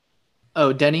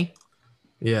 Oh, Denny.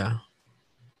 Yeah,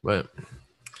 but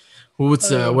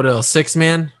what else? Six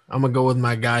man. I'm gonna go with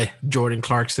my guy Jordan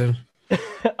Clarkson.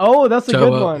 Oh, that's a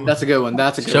good one. That's a good one.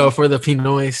 That's a good show one. for the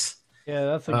Pinoys. Yeah,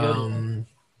 that's a good one.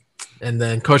 And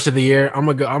then coach of the year, I'm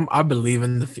gonna go. I believe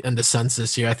in the Suns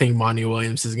this year. I think Monty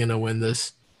Williams is gonna win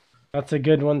this. That's a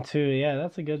good one too. Yeah,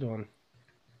 that's a good one.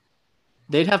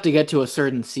 They'd have to get to a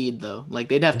certain seed though. Like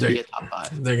they'd have to be a top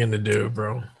 5. They're gonna do it,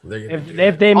 bro.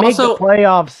 If they make the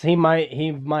playoffs, he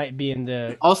might be in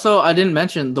the. Also, I didn't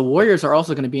mention the Warriors are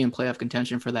also going to be in playoff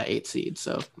contention for that 8th seed.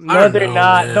 So no, they're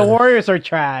not. Man. The Warriors are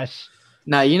trash.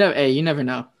 Nah, you never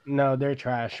know. No, they're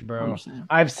trash, bro.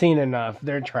 I've seen enough.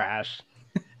 They're trash.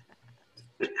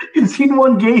 You've seen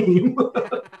one game.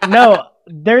 No,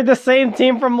 they're the same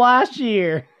team from last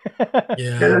year.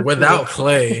 Yeah, without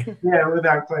Clay. Yeah,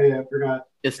 without Clay, I forgot.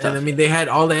 It's tough. And I mean, they had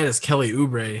is Kelly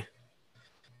Oubre,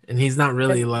 and he's not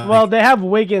really like. Well, they have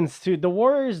Wiggins too. The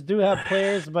Warriors do have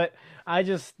players, but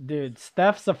dude,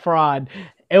 Steph's a fraud.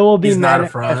 It will be. He's not a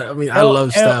fraud. I mean, I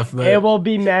love Steph, but it will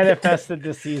be manifested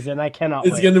this season. I cannot.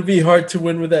 It's gonna be hard to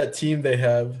win with that team they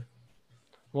have.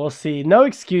 We'll see. No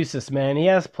excuses, man. He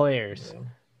has players. Yeah.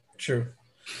 True.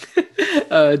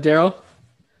 Daryl.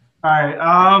 All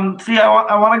right. See,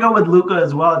 I want to go with Luka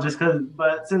as well, just because.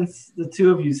 But since the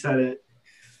two of you said it,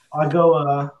 I'll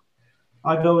go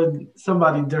with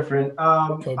somebody different.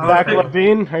 Zach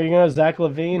LaVine. Are you going to Zach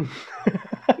LaVine?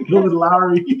 Go with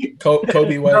Lowry.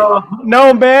 Kobe White.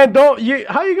 No, man. Don't you?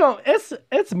 How you going?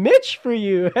 It's Mitch for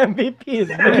you. MVP is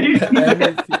Mitch.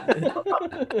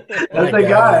 That's the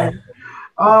guy.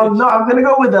 No, I'm gonna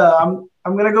go with I'm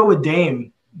gonna go with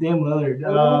Dame Lillard.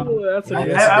 That's a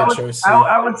good choice.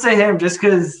 I would say him just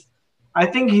because I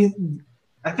think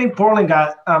Portland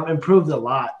got improved a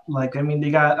lot. Like I mean,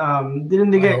 they got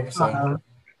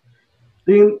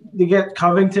they get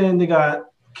Covington, they got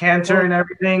Cantor and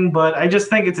everything, but I just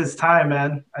think it's his time,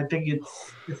 man. I think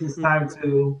it's his time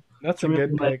to. That's a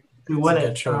good pick to win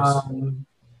it.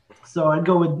 So I'd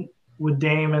go with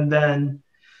Dame, and then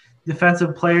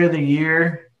defensive player of the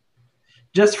year.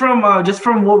 Just from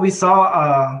what we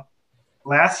saw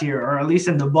last year, or at least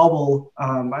in the bubble,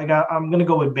 I'm gonna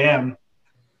go with Bam.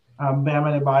 Bam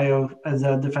Adebayo as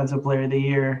a defensive player of the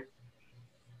year.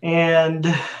 And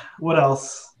what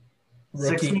else?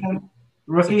 Rookie.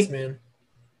 Rookie. 6 man.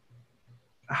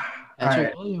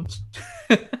 Patrick Williams.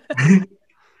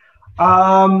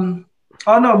 Oh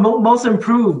no, most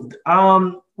improved.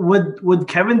 Would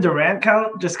Kevin Durant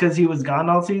count just because he was gone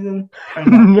all season?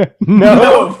 No,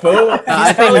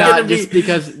 I think not, just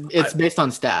because it's based on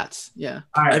stats. Yeah,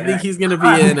 I think he's gonna be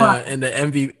in the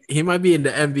MVP. He might be in the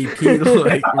MVP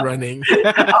like running.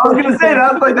 I was gonna say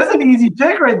that. Like that's an easy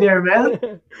pick right there, man.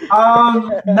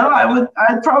 No,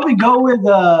 I'd probably go with.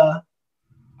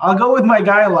 I'll go with my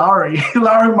guy Lowry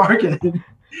Markkanen.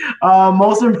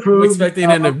 Most improved. I'm expecting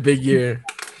in a big year.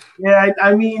 Yeah,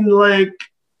 I mean, like.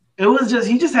 It was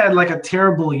he just had like a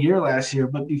terrible year last year,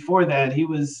 but before that he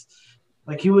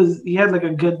had like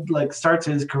a good like start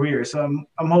to his career. So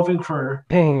I'm hoping for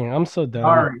dang, I'm so done.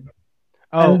 Ari.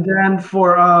 Oh. And then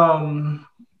for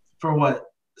what?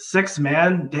 6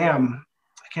 man? Damn.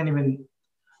 I can't even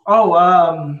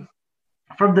from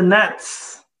the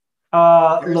Nets.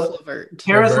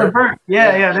 Karis LeVert.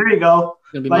 Yeah, there you go.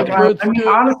 Like I mean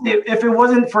honestly, if it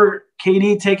wasn't for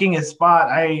KD taking his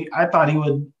spot, I thought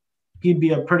he'd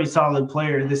be a pretty solid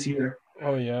player this year.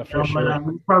 Oh yeah, for sure.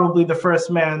 Probably the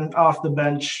first man off the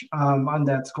bench on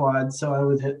that squad, so I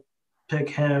would pick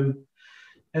him.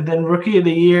 And then rookie of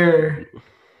the year,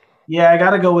 yeah, I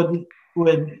gotta go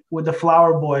with the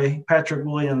flower boy, Patrick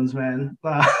Williams, man.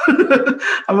 I'm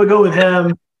gonna go with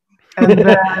him. And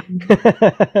then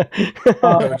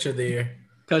coach of the year.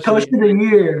 Coach of the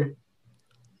year.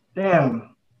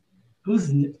 Damn,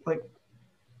 who's like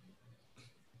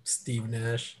Steve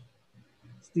Nash.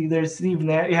 There's Steve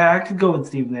Nash. Yeah, I could go with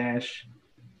Steve Nash.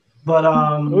 But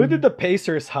who did the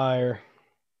Pacers hire?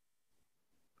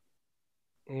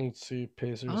 Let's see,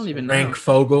 Pacers. I don't even know. Frank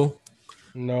Vogel.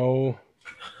 No.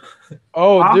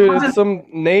 Oh, dude, it's some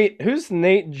Nate. Who's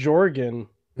Nate Jorgen?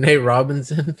 Nate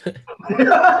Robinson.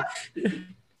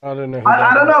 I don't know. Who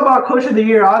I don't know about Coach of the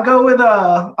Year. I'll go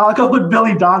with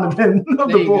Billy Donovan of There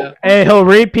the you Bulls. go. Hey, he'll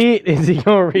repeat. Is he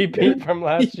gonna repeat from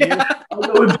last year? I'll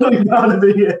go with Billy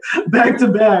Donovan back to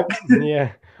back.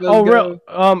 Yeah. Let's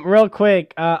go. Real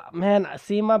quick. Man, I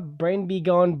see my brain be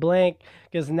going blank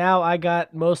because now I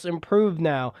got most improved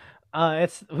now.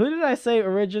 It's who did I say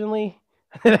originally?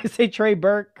 Did I say Trey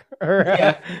Burke? Or,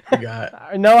 Yeah.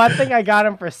 no, I think I got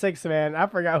him for 6 man. I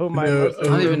forgot who my most I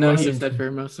don't even know Most who you said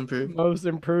for most improved. most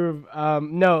improved.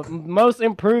 No, most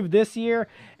improved this year.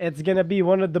 It's gonna be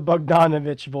one of the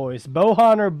Bogdanovich boys,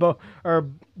 Bohan or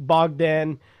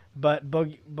Bogdan, but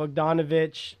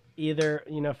Bogdanovich either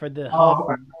for the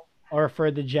Hawks or for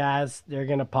the Jazz, they're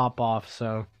gonna pop off.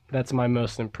 So that's my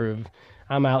most improved.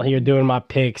 I'm out here doing my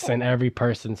picks and every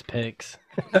person's picks.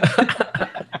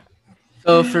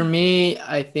 So for me,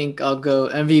 I think I'll go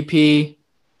MVP,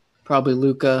 probably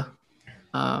Luka.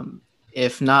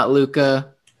 If not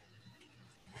Luka,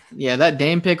 yeah, that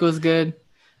Dame pick was good,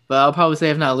 but I'll probably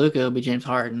say if not Luka, it'll be James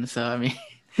Harden. So I mean,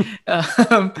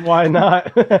 Why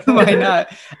not? why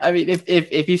not? I mean,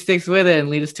 if he sticks with it and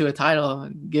lead us to a title,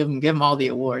 give him all the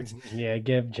awards. Yeah,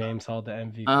 give James all the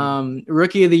MVP.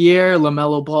 Rookie of the Year,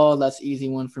 LaMelo Ball. That's easy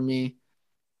one for me.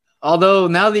 Although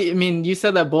now you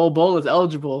said that Bol is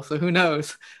eligible, so who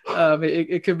knows?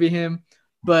 It could be him.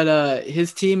 But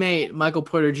his teammate Michael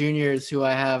Porter Jr. is who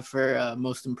I have for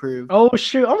most improved. Oh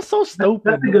shoot, I'm so stupid.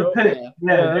 That's a good pick.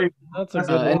 Yeah. That's a good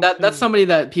one. And that's somebody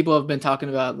that people have been talking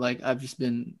about. Like I've just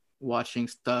been watching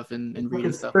stuff and reading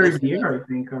It's stuff. third year, I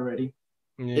think, already.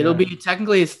 Yeah. It'll be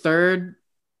technically his third,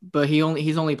 but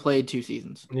he's only played 2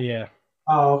 seasons. Yeah.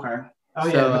 Oh, okay. Oh,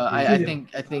 So yeah. I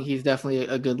think he's definitely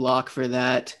a good lock for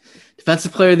that.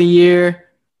 Defensive Player of the Year.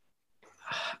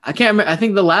 I can't remember. I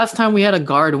think the last time we had a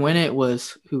guard win it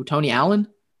was who? Tony Allen.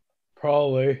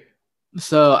 Probably.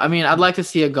 So I mean, I'd like to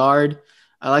see a guard.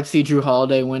 I'd like to see Drew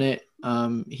Holiday win it.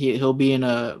 He'll be in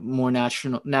a more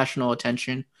national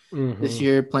attention this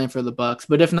year playing for the Bucks.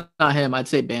 But if not him, I'd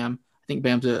say Bam. I think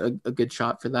Bam's a good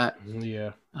shot for that.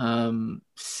 Yeah.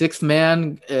 6th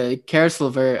man, Karis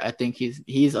LeVert. I think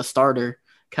he's a starter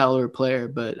caliber player,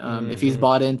 but if he's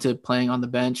bought into playing on the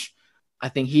bench, I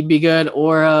think he'd be good.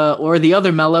 Or the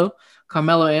other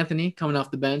Carmelo Anthony coming off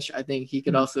the bench. I think he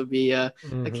could also be a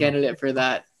candidate for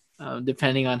that,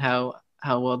 depending on how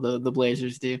well the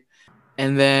Blazers do.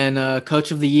 And then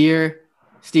Coach of the Year,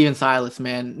 Steven Silas.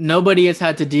 Man, nobody has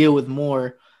had to deal with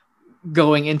more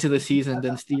going into the season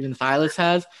than Steven Silas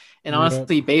has. And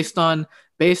honestly, based on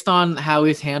how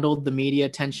he's handled the media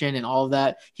attention and all of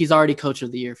that, he's already Coach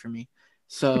of the Year for me.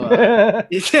 So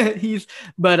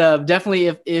definitely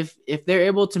if they're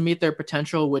able to meet their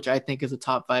potential, which I think is a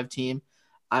top 5 team,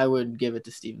 I would give it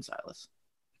to Steven Silas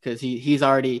because he's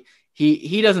already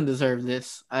he doesn't deserve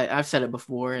this. I've said it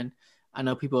before, and I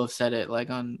know people have said it like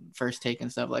on First Take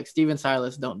and stuff. Like Steven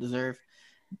Silas don't deserve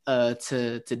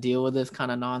to deal with this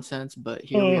kind of nonsense, but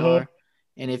here we are.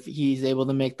 And if he's able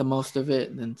to make the most of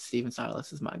it, then Steven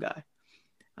Silas is my guy.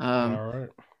 All right.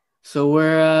 So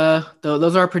we're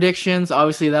those are our predictions.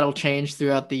 Obviously, that'll change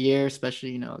throughout the year,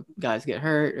 especially guys get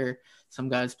hurt or some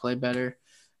guys play better.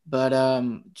 But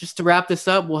just to wrap this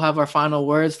up, we'll have our final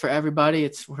words for everybody.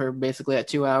 We're basically at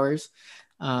 2 hours.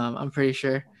 I'm pretty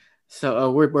sure.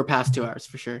 So we're past 2 hours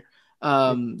for sure.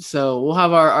 So we'll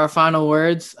have our final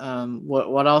words.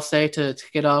 What I'll say to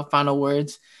get off, final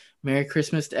words. Merry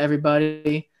Christmas to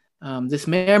everybody. This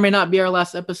may or may not be our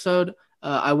last episode.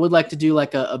 I would like to do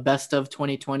like a best of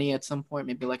 2020 at some point,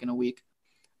 maybe like in a week,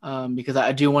 because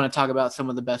I do want to talk about some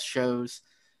of the best shows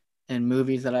and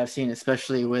movies that I've seen,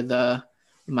 especially with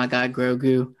my guy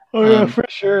Grogu. Oh yeah, for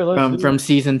sure. From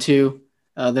season 2,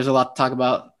 there's a lot to talk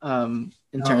about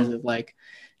in terms of like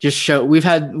just show.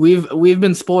 We've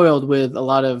been spoiled with a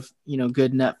lot of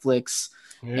good Netflix,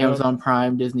 Amazon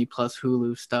Prime, Disney Plus,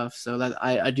 Hulu stuff. So that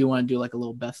I do want to do like a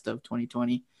little best of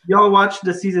 2020. Y'all watched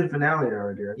the season finale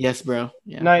already? Yes, bro.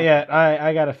 Yeah. Not yet.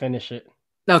 I gotta finish it.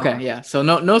 Okay, yeah. So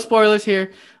no spoilers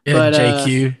here. Yeah, but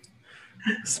JQ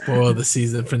spoiled the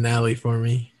season finale for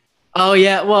me. Oh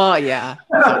yeah, well yeah.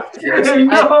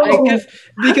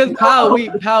 Because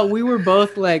Pal, we were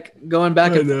both like going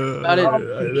back and forth about it.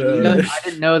 I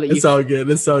didn't know that. It's all good.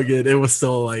 It's all good. It was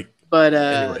still like. But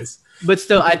anyways. But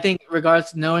still, I think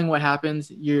regardless, knowing what happens,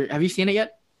 have you seen it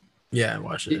yet? Yeah, I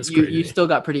watched it. It's you still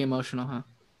got pretty emotional, huh?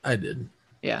 I did.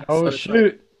 Yeah. Oh so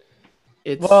shoot.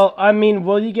 Well, I mean,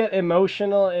 will you get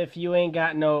emotional if you ain't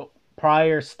got no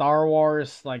prior Star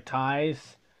Wars like ties?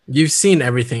 You've seen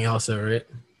everything else, though, right?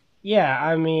 Yeah,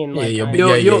 I mean, Yeah,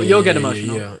 like, You'll get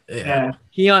emotional. Yeah.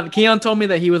 Keon told me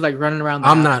that he was like running around the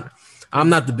I'm house.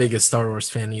 not the biggest Star Wars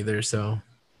fan either, so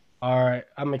all right,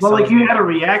 I'm Well, excited. like you had a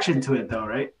reaction to it though,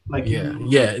 right? Like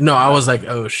yeah. No, I was like,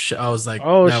 oh I was like,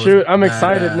 Oh that was shoot, I'm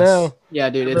excited badass. now. Yeah,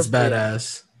 dude, It's it's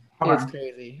badass. It's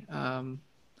crazy.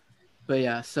 But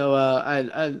yeah, so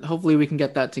I hopefully we can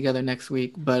get that together next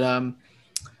week. But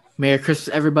Merry Christmas,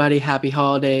 everybody! Happy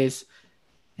holidays,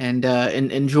 and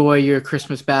enjoy your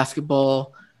Christmas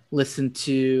basketball. Listen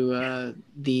to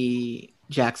the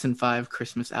Jackson 5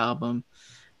 Christmas album.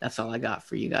 That's all I got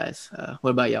for you guys. What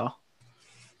about y'all?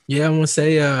 Yeah, I want to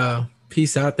say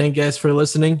peace out. Thank you guys for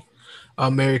listening.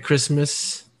 Merry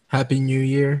Christmas, Happy New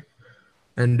Year,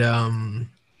 and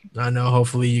I know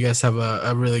hopefully you guys have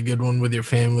a really good one with your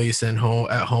families and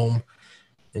at home,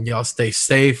 and y'all stay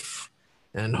safe.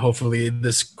 And hopefully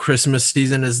this Christmas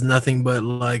season is nothing but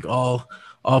like all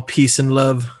peace and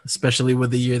love, especially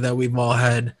with the year that we've all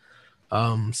had.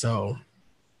 So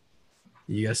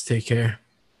you guys take care.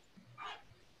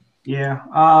 Yeah.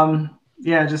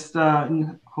 Yeah. Just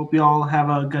hope you all have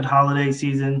a good holiday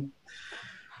season.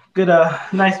 Good.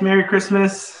 Nice Merry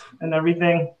Christmas and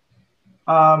everything.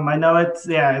 I know it's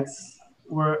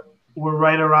we're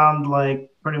right around like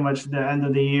pretty much the end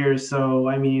of the year. So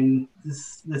I mean,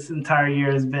 this entire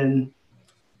year has been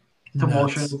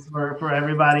tumultuous for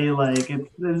everybody. Like it's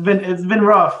been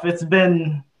rough. It's but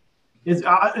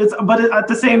at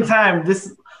the same time,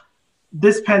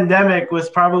 this pandemic was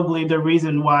probably the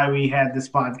reason why we had this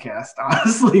podcast.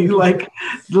 Honestly, like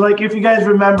if you guys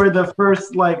remember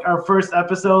our first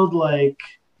episode, like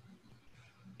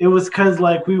it was because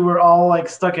like we were all like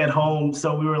stuck at home,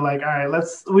 so we were like, all right,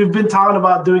 we've been talking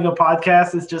about doing a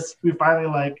podcast. It's just we finally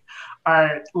like, all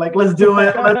right, like let's do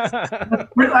it.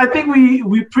 I think we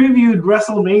previewed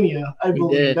WrestleMania. I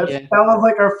believe that was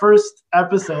like our first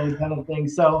episode kind of thing.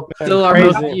 So still our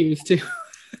most views too.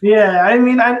 Yeah, I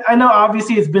mean, I know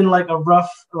obviously it's been like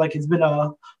it's been a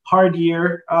hard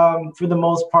year for the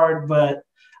most part, but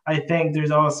I think there's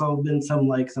also been some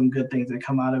good things that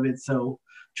come out of it. So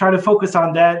try to focus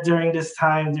on that during this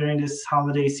time, during this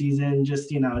holiday season. Just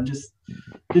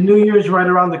the New Year's right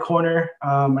around the corner.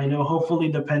 I know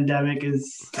hopefully the pandemic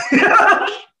is.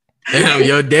 Damn,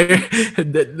 yo,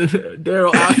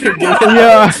 Daryl out here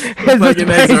giving fucking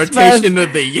exhortation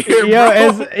of the year,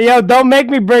 yo, don't make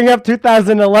me bring up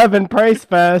 2011 Price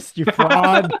Fest, you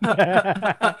fraud. Then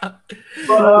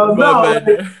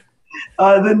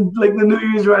like the New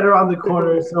Year's right around the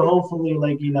corner, so hopefully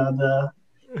the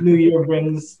New Year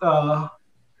brings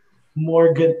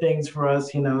more good things for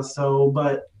us, So,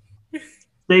 but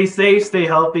stay safe, stay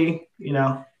healthy,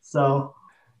 So.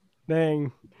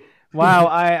 Dang. Wow,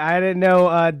 I didn't know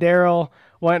Daryl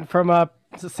went from a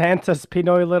Santa's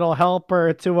Pinoy little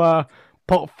helper to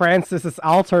Pope Francis's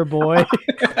altar boy.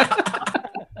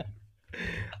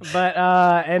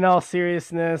 But in all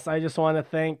seriousness, I just want to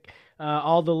thank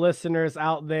all the listeners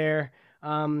out there.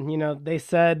 They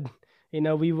said,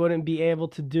 we wouldn't be able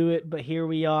to do it, but here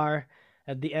we are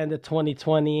at the end of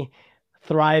 2020,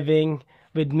 thriving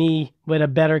with me with a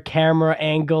better camera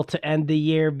angle to end the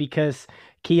year because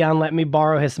Keon let me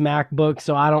borrow his MacBook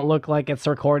so I don't look like it's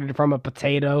recorded from a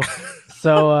potato.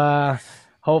 So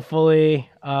hopefully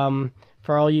for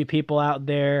all you people out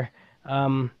there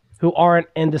who aren't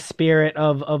in the spirit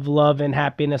of love and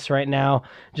happiness right now,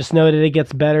 just know that it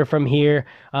gets better from here.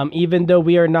 Even though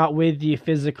we are not with you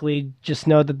physically, just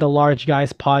know that the Large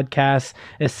Guys podcast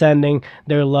is sending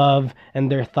their love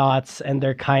and their thoughts and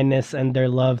their kindness and their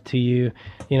love to you.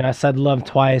 I said love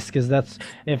twice because that's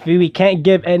if we can't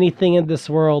give anything in this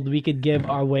world, we could give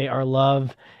our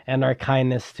love and our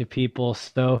kindness to people.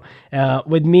 So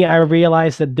with me, I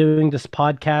realized that doing this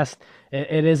podcast,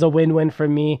 it is a win-win for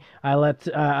me.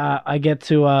 I get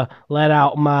to let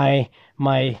out my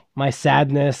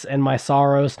sadness and my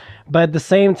sorrows, but at the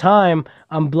same time,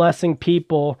 I'm blessing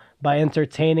people by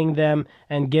entertaining them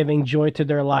and giving joy to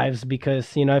their lives.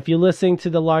 Because if you're listening to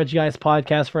the Large Guys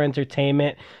podcast for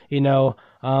entertainment, we don't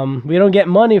get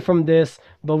money from this,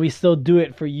 but we still do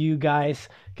it for you guys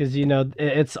because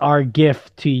it's our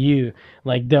gift to you,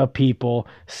 like the people.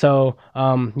 So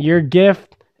your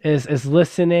gift is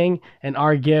listening, and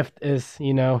our gift is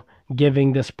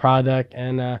giving this product.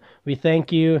 And we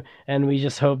thank you, and we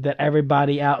just hope that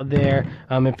everybody out there,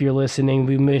 if you're listening,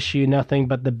 we wish you nothing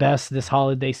but the best this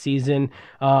holiday season.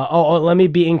 Let me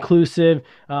be inclusive,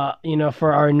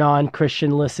 for our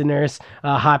non-Christian listeners,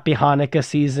 happy Hanukkah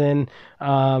season.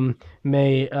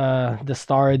 May the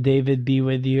Star of David be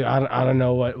with you. I don't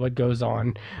know what goes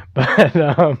on, but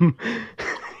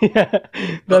yeah,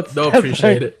 they'll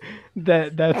appreciate it.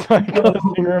 That's my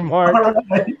closing remark.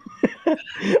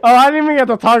 I didn't even get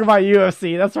to talk about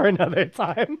UFC. That's for another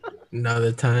time.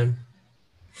 Another time.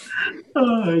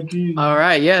 Oh, geez. All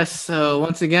right, yes. So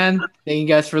once again, thank you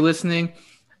guys for listening.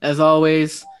 As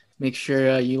always, make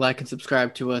sure you like and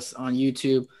subscribe to us on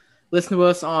YouTube. Listen to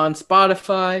us on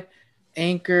Spotify,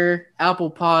 Anchor, Apple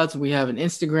Pods. We have an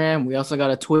Instagram. We also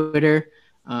got a Twitter.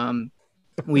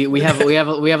 We have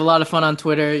a lot of fun on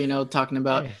Twitter. Talking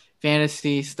about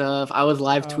fantasy stuff. I was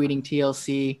live tweeting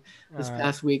TLC this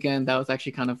past weekend. That was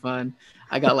actually kind of fun.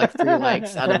 I got like 3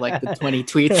 likes out of like the 20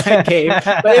 tweets I gave,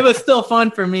 but it was still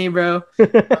fun for me, bro.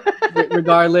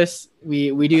 Regardless,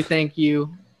 we do thank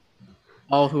you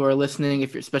all who are listening,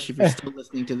 especially if you're still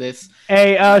listening to this.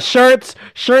 Hey, shirts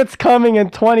coming in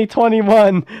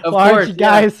 2021. Of Large course,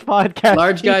 Guys podcast.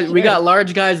 Large Guys, we got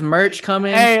Large Guys merch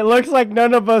coming. Hey, it looks like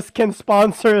none of us can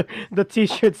sponsor the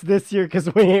t-shirts this year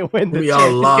because we ain't win the We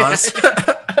all lost.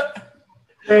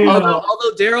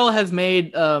 Although Daryl has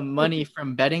made money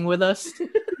from betting with us,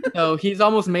 so he's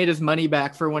almost made his money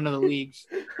back for one of the leagues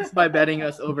just by betting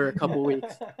us over a couple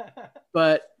weeks.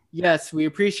 But yes, we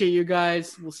appreciate you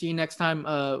guys. We'll see you next time.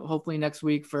 Hopefully next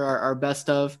week for our best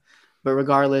of. But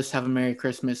regardless, have a Merry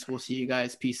Christmas. We'll see you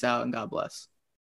guys. Peace out and God bless.